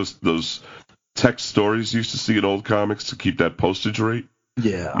like those text stories you used to see in old comics to keep that postage rate.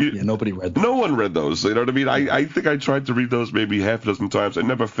 Yeah, nobody read those. No one read those. You know what I mean? I think I tried to read those maybe half a dozen times. I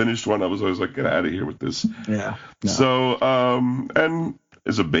never finished one. I was always like, get out of here with this. Yeah. No. So, and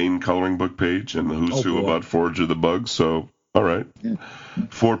there's a Bane coloring book page and the Who's Who about Forge of the Bug. So, all right. Yeah.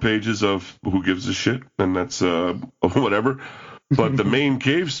 4 pages of who gives a shit, and that's whatever. But the main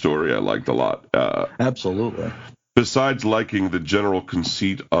cave story I liked a lot. Absolutely. Besides liking the general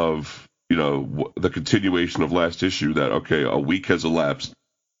conceit of, the continuation of last issue, that, okay, a week has elapsed.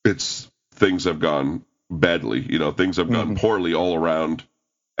 Things have gone badly. Things have gone poorly all around.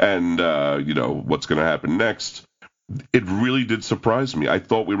 And, what's going to happen next? It really did surprise me. I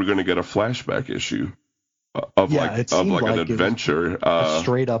thought we were going to get a flashback issue of an adventure, a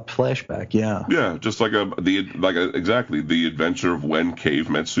straight up flashback. Yeah, just like exactly the adventure of when Cave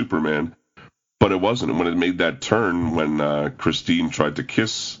met Superman, but it wasn't. And when it made that turn, when Christine tried to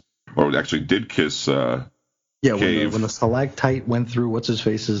kiss, or actually did kiss, Cave. When the stalactite went through what's his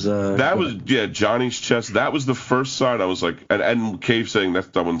face's. That was Johnny's chest. That was the first sign. I was like, and Cave saying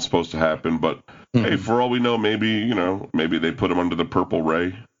that's not what's supposed to happen, but hey, for all we know, maybe they put him under the purple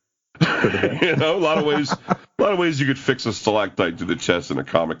ray. A lot of ways you could fix a stalactite to the chest in a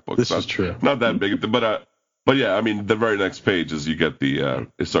comic book. This is true. Not that big, but yeah, I mean, the very next page is you get it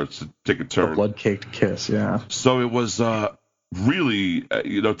starts to take a turn. A blood-caked kiss, yeah. So it was really,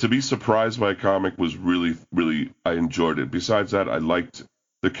 to be surprised by a comic was really, really, I enjoyed it. Besides that, I liked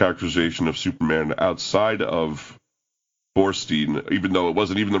the characterization of Superman outside of Borstein, even though it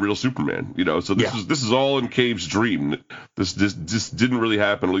wasn't even the real Superman, So this is all in Cave's dream. This didn't really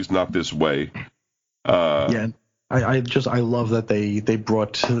happen, at least not this way. I love that they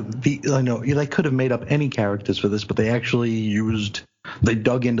brought I know they could have made up any characters for this, but they actually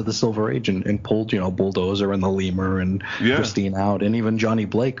dug into the Silver Age and pulled Bulldozer and the Lemur and Christine out, and even Johnny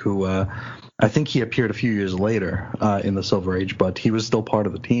Blake, who I think he appeared a few years later in the Silver Age, but he was still part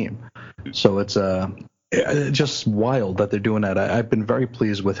of the team. So it's just wild that they're doing that. I've been very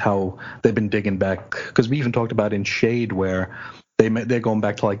pleased with how they've been digging back, because we even talked about in Shade where they're going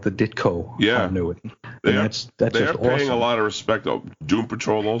back to like the Ditko continuity. That's just paying awesome. a lot of respect. Doom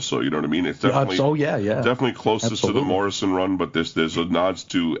Patrol also, you know what I mean? It's definitely definitely closest to the Morrison run, but there's a nods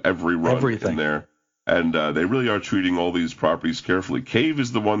to every run in there, and they really are treating all these properties carefully. Cave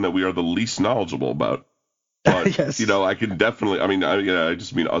is the one that we are the least knowledgeable about, but yes. I can definitely. I mean, I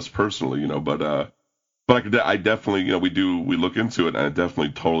just mean us personally, but I definitely, we look into it, and I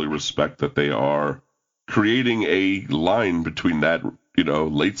definitely totally respect that they are creating a line between that,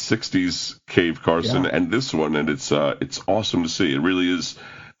 late 60s Cave Carson and this one, and it's awesome to see. It really is.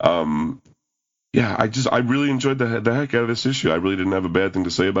 I really enjoyed the heck out of this issue. I really didn't have a bad thing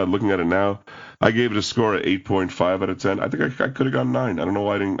to say about it. Looking at it now, I gave it a score of 8.5 out of 10. I think I could have gone 9. I don't know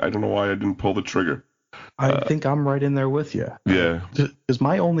why I didn't pull the trigger. I think I'm right in there with you. Yeah. Because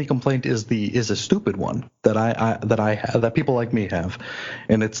my only complaint is a stupid one that people like me have,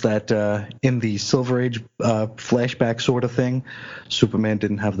 and it's that in the Silver Age flashback sort of thing, Superman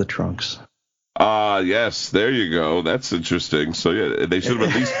didn't have the trunks. Yes, there you go. That's interesting. So yeah, they should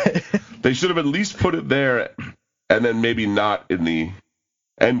have at least put it there, and then maybe not in the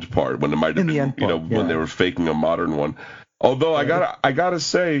end part when it might have been, when they were faking a modern one. Although I gotta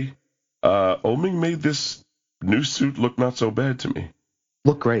say. Oming made this new suit look not so bad to me.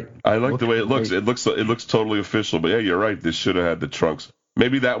 Look great. I like the way it looks. It looks totally official. But yeah, you're right. This should have had the trunks.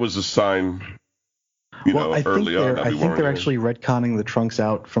 Maybe that was a sign. Early on. I think they're actually retconning the trunks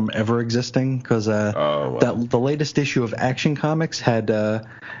out from ever existing, because the latest issue of Action Comics had a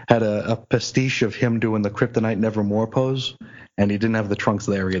pastiche of him doing the Kryptonite Nevermore pose, and he didn't have the trunks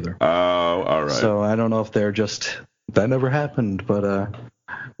there either. Oh, all right. So I don't know if they're just that never happened, but.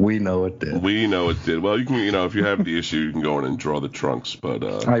 We know it did. We know it did. Well, you can, if you have the issue, you can go in and draw the trunks, but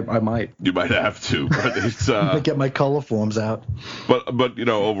I might. You might have to, but it's get my color forms out. But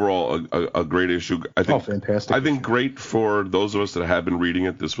overall, a great issue. I think. Oh, fantastic! I think great for those of us that have been reading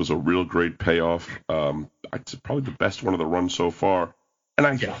it. This was a real great payoff. It's probably the best one of the run so far, and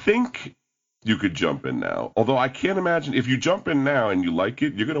I think you could jump in now. Although I can't imagine if you jump in now and you like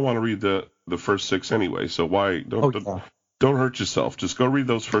it, you're going to want to read the first 6 anyway. So why don't hurt yourself. Just go read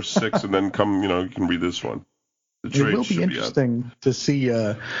those first 6 and then come. You can read this one. It will be interesting to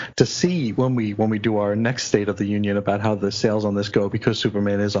see when we do our next State of the Union about how the sales on this go, because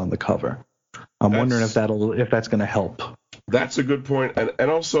Superman is on the cover. I'm wondering if that's going to help. That's a good point, and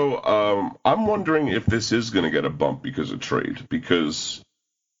also I'm wondering if this is going to get a bump because of trade, because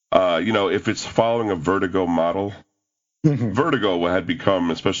if it's following a Vertigo model. Vertigo had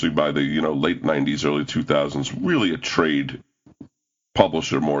become, especially by the late 90s, early 2000s, really a trade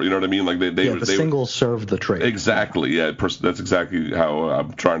publisher more. You know what I mean? Like they singles served the trade. Exactly. Yeah, that's exactly how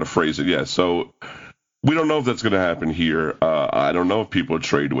I'm trying to phrase it. Yeah. So we don't know if that's going to happen here. I don't know if people are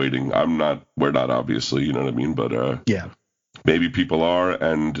trade waiting. We're not, obviously. You know what I mean? But maybe people are,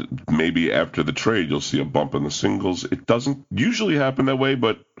 and maybe after the trade you'll see a bump in the singles. It doesn't usually happen that way,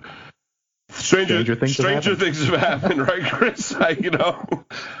 but. Stranger things have happened, right, Chris? So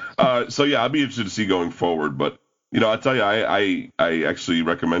I'll be interested to see going forward. But I'll tell you, I actually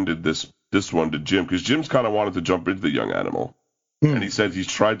recommended this one to Jim because Jim's kind of wanted to jump into the Young Animal, and he said he's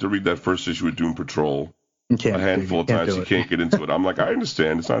tried to read that first issue of Doom Patrol a handful of times. He can't get into it. I'm like, I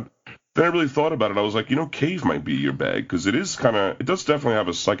understand. It's not. Then I really thought about it. I was like, Cave might be your bag because it does definitely have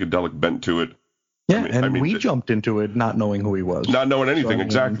a psychedelic bent to it. Yeah, we jumped into it not knowing who he was. Not knowing anything,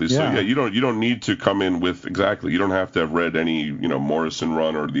 exactly. So, you don't need to come in with, exactly, you don't have to have read any, Morrison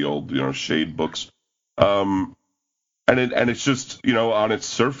run or the old, Shade books. And it's just, on its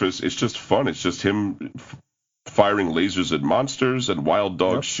surface, it's just fun. It's just him firing lasers at monsters and wild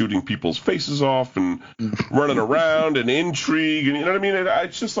dogs shooting people's faces off and running around and intrigue. And you know what I mean?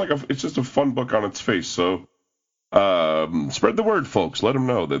 It's just it's just a fun book on its face. So, spread the word, folks. Let them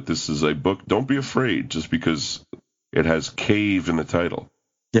know that this is a book. Don't be afraid just because it has Cave in the title.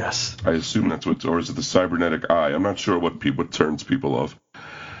 Yes. I assume that's or is it the cybernetic eye? I'm not sure what turns people off.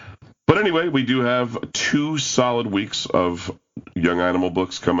 But anyway, we do have 2 solid weeks of Young Animal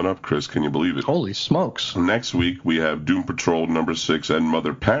books coming up. Chris, can you believe it? Holy smokes. Next week, we have Doom Patrol number 6 and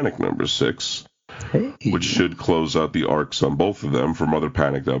Mother Panic number 6. Which should close out the arcs on both of them. For Mother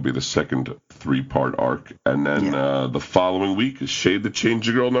Panic, that'll be the second 3-part arc. And then the following week is Shade the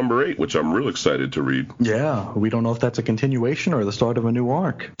Changer Girl number 8, which I'm real excited to read. Yeah, we don't know if that's a continuation or the start of a new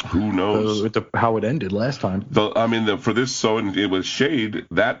arc. Who knows? How it ended last time. For this, with Shade,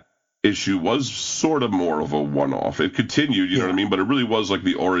 that issue was sort of more of a one-off. It continued, you know what I mean? But it really was like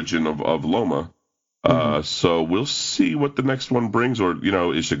the origin of Loma. So we'll see what the next one brings, or,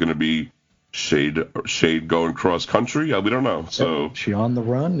 is it going to be Shade going cross country? We don't know. So is she on the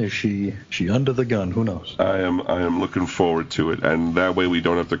run? Is she under the gun? Who knows? I am looking forward to it, and that way we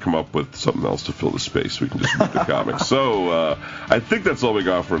don't have to come up with something else to fill the space. We can just read the comics. So I think that's all we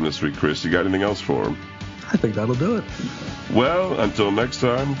got for him this week. Chris, you got anything else for him? I think that'll do it. Well, until next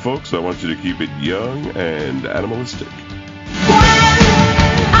time, folks, I want you to keep it young and animalistic.